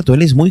 por cierto,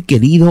 él es muy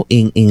querido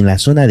en la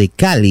zona de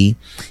Cali.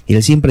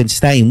 Él siempre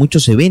está en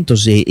muchos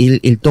eventos.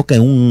 Él toca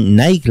en un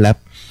nightclub.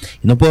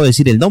 No puedo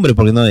decir el nombre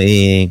porque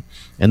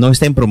no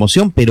está en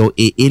promoción, pero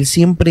él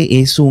siempre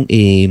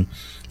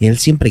él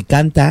siempre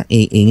canta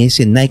en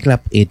ese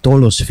nightclub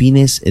todos los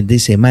fines de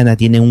semana.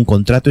 Tiene un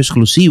contrato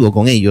exclusivo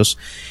con ellos.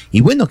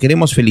 Y bueno,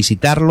 queremos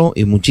felicitarlo.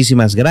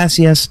 Muchísimas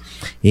gracias.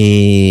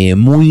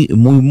 Muy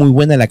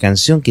buena la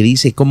canción que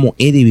dice ¿Cómo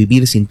he de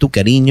vivir sin tu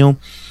cariño?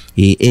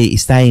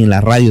 Está en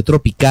la radio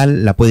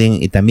Tropical. La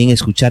pueden también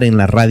escuchar en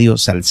la radio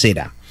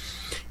Salsera.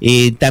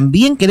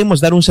 También queremos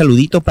dar un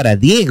saludito para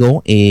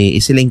Diego.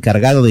 Es el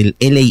encargado del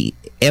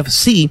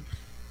LAFC.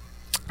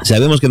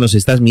 Sabemos que nos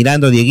estás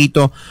mirando,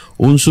 Dieguito.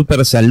 Un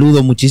súper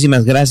saludo.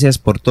 Muchísimas gracias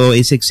por todo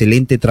ese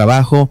excelente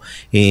trabajo,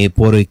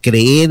 por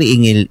creer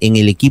en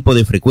el equipo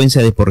de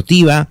Frecuencia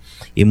Deportiva.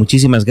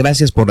 Muchísimas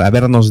gracias por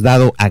habernos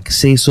dado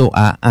acceso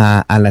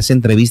a las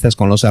entrevistas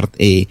con los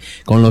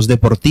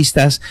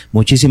deportistas.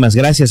 Muchísimas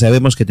gracias.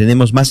 Sabemos que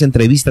tenemos más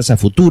entrevistas a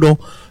futuro.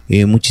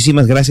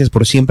 Muchísimas gracias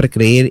por siempre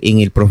creer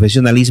en el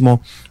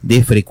profesionalismo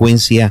de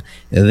Frecuencia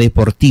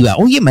Deportiva.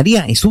 Oye,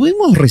 María,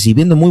 estuvimos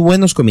recibiendo muy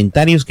buenos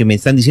comentarios que me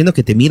están diciendo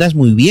que te miras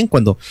muy bien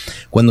cuando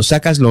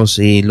sacas los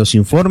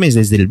informes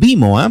desde el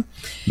Vimo,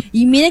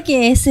 Y mire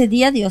que ese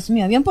día, Dios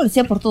mío, habían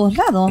policía por todos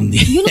lados.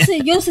 Yo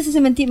no sé si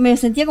me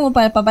sentía como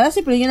para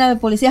paparazzi, pero llena de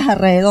policías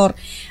alrededor.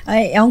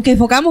 Aunque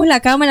enfocamos la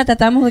cámara,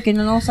 tratamos de que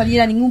no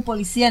saliera ningún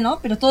policía, ¿no?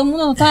 Pero todo el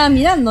mundo nos estaba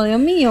mirando, Dios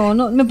mío,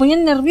 no, me ponía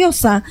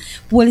nerviosa.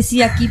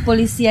 Policía aquí,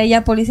 policía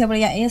allá, policía por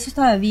allá. Eso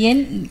estaba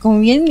bien, como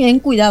bien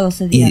cuidado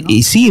ese día, ¿no?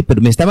 Sí,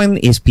 pero me estaban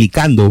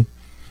explicando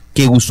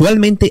que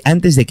usualmente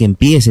antes de que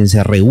empiecen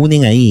se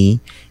reúnen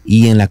ahí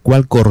y en la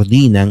cual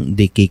coordinan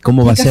de que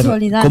cómo va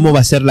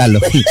a ser la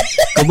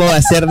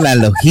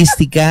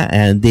logística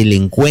del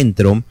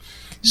encuentro.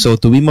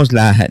 Tuvimos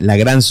la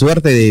gran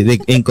suerte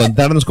de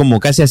encontrarnos como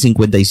casi a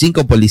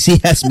 55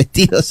 policías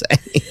metidos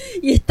ahí.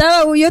 Y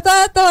yo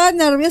estaba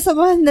nerviosa,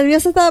 más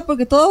nerviosa estaba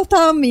porque todos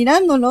estaban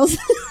mirándonos.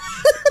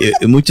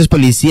 Muchos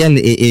policías,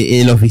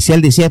 el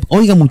oficial decía,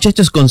 oiga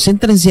muchachos,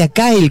 concéntrense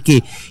acá, el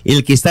que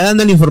está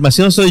dando la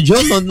información soy yo,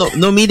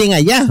 no miren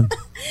allá.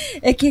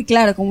 Es que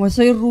claro, como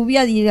soy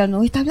rubia, dirán,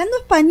 no, está hablando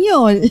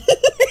español.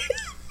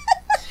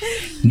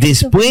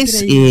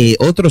 Después,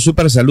 otro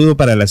súper saludo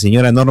para la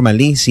señora Norma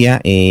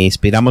Alicia.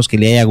 Esperamos que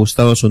le haya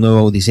gustado su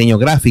nuevo diseño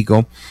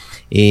gráfico.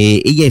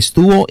 Ella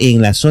estuvo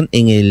en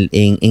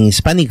en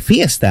Hispanic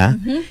Fiesta.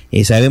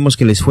 Sabemos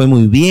que les fue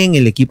muy bien.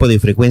 El equipo de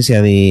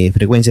Frecuencia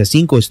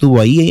 5 estuvo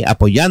ahí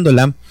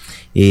apoyándola.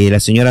 La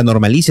señora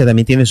Norma Alicia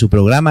también tiene su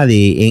programa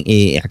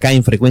acá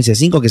en Frecuencia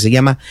 5 que se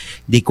llama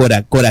De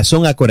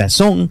Corazón a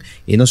Corazón.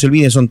 No se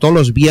olviden, son todos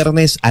los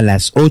viernes a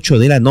las 8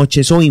 de la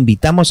noche.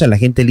 Invitamos a la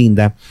gente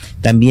linda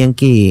también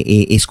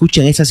que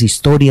escuchen esas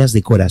historias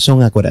de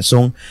corazón a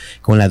corazón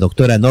con la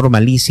doctora Norma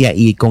Alicia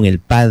y con el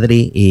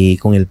padre, ay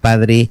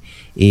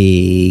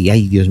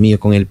Dios mío,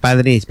 con el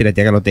padre,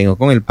 espérate, acá lo tengo,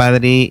 con el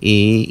padre,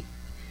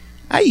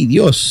 ay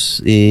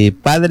Dios,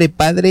 padre,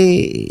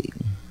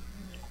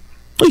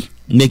 uy,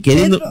 me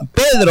quedé,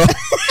 Pedro.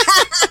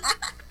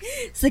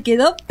 Se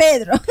quedó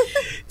Pedro.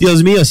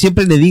 Dios mío,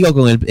 siempre le digo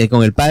con el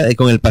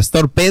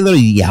pastor Pedro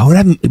y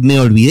ahora me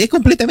olvidé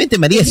completamente,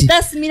 María.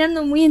 Estás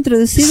mirando muy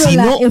introducido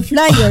el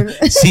flyer.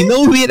 Si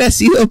no hubiera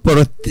sido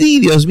por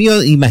ti, Dios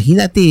mío,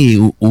 imagínate,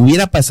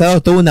 hubiera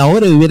pasado toda una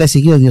hora y hubiera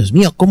seguido, Dios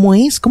mío, ¿cómo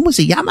es? ¿Cómo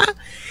se llama?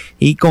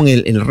 Y con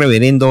el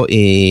reverendo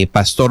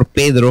pastor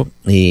Pedro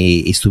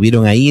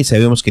estuvieron ahí,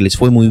 sabemos que les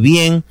fue muy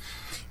bien.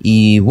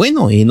 Y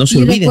bueno, no se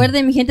olviden.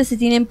 Recuerden, mi gente, si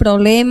tienen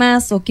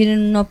problemas o quieren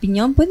una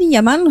opinión, pueden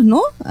llamarnos,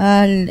 ¿no?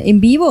 En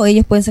vivo,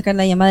 ellos pueden sacar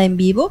la llamada en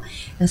vivo.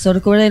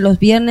 Recuerden, los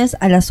viernes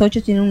a las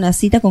 8 tienen una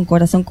cita con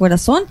Corazón.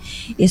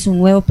 Es un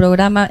nuevo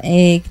programa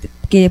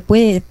que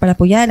puede, para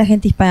apoyar a la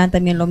gente hispana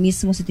también lo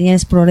mismo, si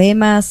tienes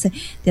problemas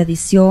de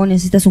adicción,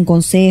 necesitas un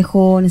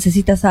consejo,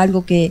 necesitas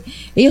algo, que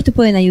ellos te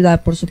pueden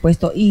ayudar, por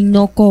supuesto, y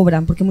no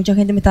cobran, porque mucha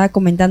gente me estaba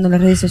comentando en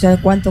las redes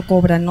sociales cuánto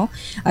cobran, ¿no?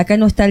 Acá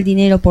no está el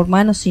dinero por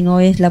mano, sino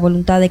es la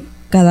voluntad de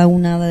cada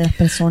una de las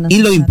personas. Y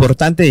lo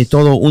importante de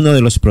todo, uno de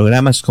los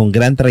programas con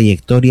gran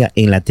trayectoria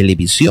en la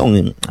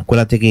televisión.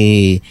 Acuérdate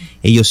que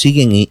ellos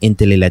siguen en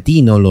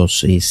Telelatino,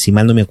 si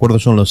mal no me acuerdo,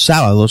 son los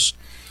sábados,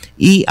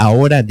 y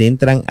ahora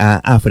adentran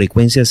a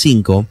Frecuencia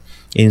 5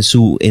 en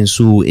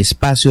su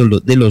espacio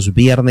de los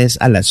viernes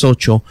a las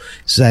 8.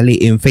 Sale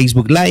en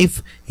Facebook Live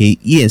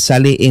y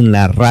sale en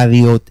la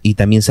radio, y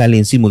también sale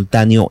en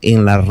simultáneo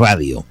en la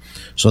radio.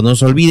 No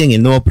se olviden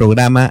el nuevo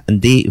programa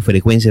de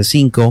Frecuencia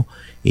 5,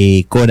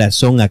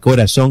 Corazón a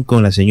Corazón,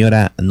 con la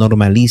señora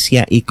Norma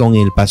Alicia y con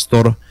el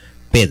pastor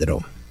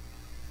Pedro.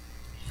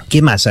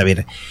 ¿Qué más? A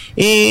ver,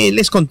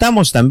 les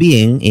contamos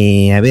también,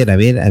 a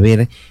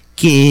ver,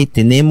 que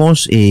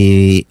tenemos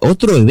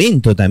otro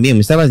evento también.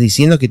 Me estabas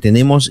diciendo que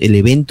tenemos el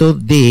evento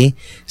de,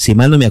 si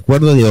mal no me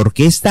acuerdo, de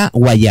Orquesta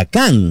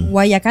Guayacán.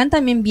 Guayacán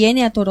también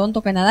viene a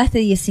Toronto, Canadá, este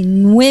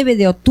 19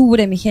 de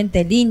octubre, mi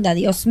gente linda.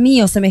 Dios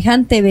mío,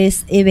 semejante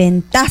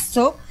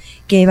eventazo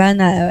que va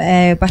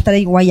a estar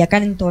en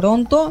Guayacán, en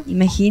Toronto.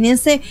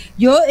 Imagínense,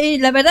 yo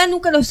la verdad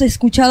nunca los he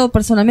escuchado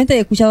personalmente, he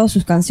escuchado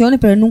sus canciones,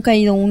 pero nunca he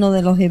ido a uno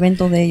de los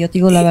eventos de ellos, te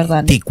digo la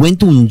verdad. Te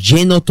cuento un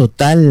lleno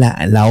total.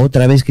 La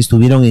otra vez que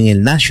estuvieron en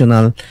el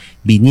National,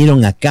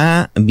 vinieron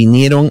acá,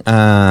 vinieron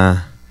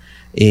a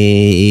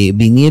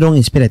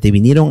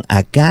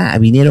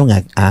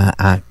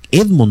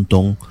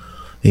Edmonton.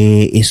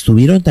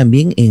 Estuvieron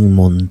también en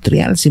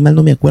Montreal, si mal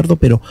no me acuerdo,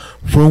 pero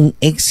fue un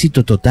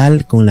éxito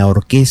total con la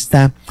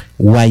orquesta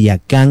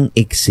Guayacán.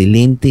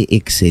 Excelente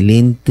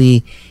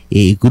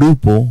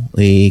grupo,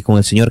 con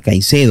el señor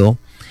Caicedo.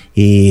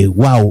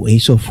 Wow,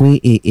 eso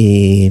fue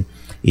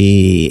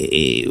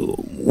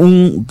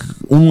un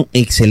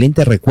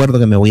excelente recuerdo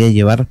que me voy a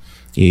llevar.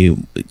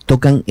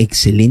 Tocan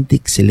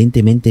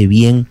excelentemente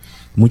bien.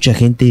 Mucha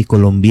gente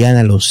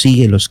colombiana los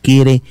sigue, los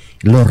quiere,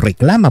 los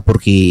reclama,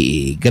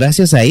 porque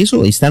gracias a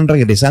eso están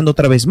regresando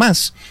otra vez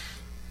más.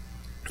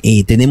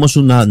 Tenemos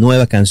una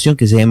nueva canción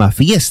que se llama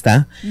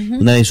Fiesta,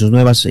 una de sus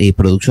nuevas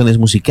producciones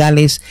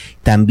musicales.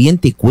 También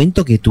te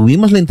cuento que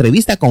tuvimos la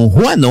entrevista con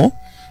Juano,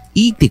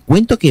 y te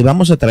cuento que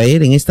vamos a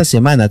traer en esta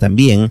semana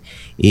también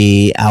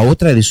a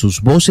otra de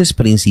sus voces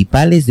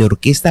principales de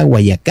Orquesta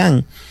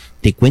Guayacán.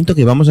 Te cuento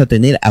que vamos a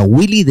tener a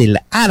Willy del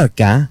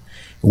Arca.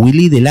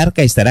 Willy del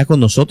Arca estará con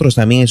nosotros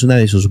también, es una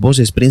de sus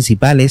voces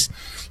principales,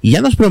 y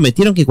ya nos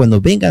prometieron que cuando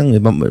vengan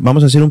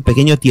vamos a hacer un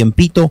pequeño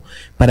tiempito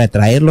para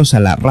traerlos a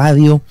la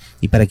radio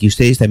y para que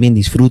ustedes también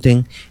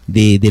disfruten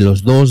de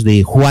los dos,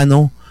 de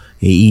Juano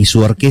y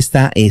su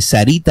orquesta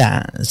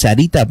Sarita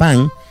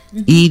Band,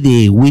 y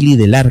de Willy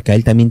del Arca.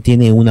 Él también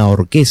tiene una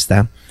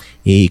orquesta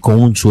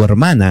con su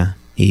hermana,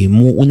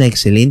 una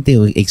excelente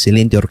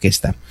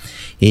orquesta.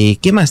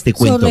 ¿Qué más te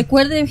cuento?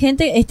 Recuerden,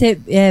 gente, este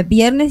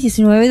viernes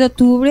 19 de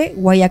octubre,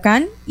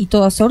 Guayacán y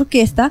toda su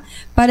orquesta.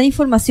 Para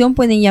información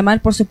pueden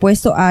llamar, por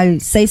supuesto, al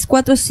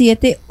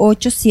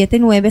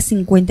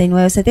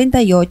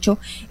 647-879-5978.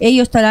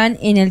 Ellos estarán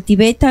en el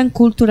Tibetan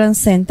Cultural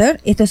Center.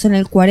 Esto es en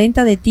el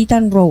 40 de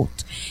Titan Road.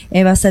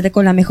 Va a ser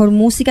con la mejor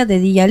música de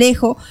DJ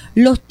Alejo.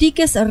 Los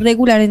tickets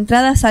regular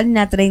entrada salen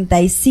a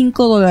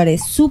 $35.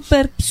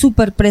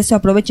 Súper precio.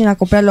 Aprovechen a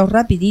comprarlos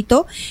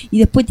rapidito. Y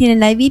después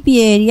tienen la VIP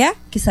area,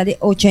 que sale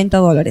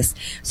 $80.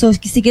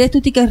 Si quieres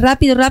tu ticket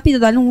rápido,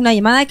 danos una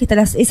llamada, que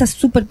está esa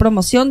super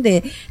promoción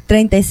de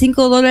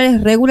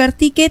 $35 regular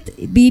ticket,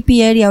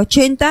 VIP area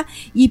 80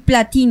 y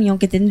Platinum,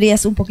 que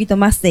tendrías un poquito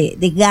más de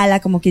gala,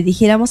 como que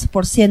dijéramos,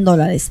 por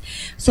 $100.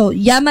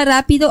 Llama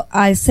rápido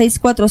al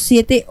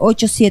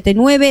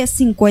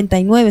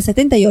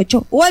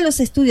 647-879-5978 o a los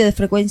estudios de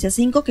Frecuencia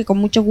 5, que con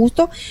mucho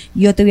gusto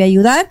yo te voy a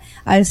ayudar,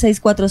 al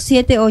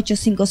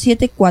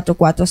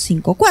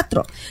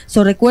 647-857-4454.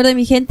 Recuerden,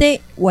 mi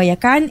gente,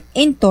 Guayacán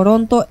en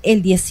Toronto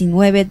el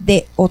 19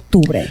 de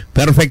octubre.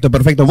 Perfecto.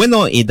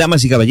 Bueno,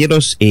 damas y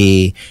caballeros,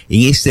 en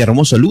este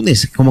hermoso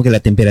lunes, como que la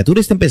temperatura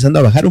está empezando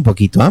a bajar un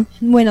poquito, ¿ah?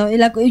 Bueno,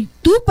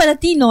 tú para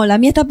ti no, la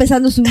mía está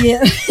empezando a subir.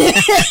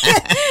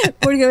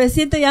 Porque me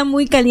siento ya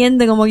muy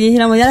caliente, como que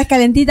dijéramos, ya las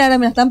calentitas ahora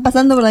me las están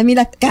pasando, pero a mí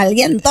las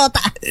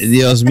calientotas.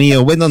 Dios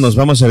mío, bueno, nos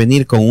vamos a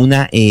venir con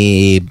una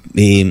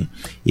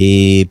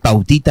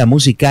pautita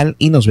musical,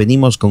 y nos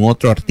venimos con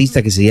otro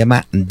artista que se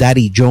llama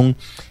Daddy John,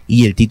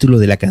 y el título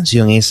de la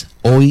canción es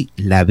Hoy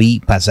la vi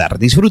pasar.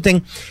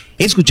 Disfruten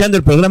escuchando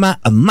el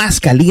programa más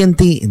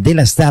caliente de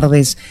las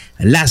tardes,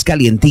 Las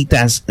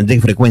Calientitas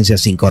de Frecuencia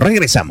 5.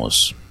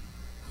 Regresamos.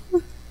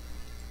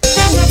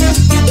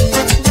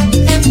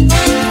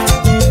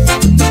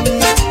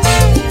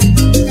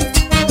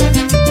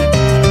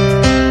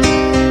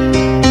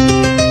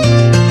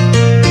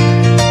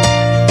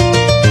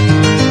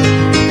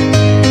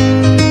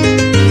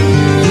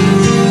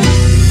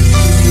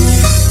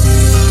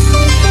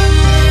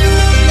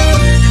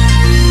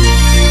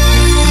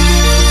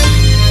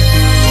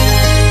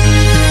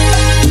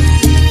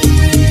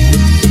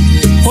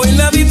 Hoy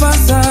la vi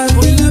pasar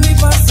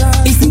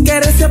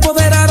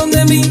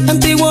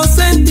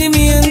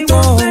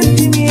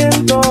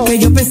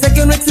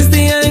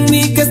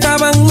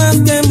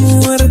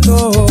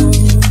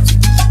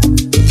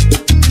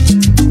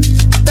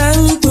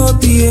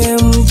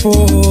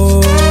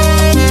tiempo.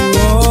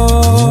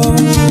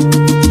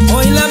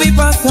 Hoy la vi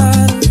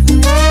pasar,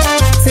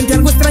 sentí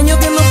algo extraño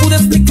que no pude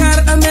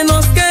explicar a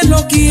menos que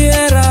lo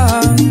quiera.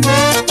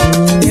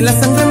 Y la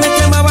sangre me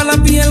quemaba la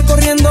piel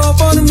corriendo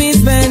por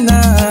mis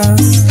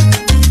venas.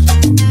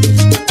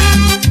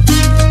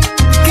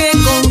 ¡Qué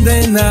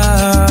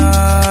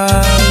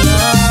condena!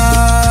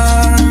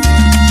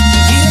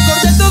 Y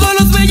recordé todos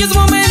los bellos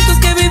momentos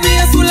que viví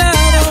a su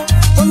lado,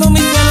 cuando mi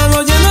cielo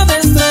lo llenó de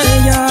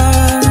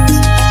estrellas,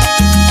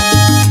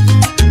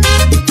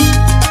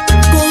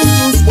 con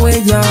sus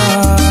huellas.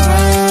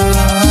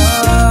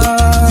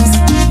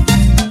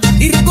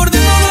 Y recordé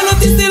todo lo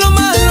triste y lo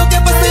malo que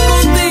pasé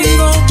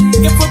contigo,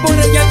 que fue por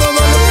ella todo lo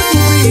que he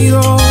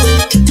sufrido.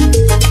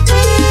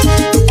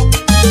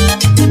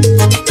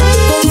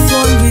 Con su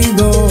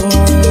olvido.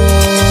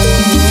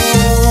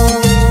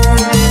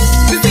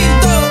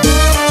 Distinto.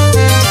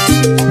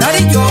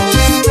 Daddy yo,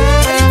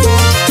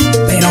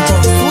 pero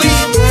con Sweet.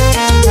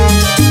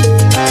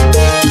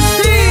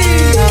 Sí,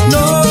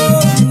 no.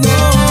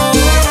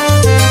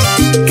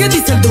 ¿Qué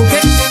dice el Duque?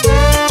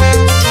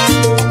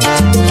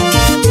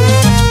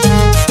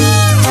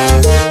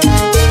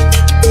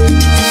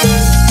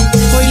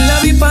 Hoy la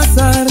vi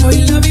pasar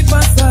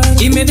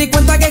y me di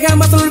cuenta que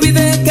jamás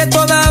olvidé que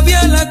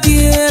todavía la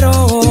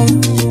quiero,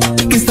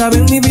 que estaba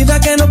en mi vida,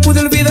 que no pude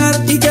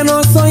olvidar y que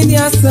no soy de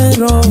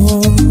acero.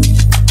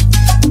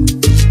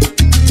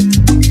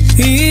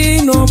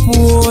 Y no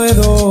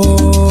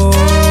puedo.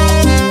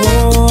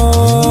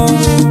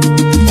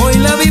 Hoy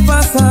la vi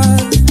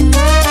pasar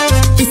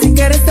y sin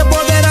querer se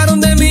apoderaron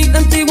de mí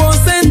antiguos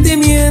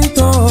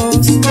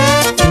sentimientos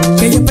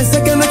que yo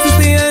pensé que no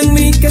existían en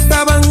mí, que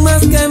estaban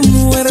más que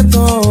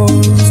muertos.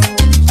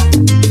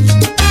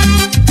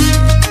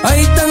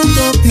 Hay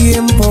tanto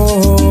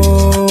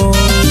tiempo.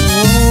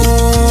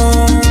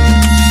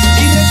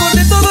 Y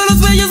recordé todos los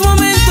bellos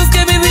momentos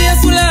que viví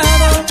a su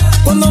lado,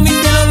 cuando mi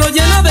cielo lo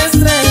llena de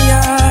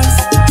estrellas.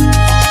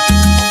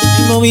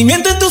 El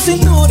movimiento en tu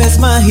cintura es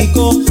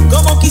mágico,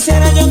 como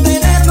quisiera yo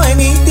tenerlo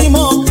en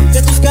íntimo.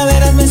 De tus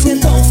caderas me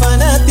siento un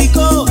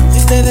fanático,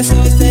 este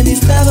deseo está en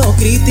estado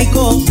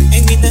crítico.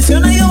 En mi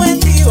intención hay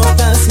objetivos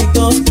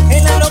tácitos,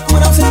 en la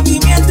locura un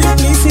sentimiento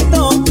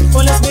implícito.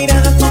 Con las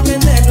miradas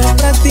comprenderlo es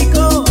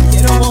práctico,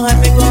 quiero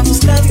mojarme con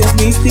tus labios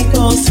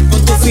místicos,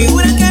 con tu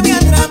figura que me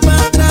atrapa,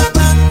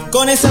 atrapa,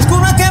 con esas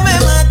curvas que me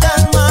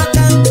matan,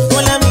 matan,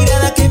 con la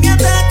mirada que me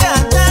ataca,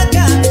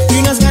 ataca, y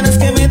unas ganas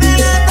que me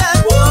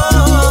delatan,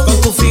 wow.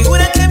 Con tu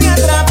figura que me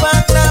atrapa,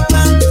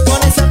 atrapa,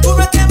 con esas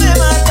curvas que me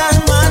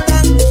matan,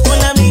 matan, con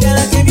la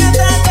mirada que me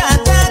ataca,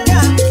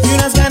 ataca, y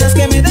unas ganas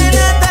que me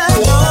delatan,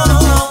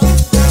 wow.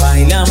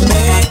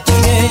 Báilame,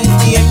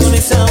 yeah, con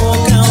esa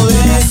boca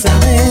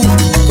bésame,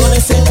 con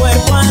ese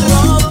cuerpo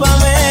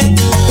arrópame,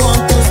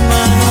 con tus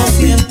manos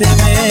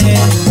siénteme.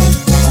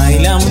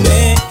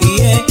 Báilame,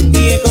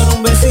 yeah, con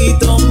un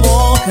besito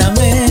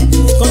mójame,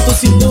 con tu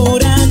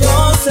cintura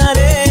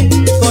gozaré,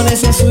 con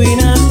ese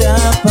swing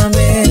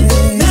atápame.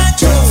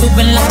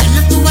 Suben la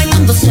ganas tú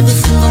bailando,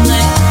 seduciéndome.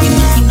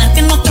 Imagina que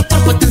en nuestro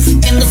cuerpo están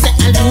sintiéndose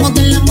al ritmo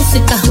de la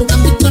música,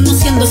 jugando y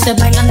conociéndose,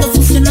 bailando,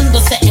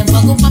 fusionándose, en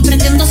fuego va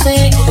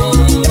prendiéndose.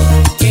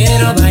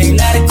 Quiero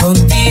bailar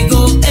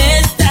contigo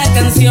esta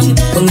canción,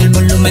 con el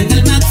volumen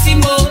al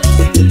máximo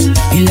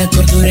y la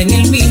cordura en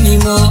el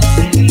mínimo.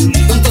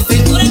 Con tu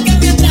figura que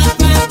me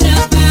atrapa,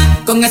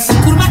 atrapa, Con esas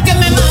curvas que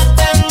me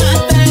matan,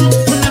 matan,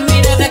 una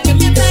mirada que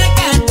me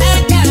ataca,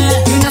 ataca,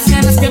 y unas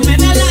ganas que me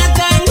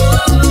delatan.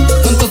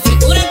 con tu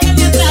figura que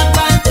me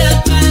atrapa,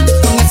 atrapa,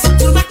 Con esas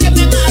curvas que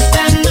me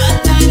matan,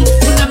 matan,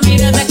 una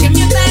mirada que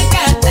me ataca,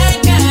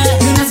 ataca,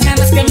 y unas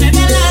ganas que me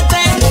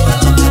delatan.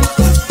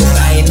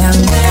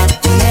 bailando,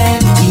 yeah,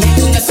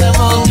 y con esa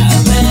boca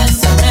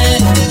bésame,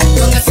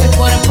 con ese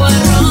cuerpo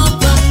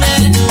arrópame,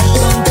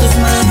 con tus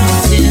manos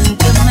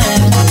siénteme.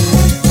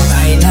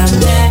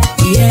 Bailando,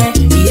 yeah,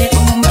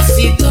 con un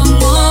besito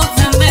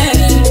mójame,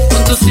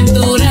 con tu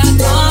cintura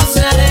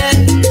gozaré,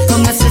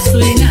 con ese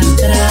swing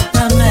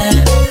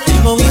atrápame. El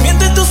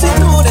movimiento en tu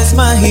cintura es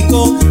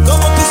mágico,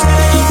 como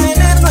quisiera yo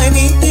tenerlo en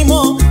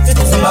íntimo. De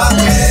tu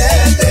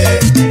paquete,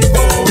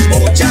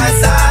 con mucha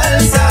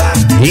salsa.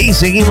 Y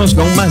seguimos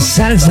con más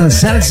salsa,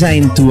 salsa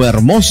en tu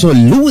hermoso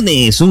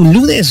lunes, un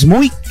lunes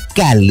muy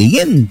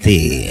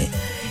caliente.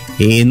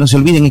 No se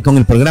olviden que con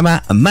el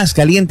programa más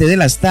caliente de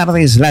las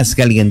tardes, las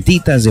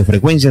calientitas de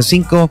Frecuencia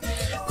 5,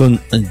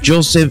 con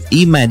Joseph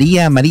y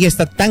María. María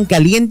está tan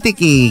caliente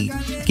que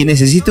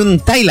necesita un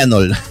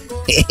Tylenol.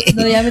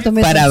 No, ya me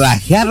tomé para dos.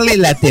 bajarle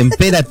la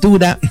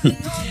temperatura.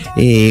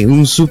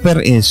 Un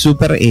súper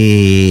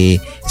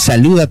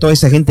saludo a toda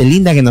esta gente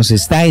linda que nos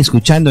está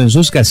escuchando en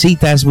sus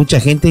casitas. Mucha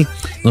gente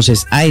nos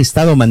ha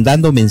estado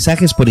mandando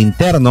mensajes por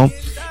interno.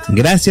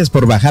 Gracias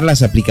por bajar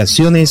las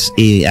aplicaciones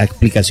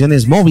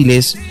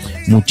móviles.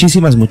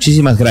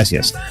 Muchísimas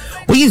gracias.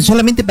 Oye,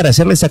 solamente para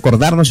hacerles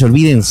acordar, no se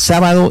olviden,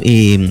 sábado,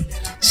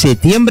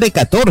 septiembre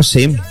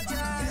 14,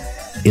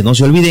 no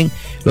se olviden,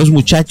 Los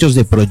muchachos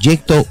de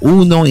Proyecto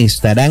 1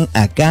 estarán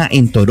acá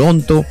en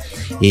Toronto.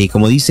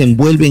 Como dicen,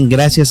 vuelven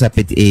gracias a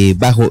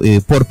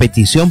por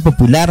petición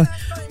popular.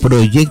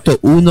 Proyecto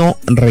 1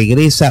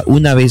 regresa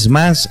una vez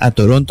más a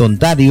Toronto,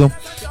 Ontario.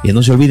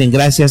 No se olviden,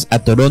 gracias a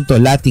Toronto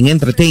Latin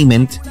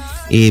Entertainment.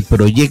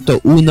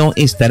 Proyecto 1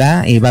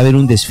 estará, va a haber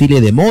un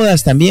desfile de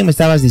modas también, me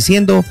estabas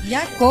diciendo.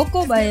 Ya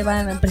Coco va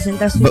a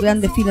presentar su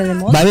gran desfile de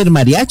modas. ¿Va a haber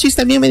mariachis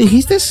también, me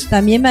dijiste?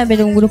 También va a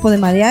haber un grupo de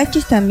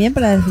mariachis también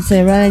para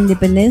celebrar la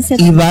independencia.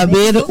 Y va a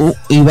haber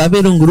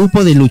un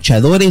grupo de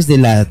luchadores de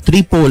la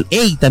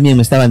AAA también,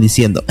 me estaban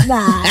diciendo.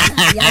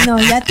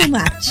 Ya too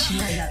much.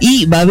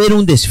 Y va a haber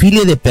un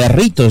desfile de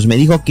perritos. Me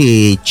dijo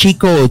que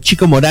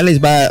Chico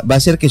Morales va a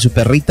hacer que su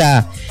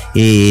perrita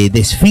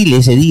desfile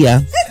ese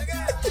día.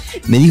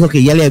 Me dijo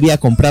que ya le había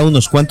comprado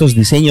unos cuantos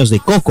diseños de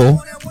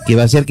Coco, que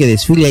va a hacer que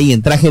desfile ahí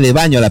en traje de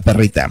baño a la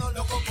perrita.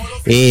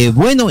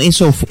 Bueno,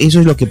 eso es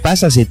lo que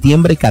pasa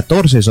septiembre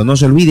 14, eso no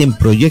se olviden,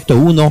 Proyecto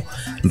 1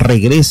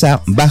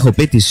 regresa bajo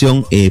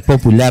petición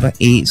popular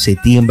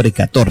septiembre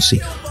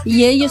 14.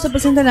 Y ellos se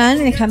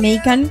presentarán en el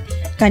Jamaican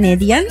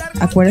Canadian,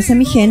 acuérdense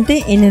mi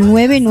gente, en el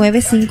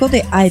 995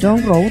 de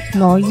Iron Road,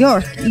 New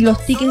York. Y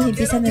los tickets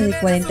empiezan desde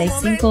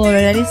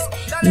 $45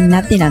 en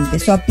adelante.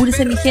 So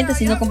apúrese mi gente,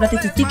 si no compraste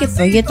tus tickets,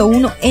 Proyecto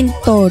 1 en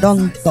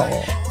Toronto.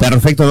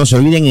 Perfecto, no se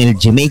olviden el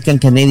Jamaican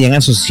Canadian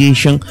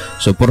Association.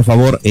 So por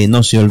favor,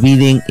 no se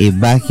olviden,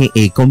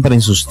 compren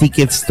sus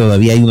tickets,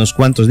 todavía hay unos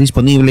cuantos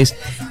disponibles.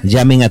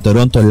 Llamen a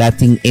Toronto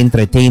Latin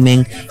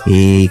Entertainment,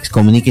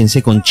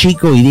 comuníquense con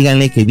Chico y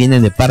díganle que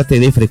vienen de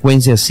parte de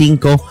Frecuencia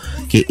 5,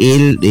 que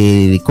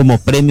él como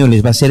premio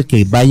les va a hacer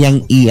que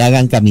vayan y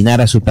hagan caminar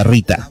a su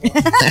perrita.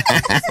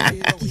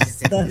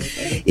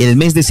 El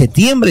mes de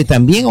septiembre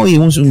también, hoy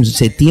un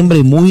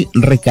septiembre muy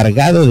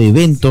recargado de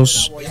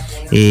eventos.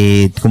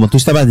 Como tú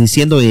estabas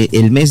diciendo,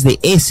 el mes de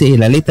S,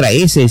 la letra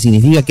S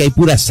significa que hay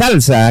pura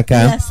salsa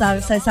acá. La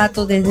salsa,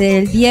 exacto. Desde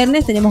el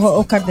viernes tenemos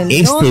Oscar de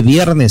León. Este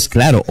viernes,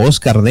 claro,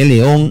 Oscar de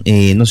León.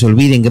 No se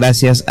olviden,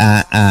 gracias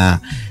a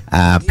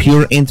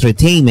Pure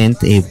Entertainment,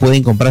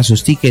 pueden comprar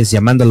sus tickets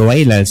llamándolo a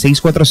él al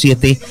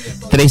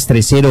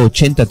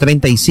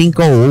 647-330-8035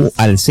 o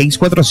al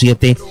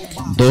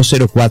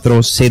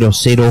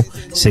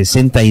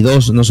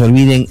 647-204-0062. No se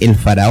olviden, el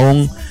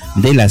faraón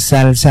de la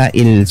salsa,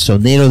 el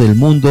sonero del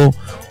mundo,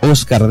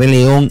 Oscar de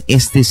León,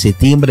 este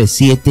septiembre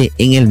 7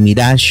 en el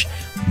Mirage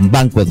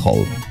Banquet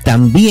Hall.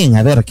 También,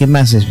 a ver, ¿qué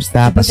más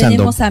está pasando?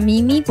 Tenemos a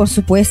Mimi, por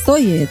supuesto,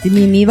 y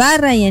Mimi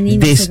Barra y a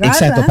Nino Segarra.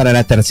 Exacto, para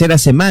la tercera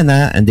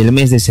semana del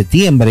mes de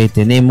septiembre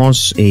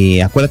tenemos,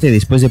 acuérdate,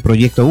 después de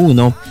Proyecto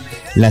 1,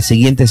 la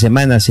siguiente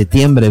semana,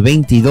 septiembre,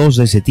 22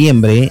 de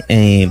septiembre,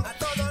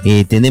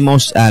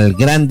 tenemos al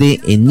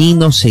grande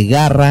Nino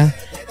Segarra,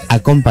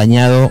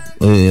 acompañado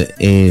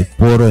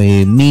por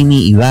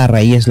Mimi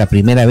Ibarra, y es la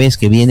primera vez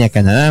que viene a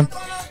Canadá.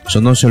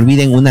 No se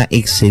olviden, una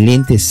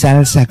excelente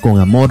salsa con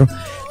amor,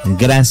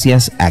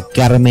 gracias a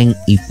Carmen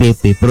y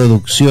Pepe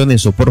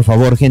Producciones. Por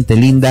favor, gente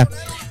linda,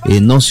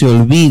 no se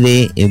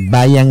olvide,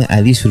 vayan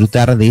a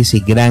disfrutar de ese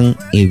gran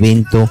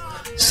evento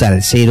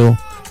salsero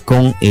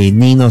con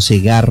Nino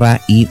Segarra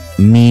y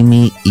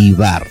Mimi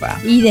Ibarra.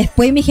 Y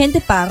después, mi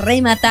gente, para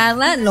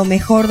rematarla, lo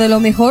mejor de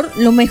lo mejor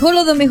y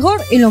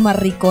lo más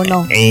rico,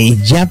 ¿no?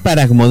 Ya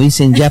para, como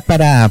dicen, ya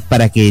para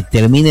que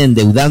terminen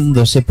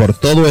endeudándose por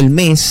todo el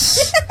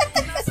mes.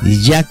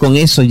 Y ya con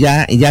eso,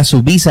 ya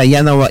su visa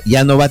ya no va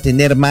a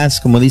tener más,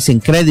 como dicen,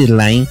 credit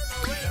line.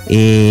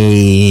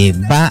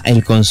 Va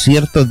el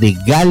concierto de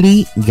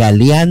Gali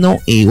Galiano.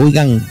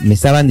 Oigan, me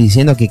estaban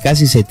diciendo que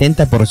casi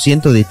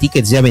 70% de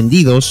tickets ya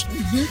vendidos.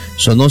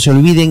 No se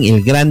olviden,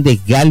 el grande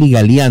Gali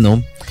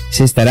Galiano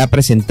se estará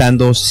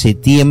presentando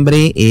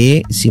septiembre,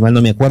 si mal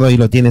no me acuerdo, ahí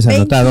lo tienes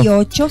anotado.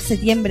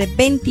 Septiembre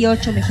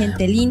 28, mi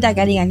gente linda,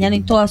 Gali Galiano y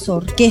toda su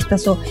orquesta.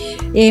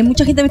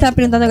 Mucha gente me estaba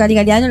preguntando a Gali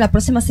Galiano la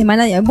próxima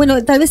semana.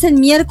 Bueno, tal vez el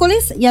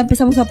miércoles ya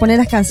empezamos a poner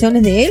las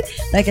canciones de él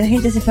para que la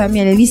gente se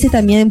familiarice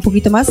también un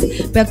poquito más.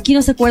 Pero aquí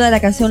no se acuerda de la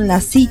canción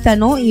La Cita,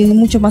 ¿no? Y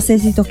mucho más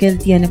éxitos que él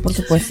tiene, por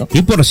supuesto.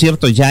 Y por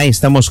cierto, ya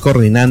estamos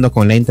coordinando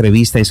con la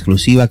entrevista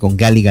exclusiva con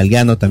Gali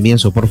Galiano también.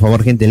 Por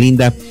favor, gente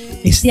linda,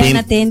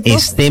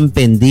 estén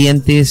pendientes.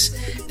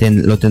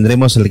 Lo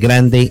tendremos el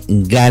grande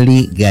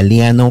Gali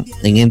Galiano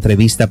en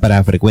entrevista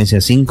para Frecuencia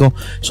 5.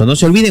 No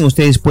se olviden,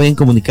 ustedes pueden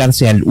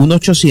comunicarse al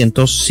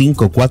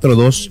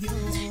 1-800-542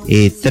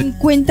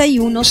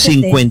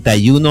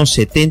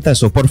 5170.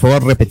 Por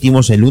favor,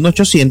 repetimos el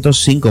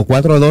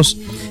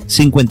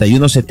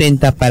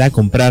 1-800-542-5170 para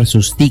comprar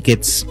sus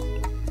tickets.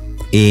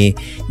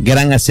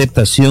 Gran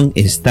aceptación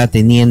está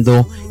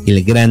teniendo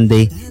el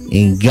grande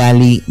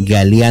Gali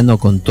Galiano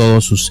con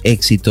todos sus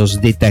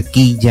éxitos de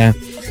taquilla.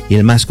 Y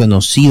el más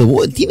conocido,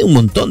 tiene un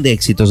montón de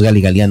éxitos Gali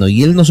Galiano,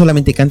 y él no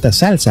solamente canta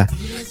salsa,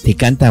 te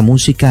canta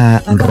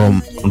música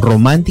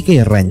romántica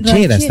y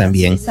rancheras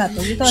también.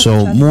 Exacto,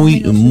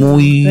 muy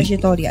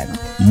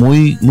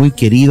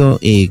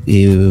querido,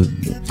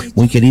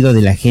 muy querido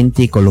de la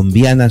gente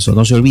colombiana.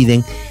 No se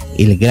olviden,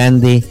 el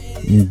grande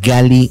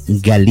Gali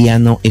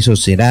Galiano. Eso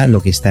será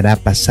lo que estará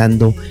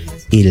pasando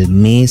el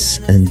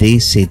mes de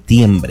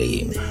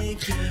septiembre.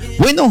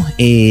 Bueno,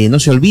 no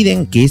se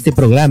olviden que este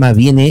programa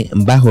viene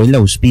bajo el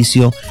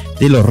auspicio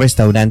de los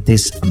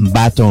restaurantes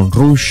Baton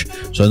Rouge.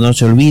 No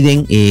se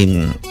olviden,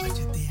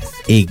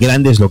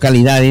 grandes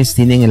localidades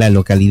tienen en la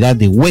localidad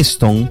de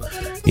Weston,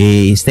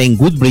 está en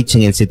Woodbridge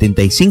en el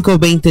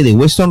 7520 de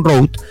Weston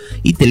Road,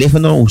 y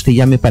teléfono usted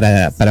llame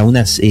para para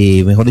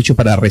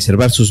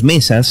reservar sus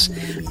mesas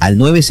al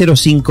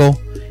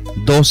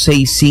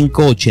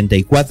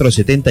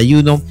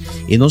 905-265-8471.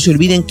 No se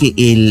olviden que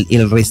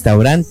el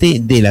restaurante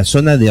de la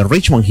zona de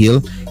Richmond Hill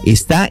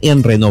está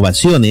en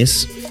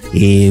renovaciones,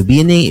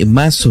 viene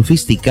más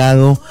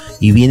sofisticado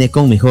y viene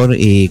con mejor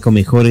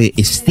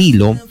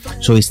estilo.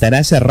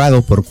 Estará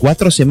cerrado por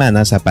 4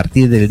 semanas a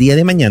partir del día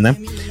de mañana,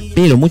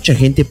 pero mucha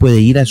gente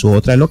puede ir a su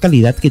otra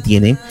localidad que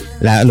tiene,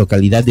 la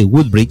localidad de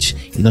Woodbridge.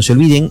 Y no se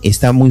olviden,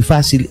 está muy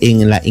fácil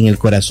en el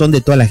corazón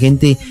de toda la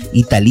gente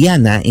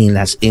italiana, en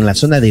la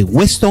zona de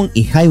Weston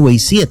y Highway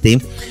 7.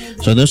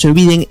 No se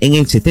olviden, en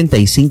el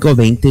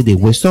 7520 de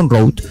Weston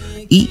Road,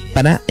 y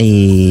para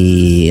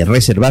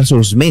reservar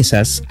sus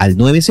mesas al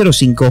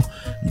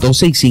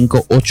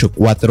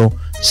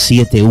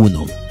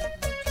 905-265-8471.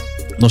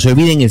 No se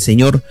olviden, el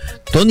señor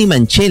Tony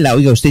Manchela.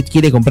 Oiga, usted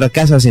quiere comprar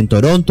casas en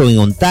Toronto, en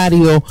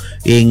Ontario,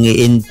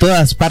 en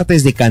todas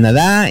partes de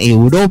Canadá,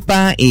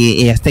 Europa,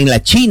 hasta en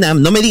la China.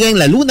 No me diga en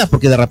la Luna,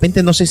 porque de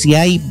repente no sé si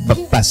hay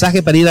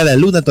pasaje para ir a la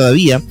Luna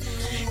todavía,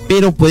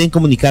 pero pueden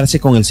comunicarse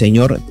con el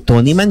señor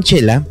Tony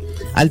Manchela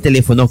al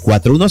teléfono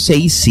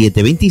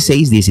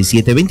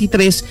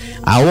 416-726-1723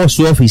 o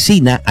su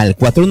oficina al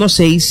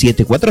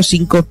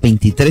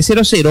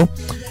 416-745-2300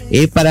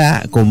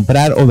 para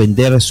comprar o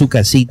vender su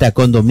casita,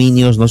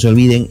 condominios. No se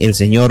olviden, el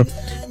señor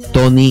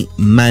Tony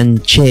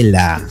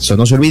Manchela.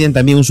 No se olviden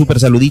también un súper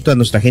saludito a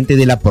nuestra gente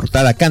de La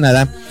Portada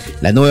Canadá,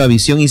 La Nueva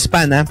Visión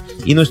Hispana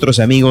y nuestros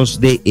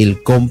amigos de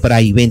El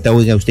Compra y Venta.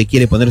 Oiga, usted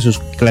quiere poner sus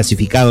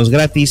clasificados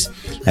gratis,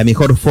 la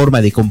mejor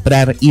forma de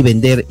comprar y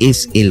vender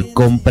es El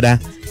Compra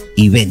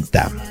y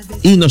Venta.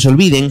 Y no se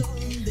olviden,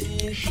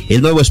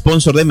 el nuevo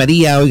sponsor de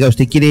María. Oiga,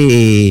 usted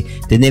quiere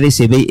tener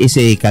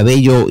ese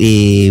cabello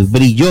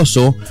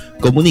brilloso,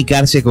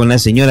 comunicarse con la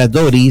señora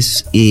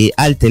Doris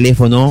al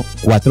teléfono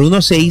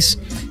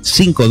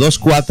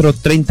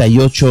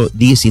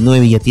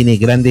 416-524-3819. Ya tiene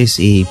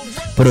grandes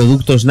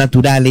productos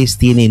naturales,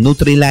 tiene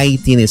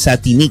Nutrilite, tiene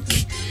Satinic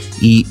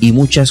y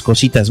muchas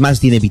cositas más.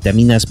 Tiene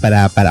vitaminas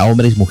para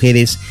hombres,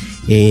 mujeres,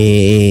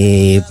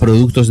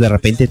 productos de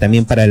repente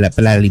también para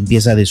la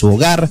limpieza de su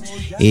hogar.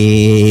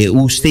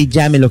 Usted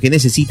llame lo que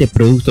necesite,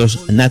 productos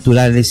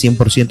naturales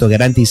 100%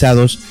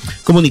 garantizados.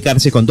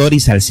 Comunicarse con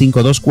Doris al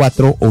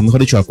 524, o mejor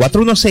dicho al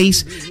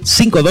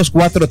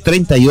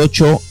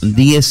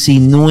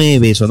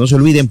 416-524-3819. Eso, no se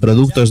olviden,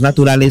 productos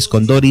naturales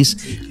con Doris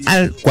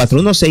al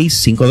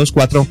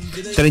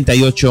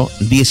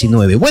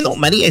 416-524-3819. Bueno,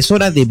 María, es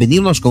hora de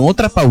venirnos con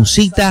otra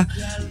pausita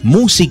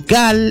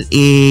musical.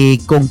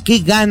 ¿Con qué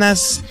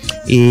ganas?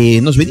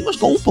 Nos venimos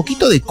con un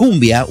poquito de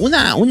cumbia,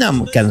 una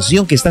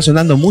canción que está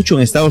sonando mucho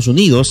en Estados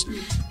Unidos.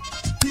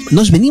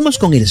 Nos venimos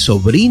con el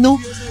sobrino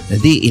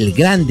del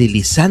grande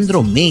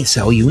Lisandro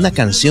Mesa. Oye, una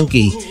canción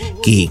que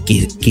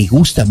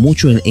gusta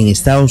mucho en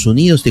Estados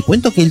Unidos. Te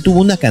cuento que él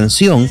tuvo una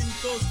canción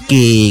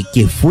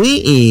que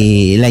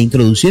fue, la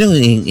introducieron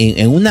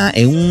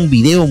en un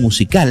video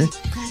musical.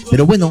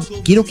 Pero bueno,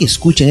 quiero que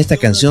escuchen esta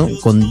canción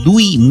con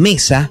Dewey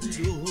Mesa,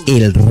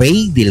 el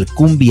rey del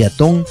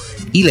cumbiatón,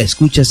 y la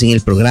escuchas en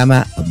el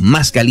programa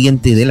más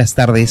caliente de las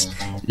tardes,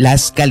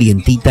 Las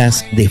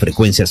Calientitas de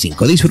Frecuencia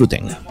 5.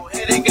 Disfruten.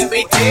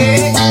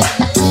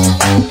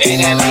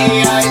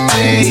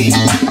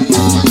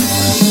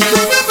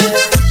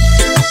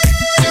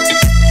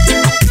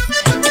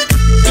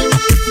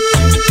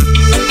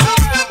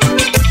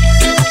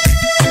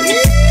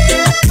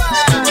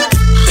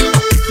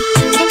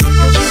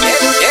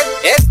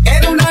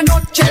 Era una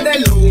noche de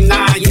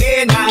luna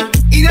llena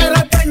y de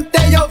repente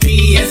yo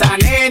vi esa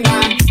nena.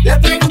 Le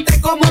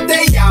pregunté cómo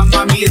te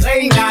llama mi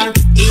reina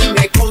y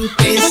me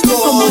contestó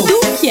como tú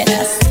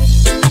quieras.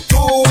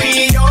 Tú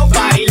y yo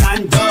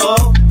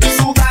bailando,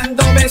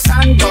 sudando,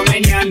 besando,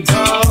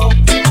 meneando.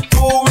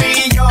 Tú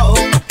y yo,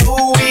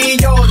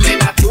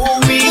 nena, tú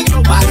y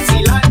yo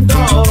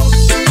vacilando.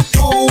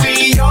 Tú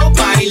y yo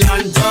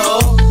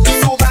bailando,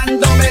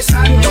 sudando,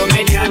 besando,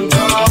 meneando.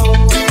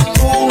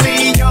 Tú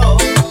y yo,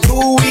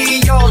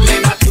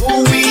 nena, tú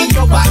y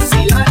yo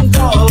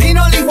vacilando.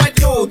 Vino la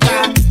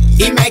hijueputa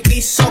y me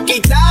quiso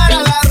quitar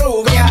a la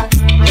rubia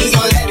y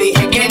yo le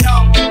dije que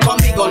no,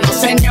 conmigo no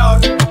señor,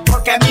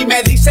 porque a mí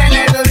me dicen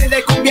el rey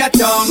de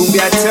cumbiatón.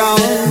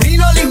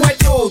 Vino la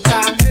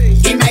hijueputa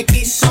y me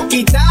quiso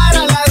quitar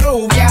a la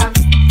rubia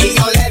y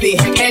yo le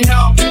dije que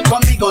no,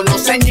 conmigo no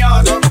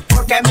señor,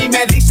 porque a mí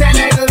me dicen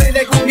el rey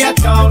de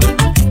cumbiatón.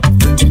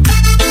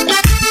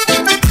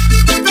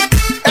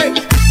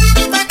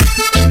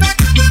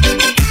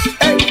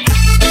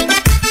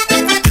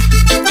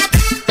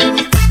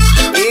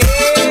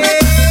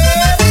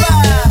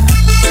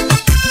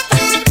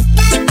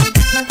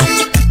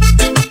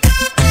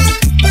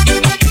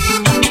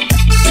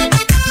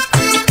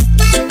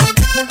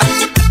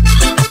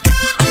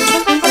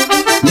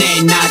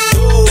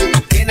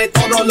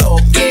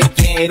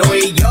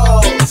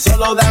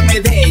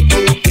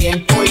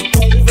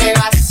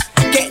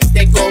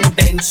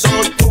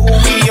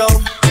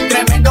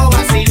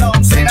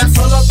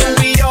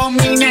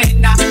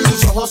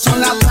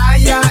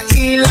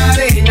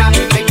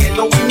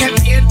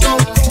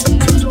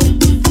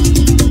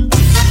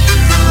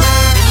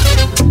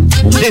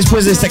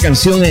 Después de esta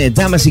canción,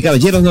 damas y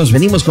caballeros, nos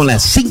venimos con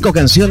las 5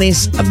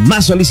 canciones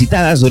más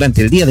solicitadas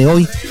durante el día de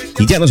hoy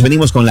y ya nos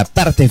venimos con la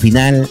parte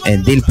final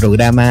del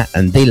programa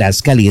de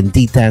las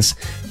calientitas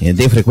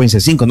de Frecuencia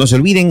 5. No se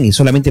olviden, y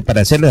solamente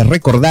para hacerles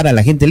recordar a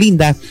la gente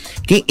linda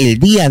que el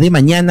día de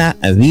mañana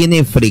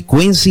viene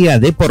Frecuencia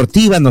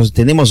Deportiva. Nos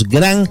tenemos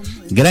gran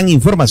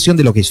información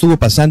de lo que estuvo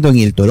pasando en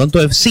el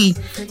Toronto FC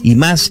y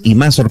más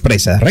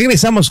sorpresas.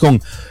 Regresamos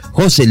con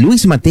José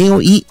Luis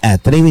Mateo y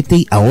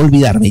Atrévete a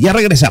Olvidarme. Ya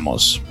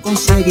regresamos.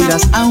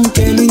 Conseguirás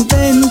aunque lo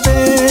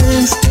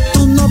intentes,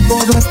 tú no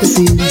podrás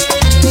decir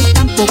que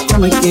tampoco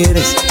me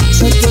quieres.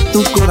 Sé que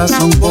tu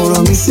corazón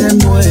por mí se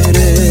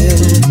muere.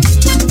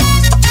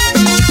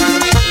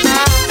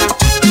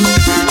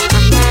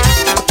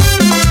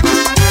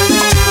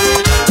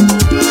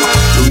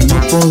 Tú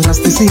no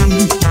podrás decir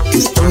que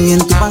estoy en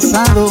tu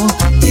pasado,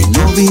 que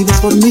no vives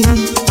por mí,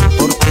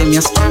 porque me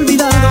has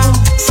olvidado.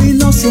 Si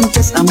no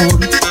sientes amor,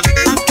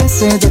 ¿a qué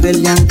se debe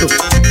el llanto?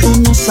 Tú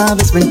no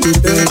sabes mentir,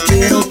 te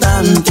quiero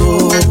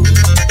tanto.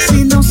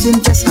 Si no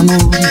sientes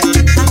amor,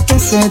 ¿a qué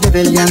se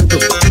debe el llanto?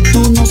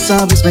 Tú no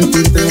sabes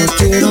mentir, te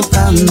quiero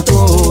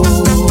tanto.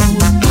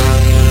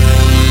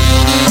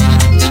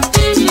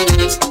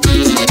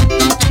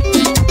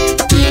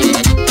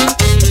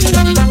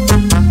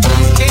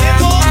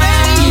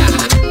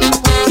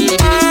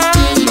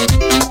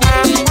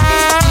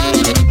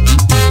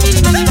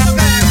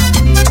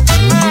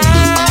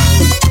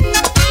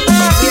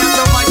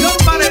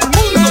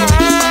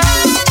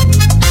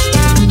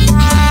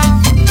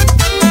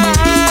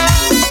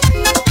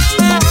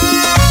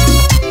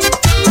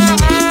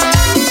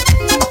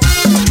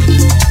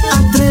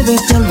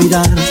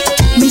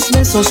 Mis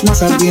besos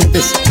más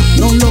ardientes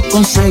no lo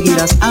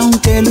conseguirás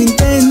aunque lo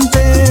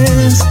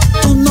intentes.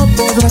 Tú no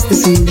podrás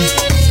decir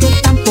que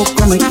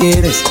tampoco me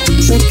quieres.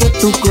 Sé que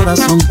tu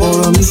corazón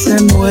por mí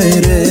se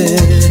muere.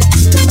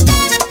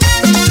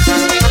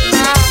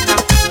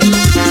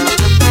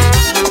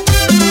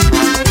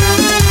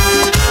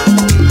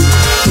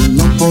 Tú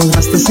no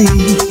podrás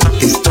decir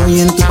que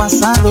estoy en tu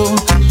pasado,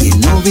 que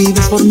no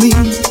vives por mí,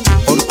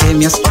 porque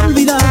me has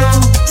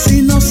olvidado.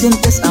 Si no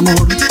sientes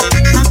amor,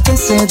 ¿a qué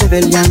se debe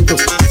el llanto?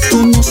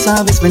 Tú no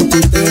sabes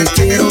mentir, te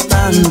quiero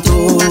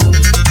tanto.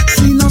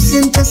 Si no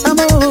sientes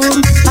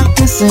amor, ¿a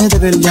qué se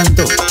debe el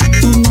llanto?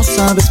 Tú no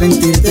sabes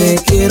mentir, te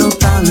quiero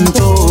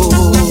tanto.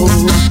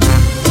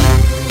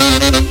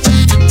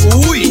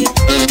 Uy,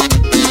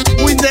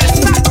 de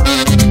esta.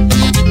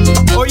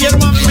 Oye, el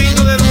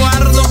bambino de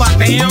Eduardo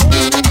Mateo.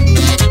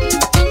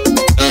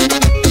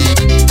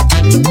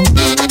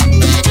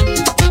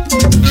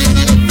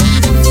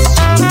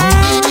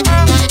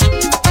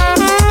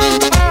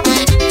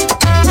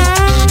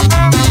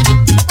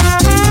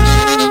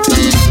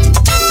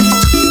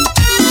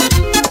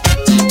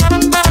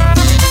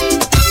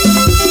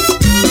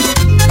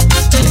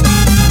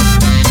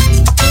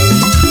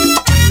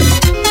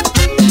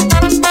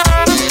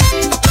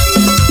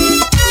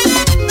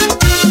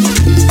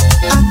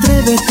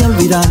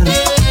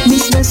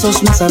 Mis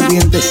besos más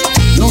ardientes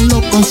no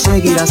lo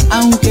conseguirás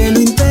aunque lo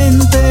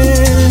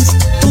intentes.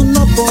 Tú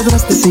no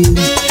podrás decir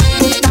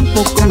que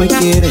tampoco me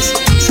quieres.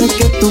 Sé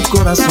que tu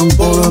corazón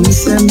por mí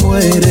se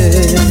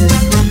muere.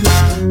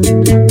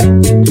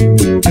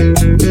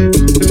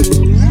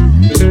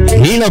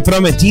 Y lo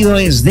prometido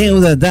es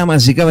deuda,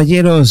 damas y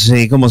caballeros.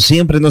 Como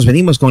siempre nos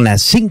venimos con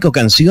las 5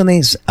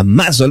 canciones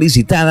más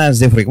solicitadas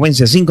de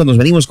Frecuencia 5. Nos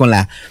venimos con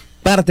la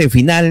parte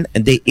final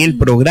del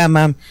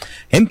programa.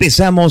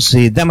 Empezamos,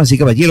 damas y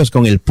caballeros,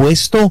 con el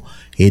puesto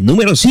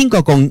número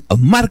 5 con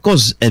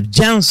Marcos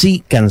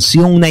Yancy,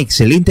 canción, una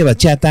excelente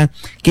bachata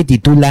que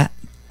titula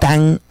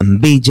Tan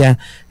Bella.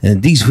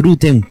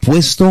 Disfruten,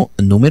 puesto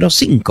número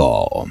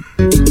 5.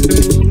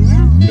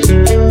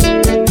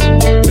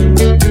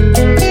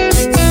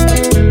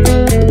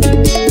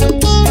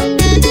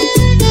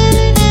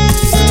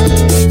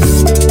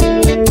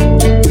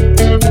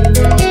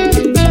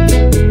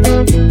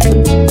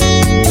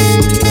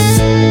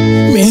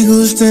 Me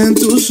gustan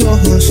tus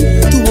ojos,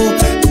 tu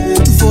boca,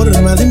 tu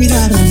forma de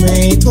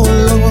mirarme, tu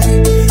olor,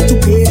 tu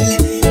piel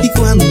y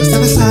cuando vas a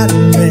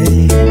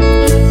besarme.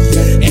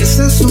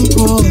 Esas son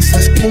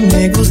cosas que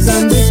me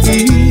gustan de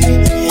ti.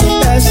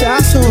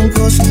 Esas son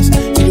cosas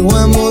que yo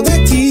amo de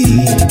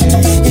ti.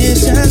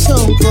 Esas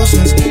son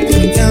cosas que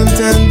me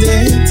encantan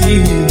de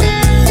ti.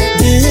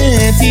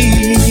 De ti.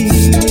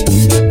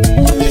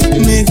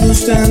 Me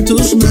gustan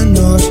tus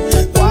manos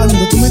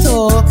cuando tú me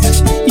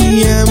tocas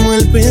y amo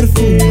el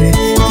perfume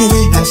que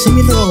dejas en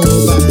mi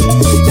ropa.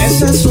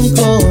 Esas son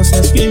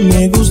cosas que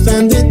me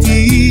gustan de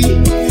ti.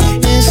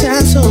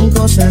 Esas son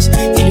cosas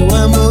que yo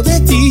amo de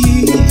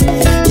ti.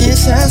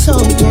 Esas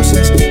son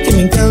cosas que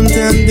me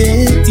encantan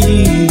de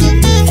ti.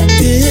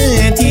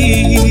 De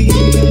ti.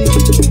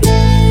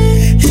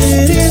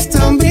 Eres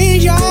tan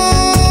bella,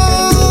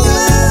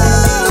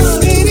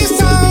 eres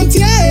tan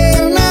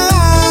tierna,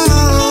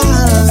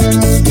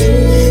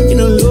 que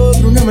no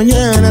logro una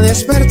mañana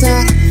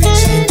despertar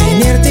sin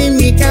tenerte en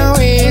mi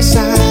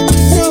cabeza.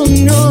 No,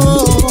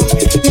 no,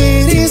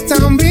 eres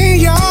tan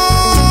bella,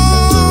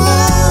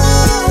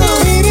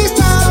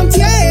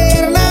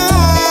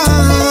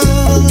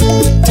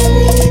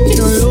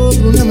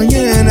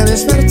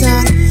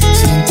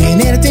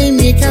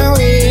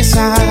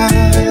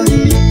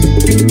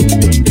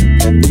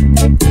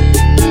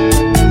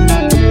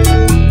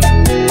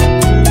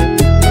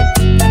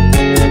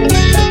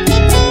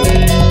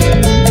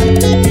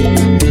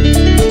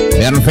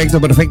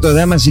 Perfecto,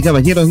 damas y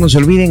caballeros, no se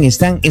olviden,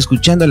 están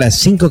escuchando las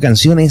 5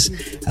 canciones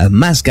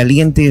más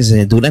calientes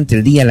durante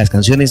el día, las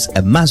canciones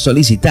más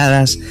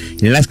solicitadas,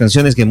 las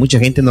canciones que mucha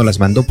gente nos las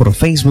mandó por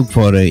Facebook,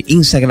 por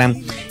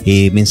Instagram,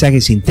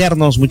 mensajes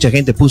internos, mucha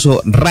gente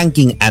puso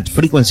ranking at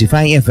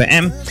Frequency5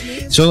 FM.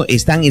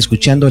 Están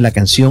escuchando la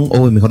canción,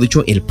 o mejor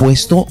dicho, el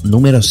puesto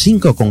número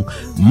 5 con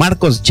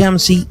Marcos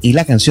Jamsi y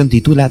la canción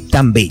titula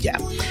Tan Bella.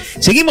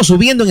 Seguimos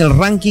subiendo en el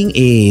ranking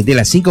de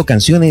las 5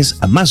 canciones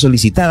más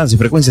solicitadas de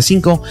Frecuencia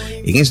 5.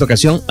 En esta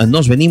ocasión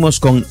nos venimos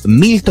con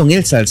Milton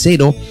el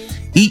Salsero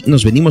y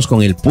nos venimos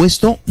con el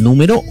puesto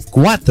número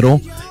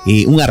 4,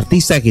 un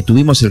artista que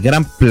tuvimos el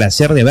gran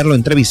placer de haberlo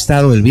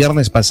entrevistado el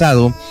viernes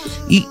pasado,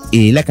 y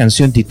la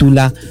canción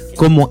titula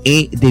Cómo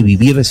he de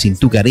vivir sin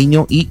tu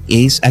cariño, y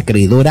es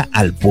acreedora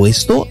al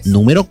puesto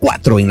número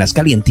 4 en las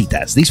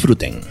calientitas.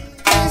 Disfruten.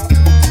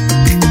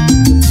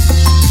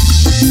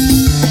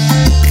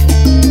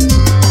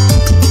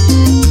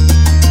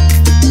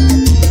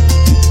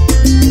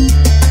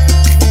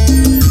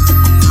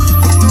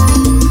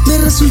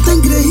 Resulta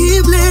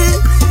increíble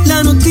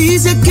la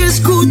noticia que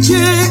escuché.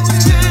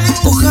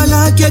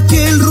 Ojalá que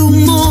aquel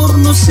rumor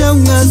no sea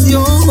un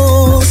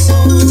adiós,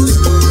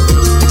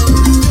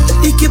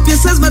 y que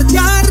piensas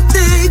marcharte,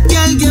 que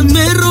alguien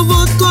me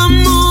robó tu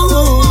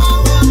amor.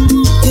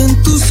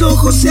 En tus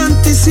ojos se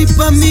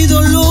anticipa mi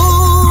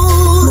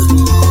dolor.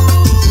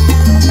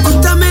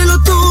 Cuéntamelo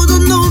todo,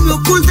 no me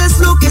ocultes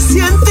lo que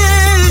sientes.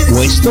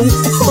 Puesto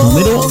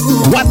número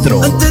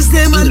 4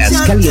 en las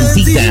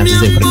calientitas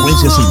de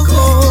Frecuencia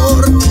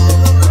 5.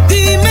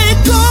 Dime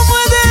cómo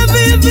he de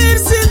vivir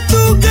sin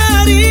tu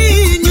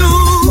cariño.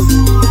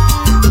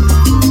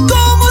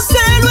 ¿Cómo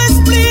se lo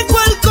explico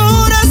al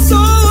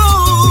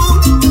corazón?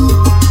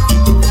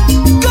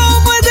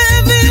 ¿Cómo he de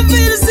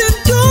vivir sin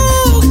tu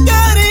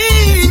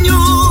cariño?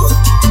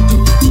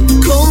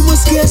 ¿Cómo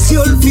es que se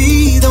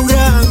olvida un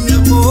gran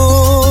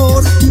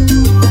amor?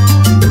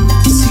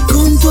 Si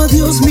con tu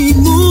adiós mi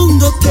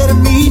mundo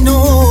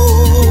terminó.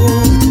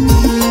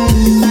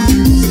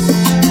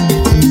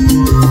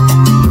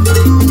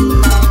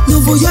 No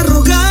voy a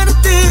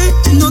rogarte,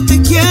 no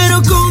te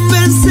quiero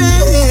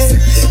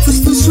convencer,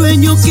 fuiste un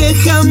sueño que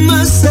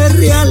jamás se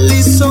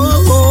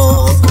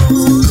realizó.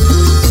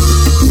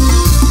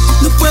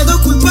 No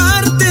puedo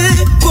culparte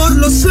por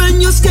los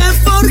sueños que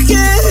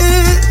forjé,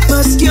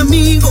 más que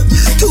amigo,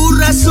 tu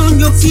razón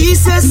yo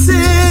quise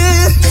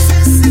ser.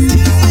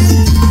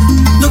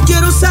 No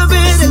quiero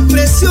saber el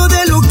precio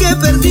de lo que he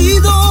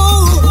perdido.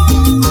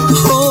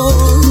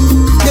 Oh,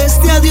 de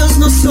este adiós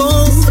no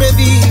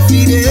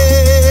sobreviviré.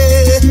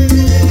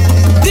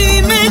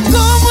 Dime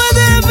cómo he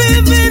de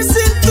vivir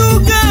sin tu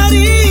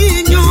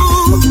cariño.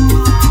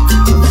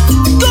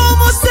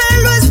 ¿Cómo se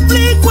lo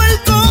explico al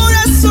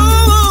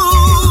corazón?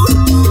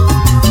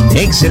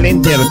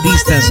 Excelente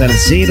artista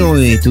salsero.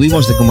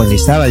 Tuvimos, como le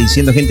estaba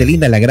diciendo, gente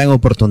linda, la gran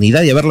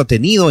oportunidad de haberlo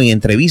tenido en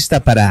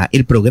entrevista para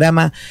el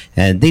programa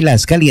de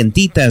las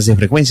calientitas de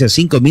Frecuencia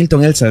 5.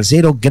 Milton el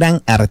Salsero,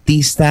 gran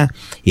artista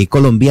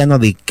colombiano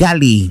de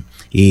Cali.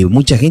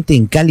 Mucha gente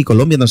en Cali,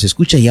 Colombia nos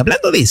escucha. Y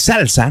hablando de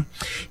salsa,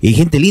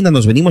 gente linda,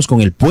 nos venimos con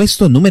el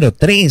puesto número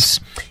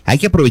 3. Hay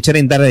que aprovechar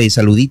en dar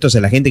saluditos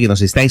a la gente que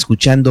nos está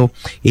escuchando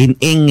en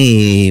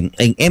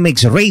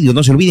MX Radio.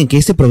 No se olviden que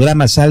este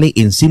programa sale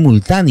en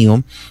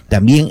simultáneo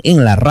también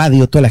en la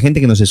radio. Toda la gente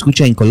que nos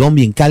escucha en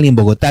Colombia, en Cali, en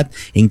Bogotá,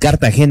 en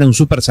Cartagena, un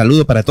súper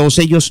saludo para todos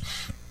ellos.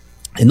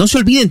 No se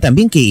olviden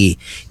también que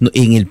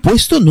en el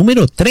puesto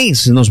número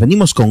 3 nos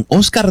venimos con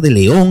Oscar de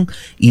León.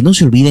 Y no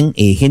se olviden,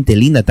 gente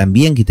linda,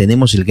 también que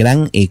tenemos el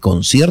gran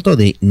concierto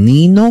de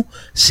Nino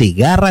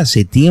Segarra,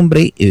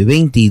 septiembre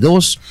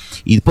 22.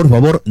 Y por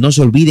favor, no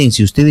se olviden,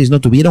 si ustedes no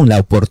tuvieron la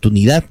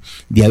oportunidad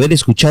de haber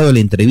escuchado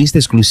la entrevista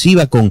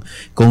exclusiva con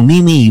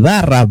Mimi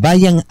Ibarra,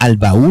 vayan al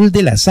baúl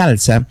de la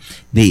salsa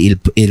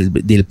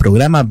del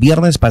programa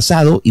viernes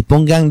pasado y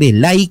pónganle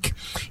like.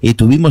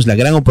 Tuvimos la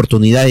gran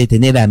oportunidad de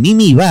tener a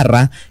Mimi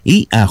Ibarra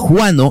y a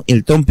Juano,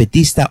 el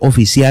trompetista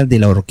oficial de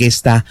la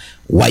orquesta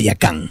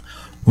Guayacán.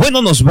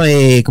 Bueno,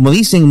 como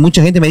dicen,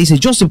 mucha gente me dice,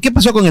 Joseph, ¿qué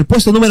pasó con el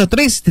puesto número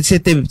 3? Se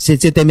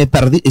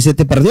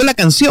te perdió la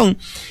canción.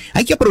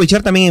 Hay que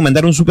aprovechar también en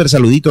mandar un súper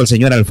saludito al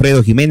señor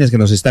Alfredo Jiménez, que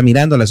nos está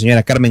mirando, a la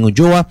señora Carmen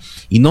Ulloa.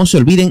 Y no se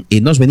olviden,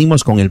 nos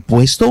venimos con el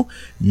puesto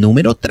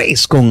número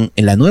 3, con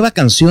la nueva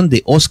canción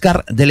de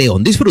Oscar de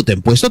León.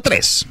 Disfruten, puesto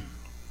 3.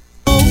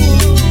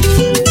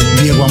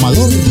 Diego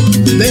Amador,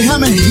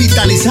 déjame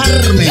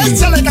digitalizarme.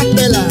 ¡Échale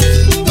candela!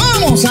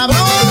 ¡Vamos,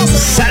 sabroso!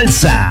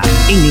 Salsa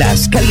en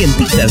las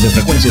calientitas de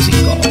Frecuencia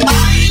 5.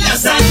 Ay, la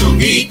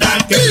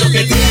sandunguita, que es lo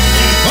que tiene,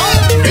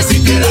 que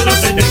sin querer no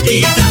se te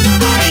quita.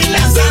 Ay,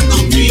 la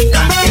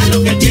sandunguita, que es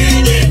lo que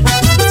tiene,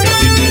 que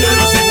sin querer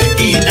no se te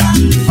quita.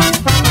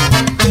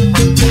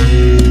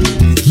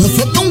 La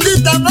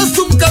sandunguita no es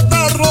un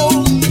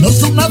catarro, no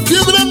es una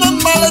fiebre, no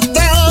es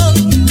malestar.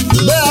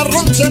 De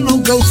arroche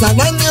no causa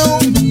daño,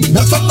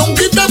 la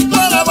sandunguita es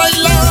para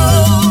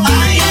bailar.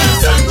 Ay,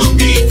 la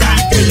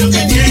sandunguita, que es lo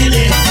que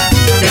tiene,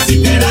 que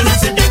sin querer no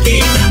se te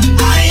quita.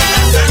 Ay,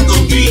 la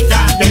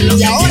sandunguita, que es lo que tiene.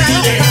 Y ahora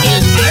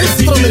el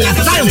maestro de la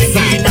salsa.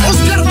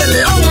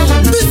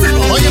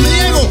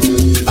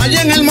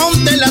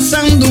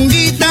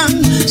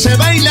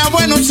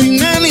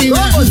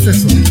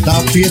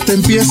 fiesta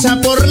empieza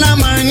por la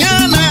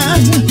mañana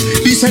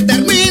y se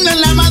termina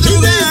en la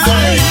madrugada.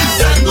 Ay, la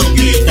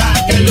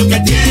sandunguita, que es lo que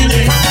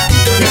tiene,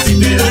 que si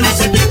te da no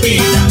se te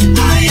quita.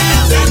 Ay,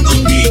 la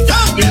sandunguita,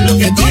 que es lo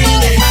que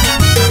tiene,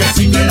 que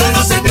si te da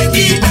no se te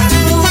quita.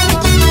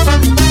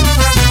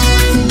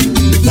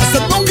 La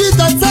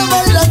sandunguita se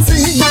baila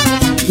así,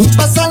 un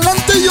paso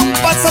adelante y un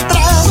paso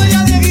atrás.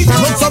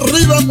 Manos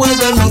arriba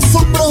mueven los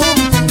hombros,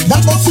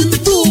 damos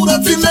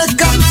cintura sin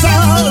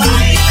descansar.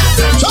 Ay, la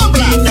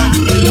sandunguita,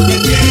 que es lo que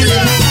tiene,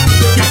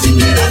 que si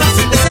te da no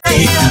se te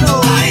quita.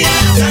 Ay, la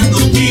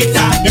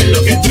sandunguita, que es lo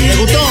que tiene. ¿Te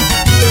gustó?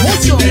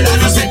 Mucho. Que si te da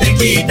no se te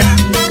quita.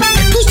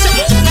 Escucha,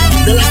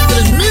 de las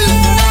 3000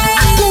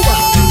 a Cuba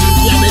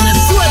y a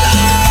Venezuela.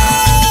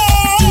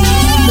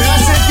 Me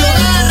hace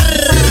llorar.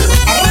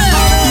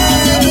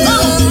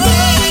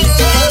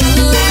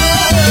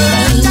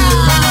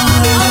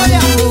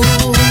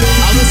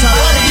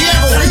 Abusador,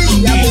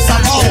 Diego,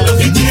 abusador.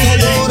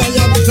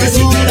 Que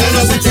si te da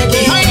no se te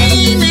quita.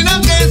 Ay, mira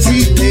que si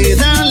te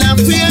da la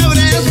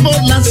fiebre es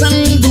por la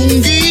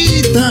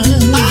sandunguita.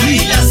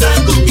 Ay, la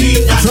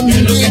sandunguita, que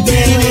es lo que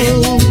tiene,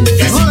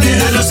 que si te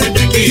da no se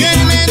te quita.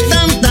 Tiene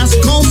tantas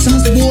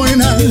cosas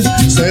buenas,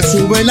 se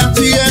sube la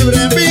fiebre,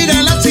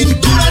 mira la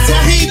cintura se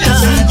agita.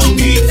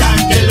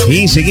 Sandunguita, que es lo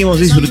que Y seguimos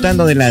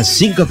disfrutando de las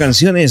 5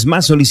 canciones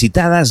más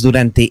solicitadas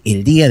durante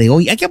el día de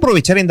hoy. Hay que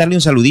aprovechar en darle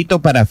un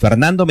saludito para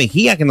Fernando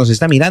Mejía, que nos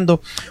está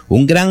mirando,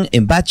 un gran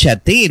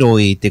bachatero.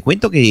 Te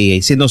cuento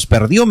que se nos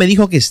perdió, me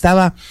dijo que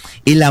estaba,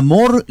 el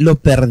amor lo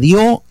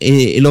perdió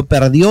y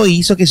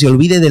hizo que se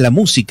olvide de la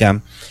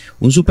música.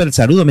 Un súper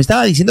saludo. Me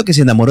estaba diciendo que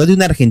se enamoró de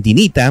una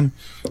argentinita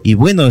y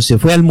bueno, se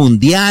fue al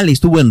mundial,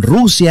 estuvo en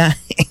Rusia,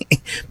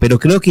 pero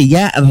creo que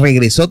ya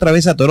regresó otra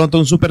vez a Toronto.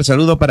 Un súper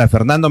saludo para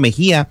Fernando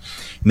Mejía.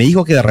 Me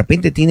dijo que de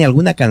repente tiene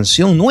alguna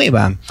canción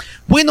nueva.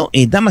 Bueno,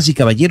 damas y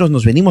caballeros,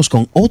 nos venimos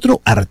con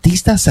otro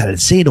artista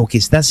salsero que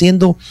está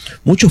haciendo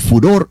mucho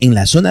furor en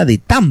la zona de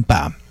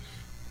Tampa.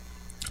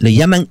 Le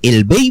llaman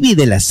el baby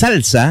de la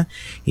salsa.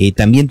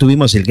 También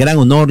tuvimos el gran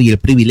honor y el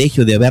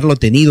privilegio de haberlo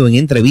tenido en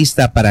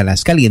entrevista para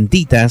Las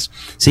Calientitas.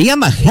 Se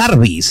llama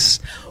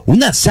Jarvis.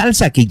 Una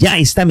salsa que ya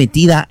está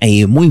metida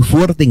muy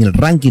fuerte en el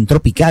ranking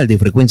tropical de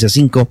Frecuencia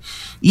 5.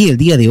 Y el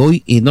día de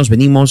hoy nos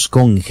venimos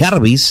con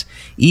Jarvis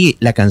y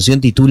la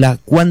canción titula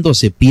Cuando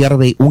se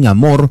pierde un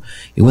amor.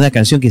 Una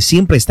canción que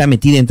siempre está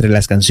metida entre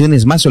las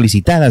canciones más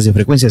solicitadas de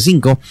Frecuencia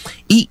 5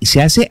 y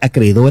se hace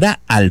acreedora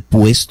al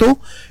puesto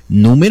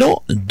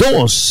número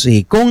 2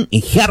 con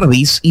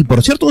Jarvis. Y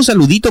por cierto, un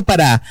saludito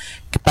para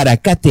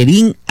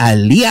Catherine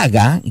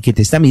Aliaga, que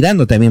te está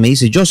mirando también. Me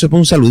dice Joseph,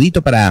 un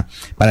saludito para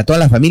toda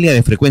la familia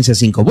de Frecuencia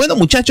 5. Bueno,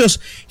 muchachos,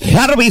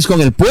 Jarvis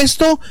con el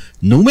puesto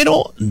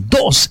número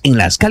 2 en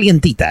Las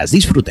Calientitas.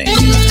 Disfruten.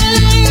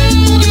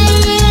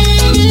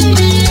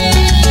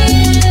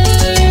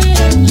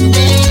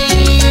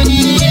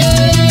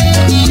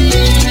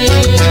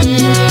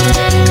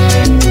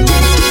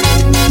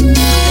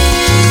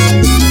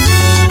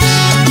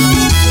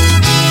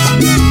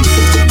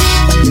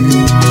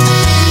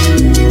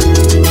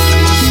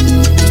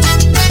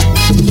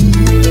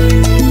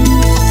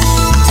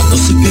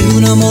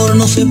 Amor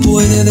no se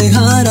puede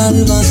dejar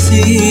al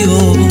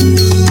vacío.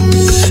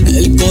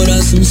 El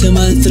corazón se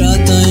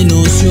maltrata y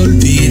no se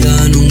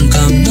olvida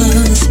nunca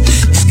más.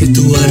 Es que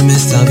tu alma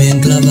está bien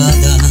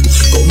clavada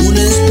como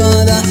una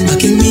espada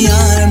aquí en mi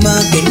alma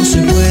que no se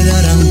puede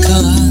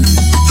arrancar.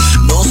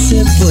 No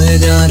se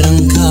puede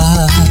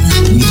arrancar.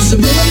 No se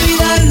puede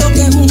olvidar lo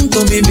que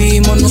juntos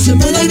vivimos. No se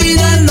puede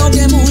olvidar lo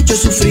que mucho he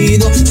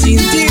sufrido sin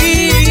ti.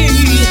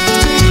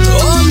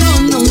 Oh, no,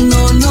 no,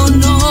 no, no,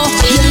 no.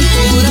 Y el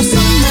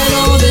corazón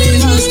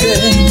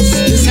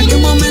desde aquel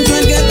momento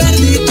en que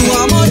perdí tu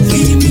amor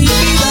y mi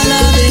vida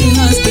la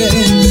dejaste,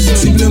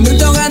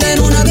 simplemente ahogada en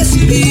una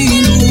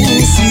desilusión.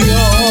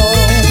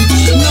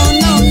 No,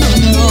 no, no,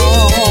 no.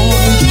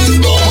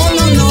 Oh,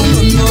 no, no,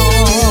 no, no.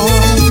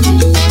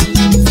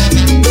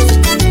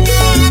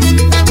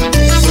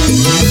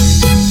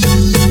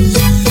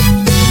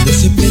 Cuando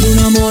se pierde un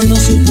amor no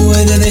se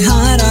puede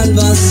dejar al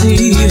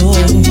vacío.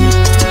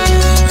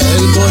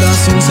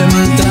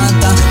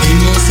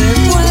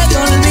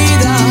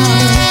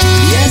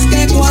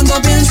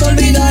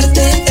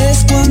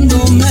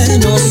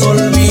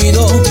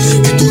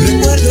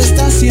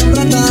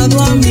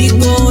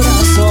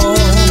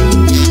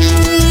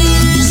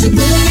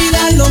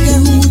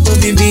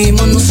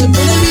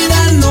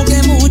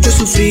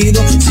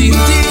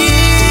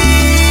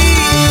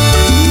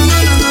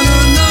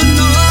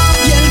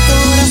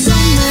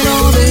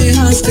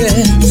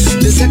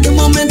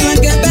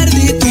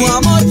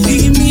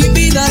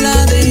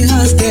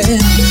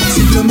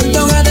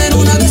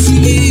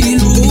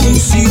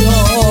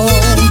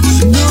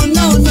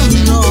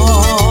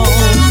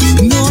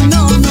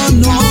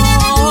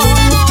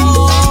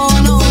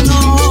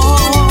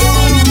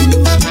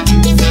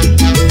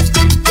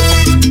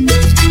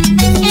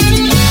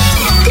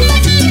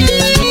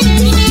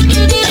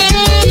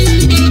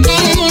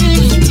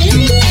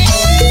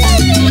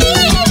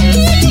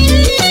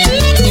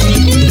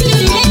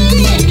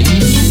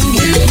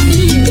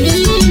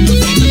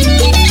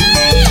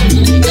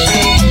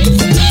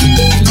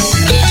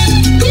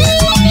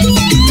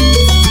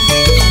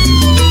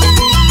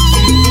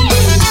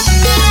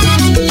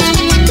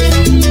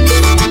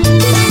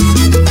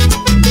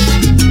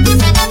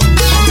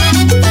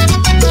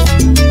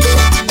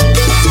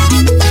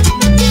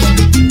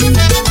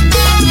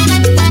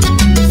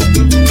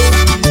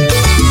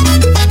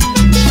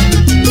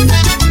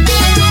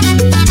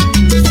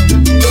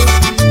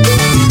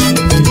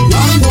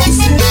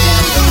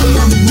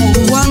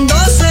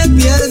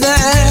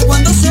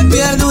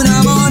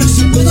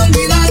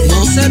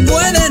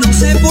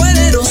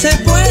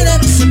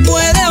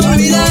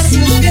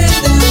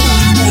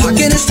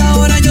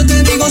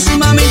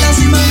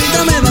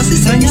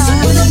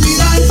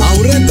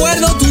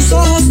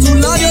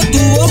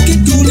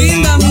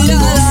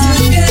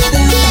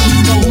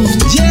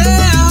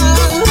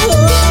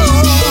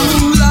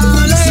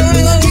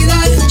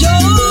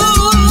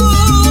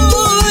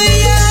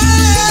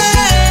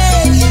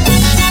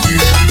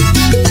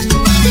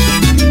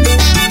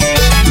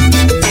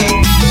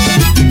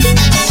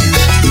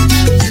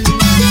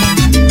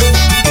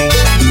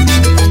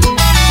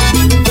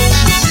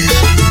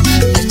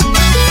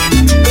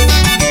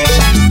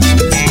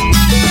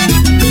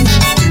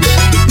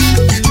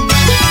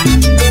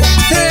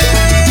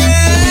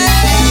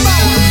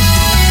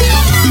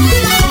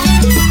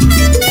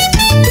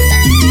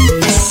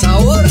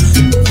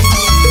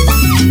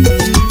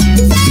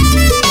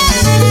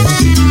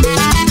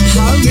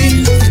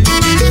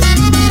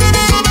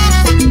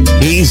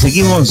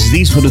 seguimos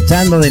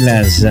disfrutando de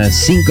las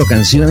 5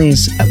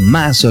 canciones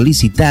más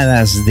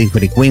solicitadas de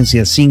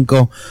Frecuencia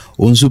 5.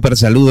 Un súper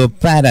saludo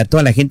para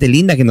toda la gente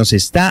linda que nos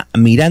está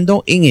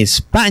mirando en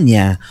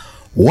España.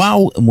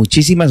 Wow,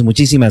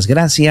 muchísimas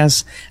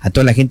gracias a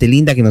toda la gente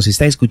linda que nos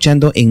está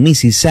escuchando en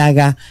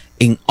Mississauga,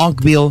 en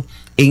Oakville,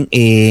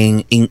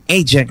 en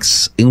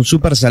Ajax. Un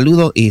súper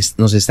saludo.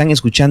 Nos están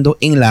escuchando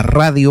en la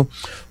radio.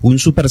 Un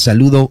súper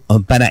saludo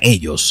para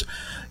ellos.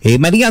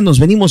 María, nos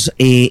venimos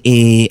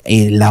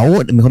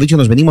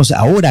nos venimos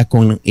ahora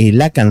con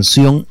la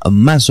canción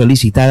más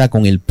solicitada,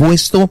 con el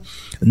puesto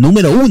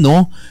número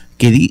 1,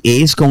 que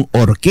es con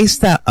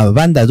Orquesta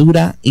Banda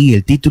Dura, y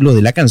el título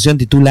de la canción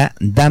titula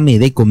Dame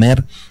de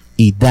comer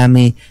y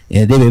dame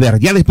de beber.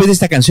 Ya después de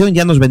esta canción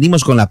ya nos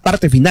venimos con la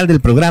parte final del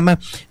programa.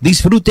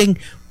 Disfruten,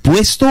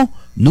 puesto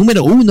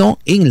número 1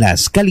 en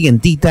las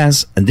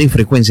calientitas de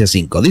Frecuencia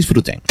 5.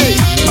 Disfruten.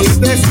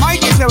 Este es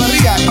Mike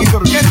Echeverría y su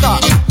orquesta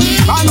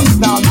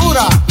Banda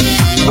Dura,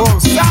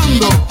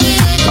 gozando.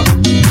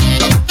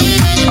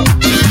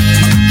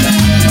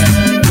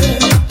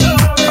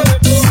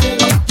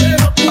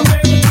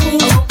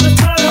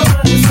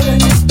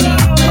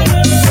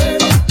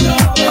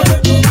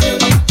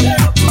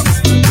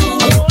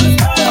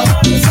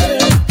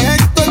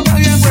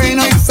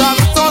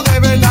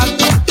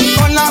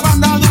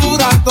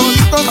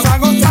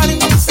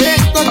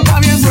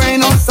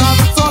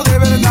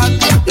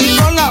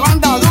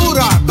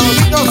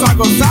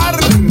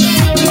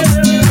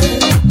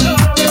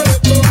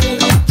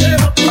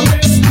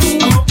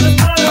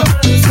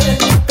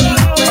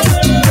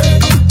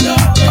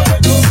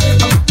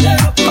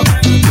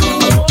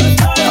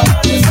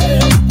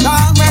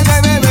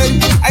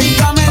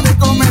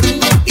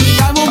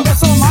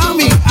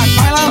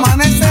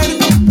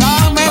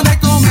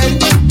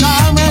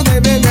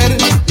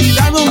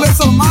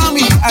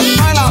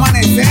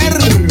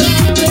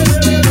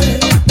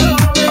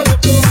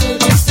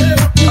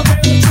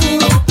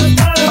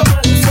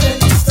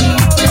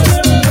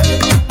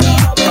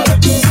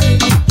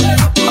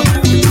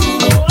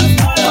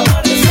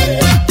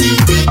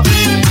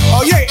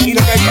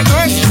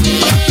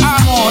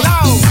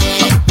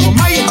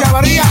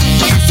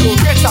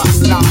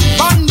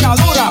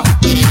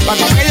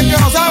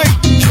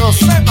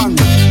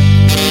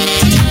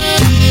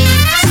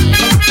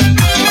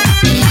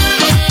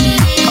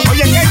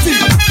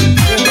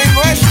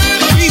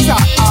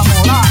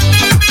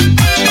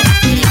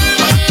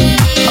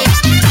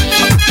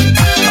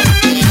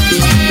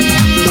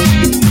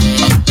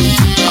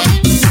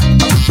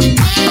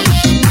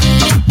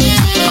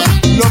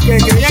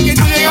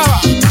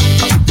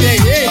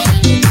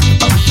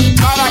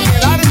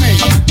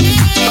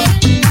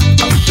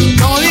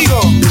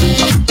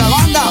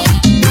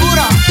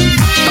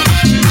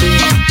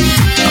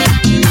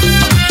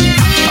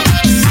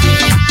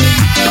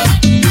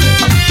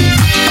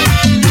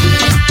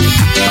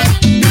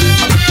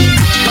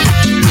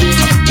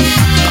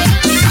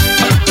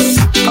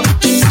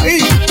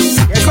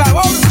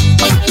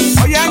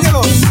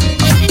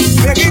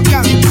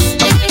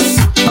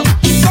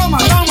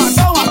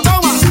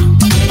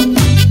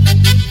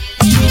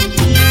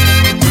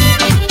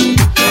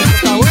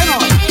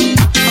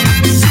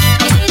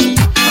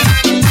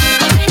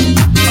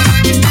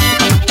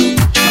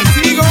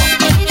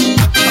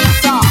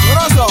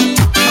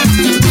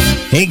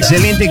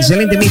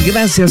 Excelente, mil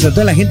gracias a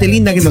toda la gente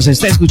linda que nos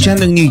está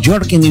escuchando en New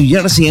York, en New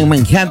Jersey, en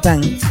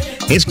Manhattan,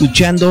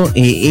 escuchando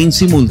en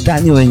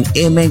simultáneo en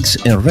MX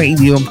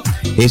Radio.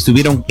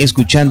 Estuvieron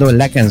escuchando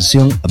la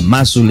canción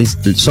más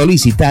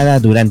solicitada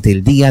durante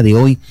el día de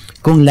hoy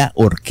con la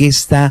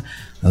Orquesta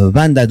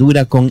Banda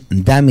Dura, con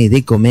Dame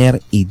de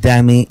comer y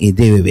dame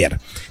de beber.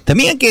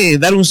 También hay que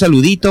dar un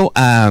saludito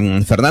a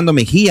Fernando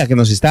Mejía, que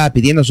nos estaba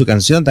pidiendo su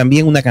canción,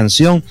 también una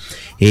canción,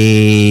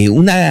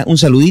 un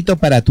saludito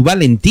para Tu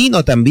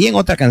Valentino, también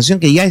otra canción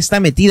que ya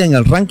está metida en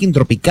el ranking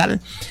tropical.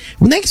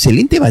 Una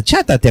excelente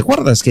bachata, ¿te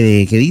acuerdas?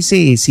 Que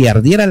dice Si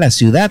ardiera la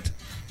ciudad.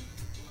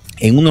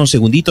 En unos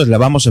segunditos la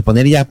vamos a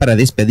poner ya para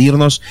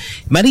despedirnos.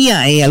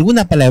 María,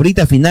 ¿alguna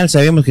palabrita final?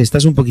 Sabemos que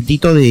estás un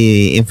poquitito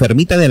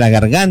enfermita de la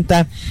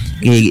garganta,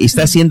 que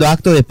está haciendo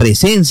acto de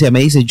presencia. Me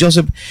dice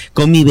Joseph,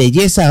 con mi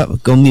belleza,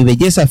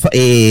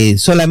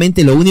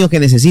 solamente lo único que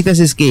necesitas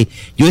es que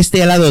yo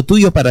esté al lado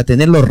tuyo para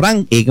tenerlo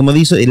como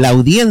dice la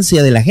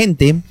audiencia de la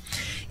gente.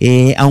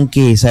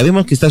 Aunque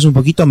sabemos que estás un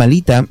poquito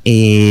malita,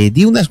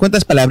 di unas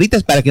cuantas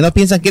palabritas para que no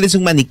piensan que eres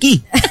un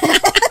maniquí.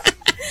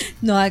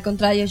 No, al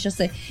contrario, yo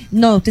sé.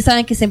 No, ustedes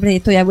saben que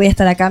siempre voy a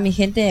estar acá, mi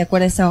gente.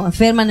 Acuérdense,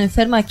 enferma, no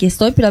enferma, aquí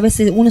estoy. Pero a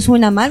veces uno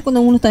suena mal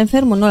cuando uno está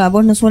enfermo, no, la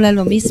voz no suena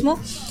lo mismo.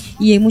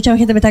 Y mucha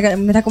gente me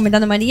está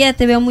comentando, María,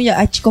 te veo muy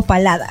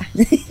achicopalada.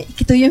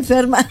 Que estoy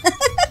enferma.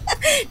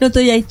 No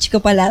estoy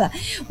achicopalada.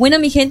 Bueno,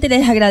 mi gente,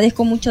 les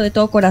agradezco mucho de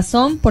todo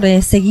corazón por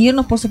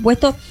seguirnos, por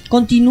supuesto.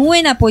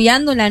 Continúen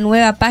apoyando la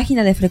nueva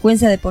página de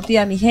Frecuencia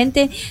Deportiva, mi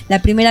gente.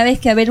 La primera vez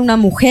que va a haber una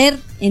mujer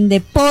en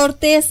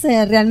deportes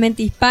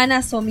realmente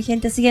hispanas. Mi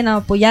gente, siguen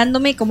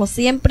apoyándome como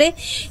siempre.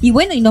 Y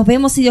bueno, y nos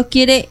vemos, si Dios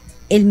quiere,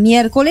 el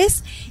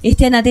miércoles.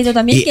 Estén atentos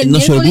también que el no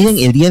miércoles... se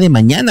olviden el día de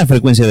mañana,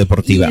 Frecuencia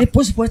Deportiva. Y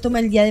por supuesto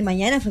el día de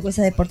mañana en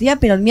Frecuencia Deportiva,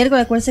 pero el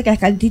miércoles acuérdense que la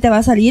Calentita va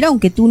a salir,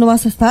 aunque tú no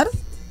vas a estar.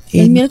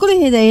 El miércoles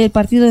es el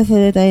partido de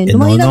 ¿No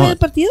vas a ir a ver el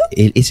partido?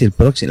 Es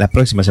la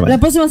próxima semana. La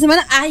próxima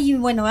semana. Ay,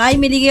 bueno,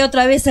 me ligué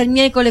otra vez el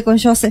miércoles con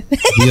Joseph.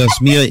 Dios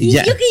mío, y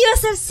ya. yo que iba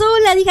a ser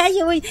sola, dije, ay,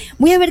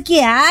 voy a ver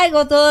qué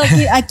hago, todo,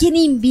 a quién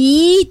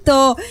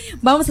invito.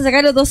 Vamos a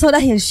sacar 2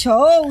 horas el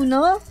show,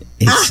 ¿no?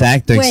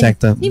 Exacto, bueno,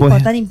 exacto.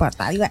 No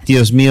importa. Igual.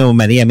 Dios mío,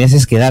 María, me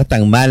haces quedar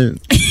tan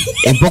mal.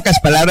 En pocas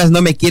palabras,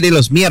 no me quiere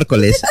los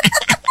miércoles.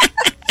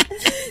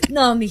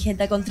 No, mi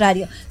gente, al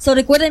contrario.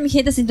 Recuerden, mi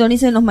gente,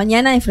 sintonícenos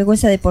mañana en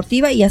Frecuencia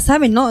Deportiva y ya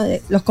saben, ¿no?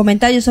 Los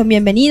comentarios son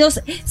bienvenidos.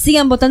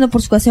 Sigan votando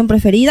por su canción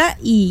preferida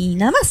y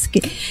nada más.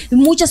 Que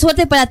mucha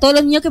suerte para todos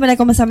los niños que van a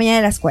comenzar mañana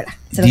en la escuela.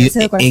 Se los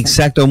deseo de corazón.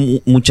 Exacto,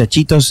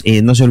 muchachitos,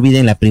 no se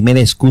olviden la primera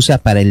excusa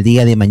para el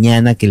día de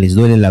mañana que les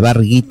duele la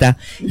barriguita.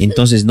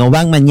 Entonces no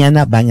van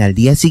mañana, van al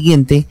día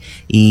siguiente.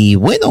 Y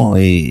bueno,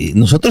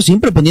 nosotros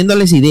siempre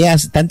poniéndoles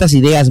tantas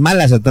ideas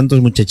malas a tantos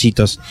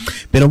muchachitos.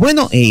 Pero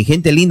bueno,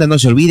 gente linda, no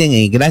se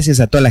olviden, gracias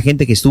a toda la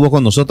gente que estuvo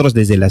con nosotros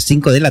desde las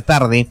 5 de la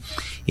tarde,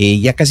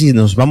 ya casi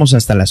nos vamos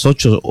hasta las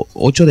 8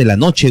 de la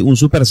noche. Un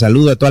súper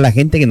saludo a toda la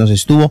gente que nos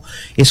estuvo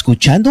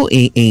escuchando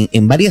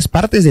en varias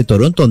partes de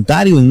Toronto,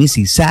 Ontario, en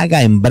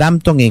Mississauga, en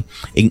Brampton,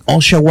 en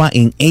Oshawa,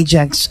 en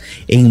Ajax,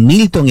 en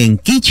Milton, en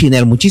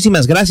Kitchener.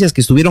 Muchísimas gracias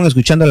que estuvieron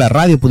escuchando la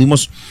radio.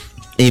 Pudimos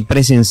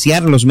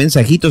presenciar los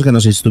mensajitos que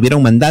nos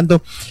estuvieron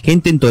mandando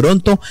gente en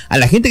Toronto, a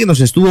la gente que nos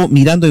estuvo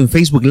mirando en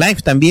Facebook Live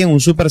también, un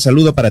súper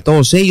saludo para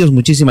todos ellos,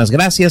 muchísimas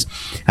gracias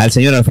al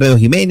señor Alfredo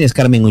Jiménez,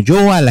 Carmen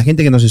Ulloa, a la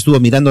gente que nos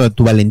estuvo mirando, a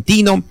tu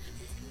Valentino,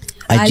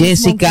 a Alex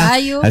Jessica,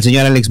 Moncayo. Al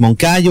señor Alex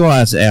Moncayo,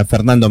 a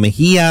Fernando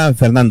Mejía,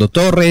 Fernando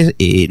Torres,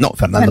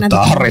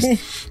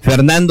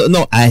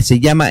 se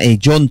llama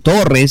John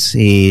Torres,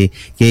 que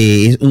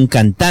es un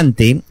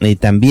cantante,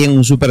 también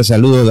un súper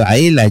saludo a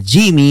él, a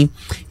Jimmy,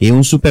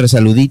 un súper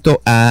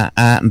saludito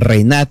a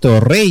Renato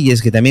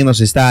Reyes, que también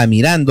nos estaba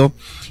mirando.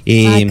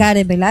 A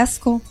Karen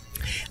Velasco.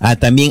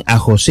 También a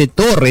José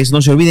Torres,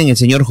 no se olviden el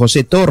señor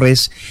José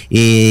Torres,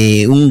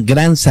 un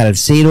gran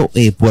salsero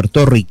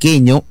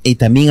puertorriqueño, y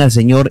también al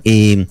señor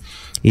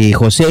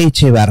José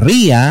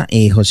Echevarría,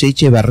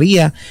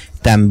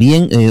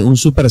 también un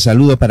súper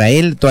saludo para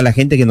él, toda la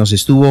gente que nos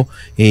estuvo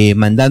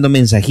mandando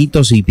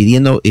mensajitos y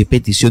pidiendo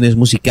peticiones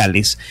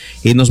musicales.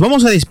 Nos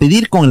vamos a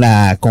despedir con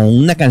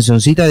una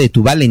cancioncita de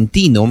Tu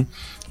Valentino,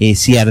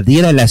 Si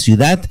ardiera la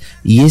ciudad,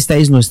 y esta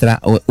es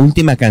nuestra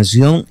última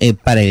canción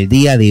para el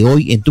día de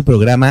hoy en tu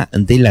programa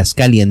de Las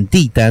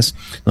Calientitas.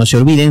 No se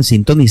olviden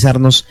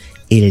sintonizarnos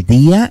el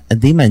día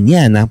de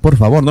mañana, por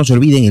favor, no se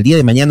olviden, el día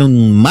de mañana,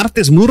 un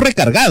martes muy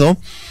recargado.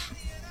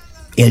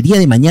 El día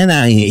de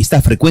mañana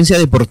esta Frecuencia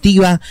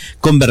Deportiva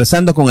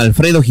conversando con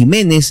Alfredo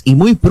Jiménez, y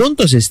muy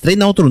pronto se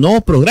estrena otro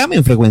nuevo programa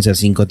en Frecuencia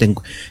 5.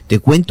 Te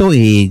cuento,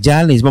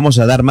 ya les vamos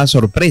a dar más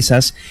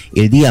sorpresas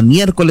el día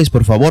miércoles.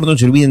 Por favor, no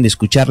se olviden de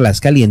escuchar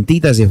Las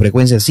Calientitas de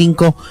Frecuencia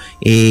 5.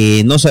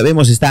 No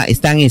sabemos,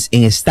 están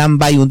en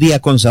stand-by un día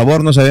con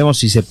sabor. No sabemos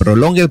si se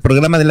prolonga el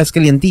programa de Las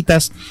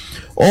Calientitas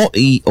o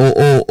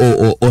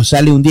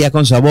sale un día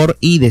con sabor.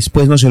 Y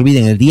después no se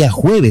olviden el día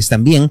jueves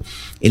también.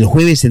 El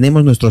jueves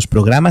tenemos nuestros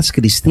programas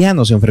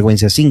cristianos en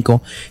Frecuencia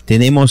 5.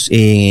 Tenemos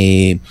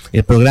el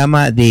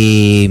programa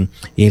de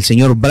el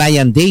señor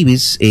Brian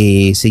Davis,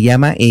 se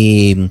llama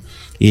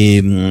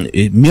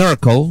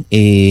Miracle.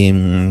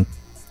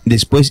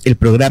 Después el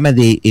programa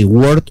de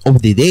Word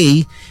of the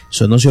Day,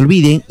 no se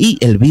olviden. Y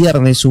el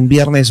viernes, un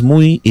viernes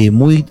muy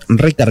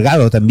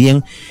recargado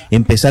también,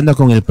 empezando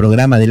con el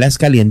programa de Las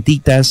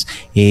Calientitas.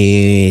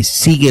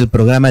 Sigue el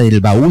programa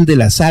del Baúl de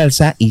la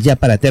Salsa, y ya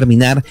para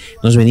terminar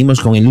nos venimos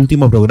con el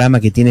último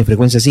programa que tiene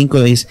Frecuencia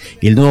 5, es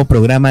el nuevo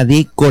programa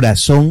de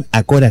Corazón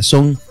a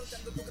Corazón.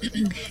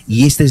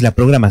 Y esta es la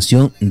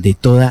programación de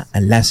toda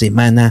la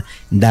semana,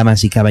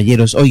 damas y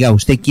caballeros. Oiga,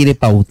 usted quiere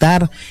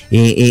pautar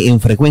en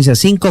Frecuencia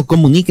 5,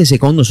 comuníquese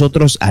con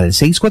nosotros al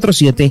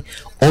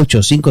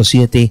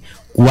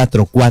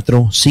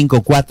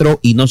 647-857-4454,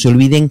 y no se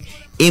olviden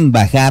en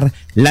bajar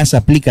las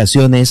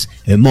aplicaciones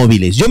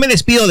móviles. Yo me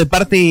despido de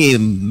parte,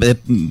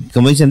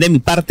 como dicen, de mi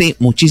parte.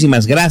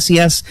 Muchísimas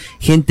gracias,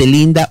 gente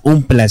linda,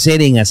 un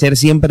placer en hacer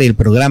siempre el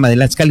programa de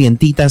Las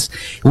Calientitas.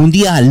 Un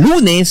día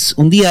lunes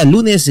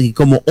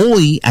como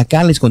hoy,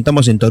 acá les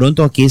contamos en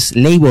Toronto que es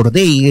Labor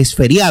Day, es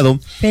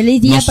feriado.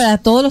 Feliz día para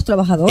todos los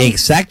trabajadores.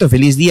 Exacto,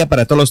 feliz día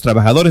para todos los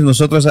trabajadores.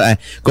 Nosotros,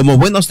 como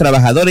buenos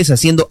trabajadores,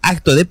 haciendo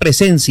acto de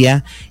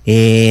presencia,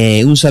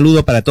 un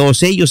saludo para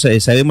todos ellos.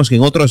 Sabemos que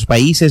en otros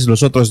países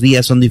los otros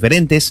días son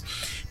diferentes,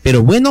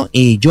 pero bueno,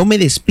 yo me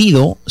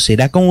despido,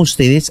 será con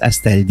ustedes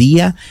hasta el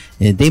día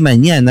de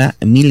mañana.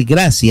 Mil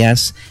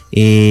gracias.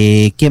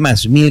 ¿Qué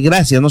más? Mil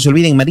gracias. No se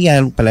olviden,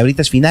 María,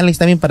 palabritas finales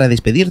también para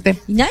despedirte.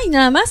 Y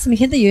nada más, mi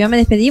gente, yo ya me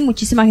despedí.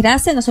 Muchísimas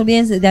gracias. No se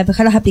olviden de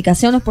bajar las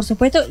aplicaciones, por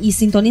supuesto, y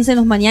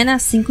sintonícenos mañana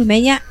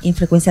 5:30 en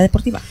Frecuencia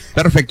Deportiva.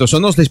 Perfecto,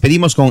 nos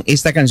despedimos con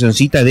esta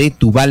cancioncita de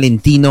Tu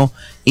Valentino,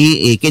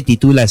 que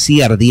titula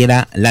Si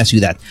ardiera la ciudad.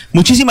 ciudad.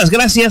 Muchísimas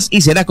gracias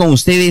y será con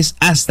ustedes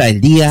hasta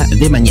el día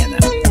de mañana.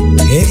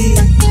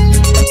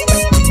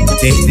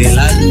 Desde el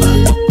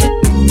alma,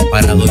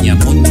 para Doña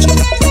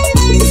Moncha.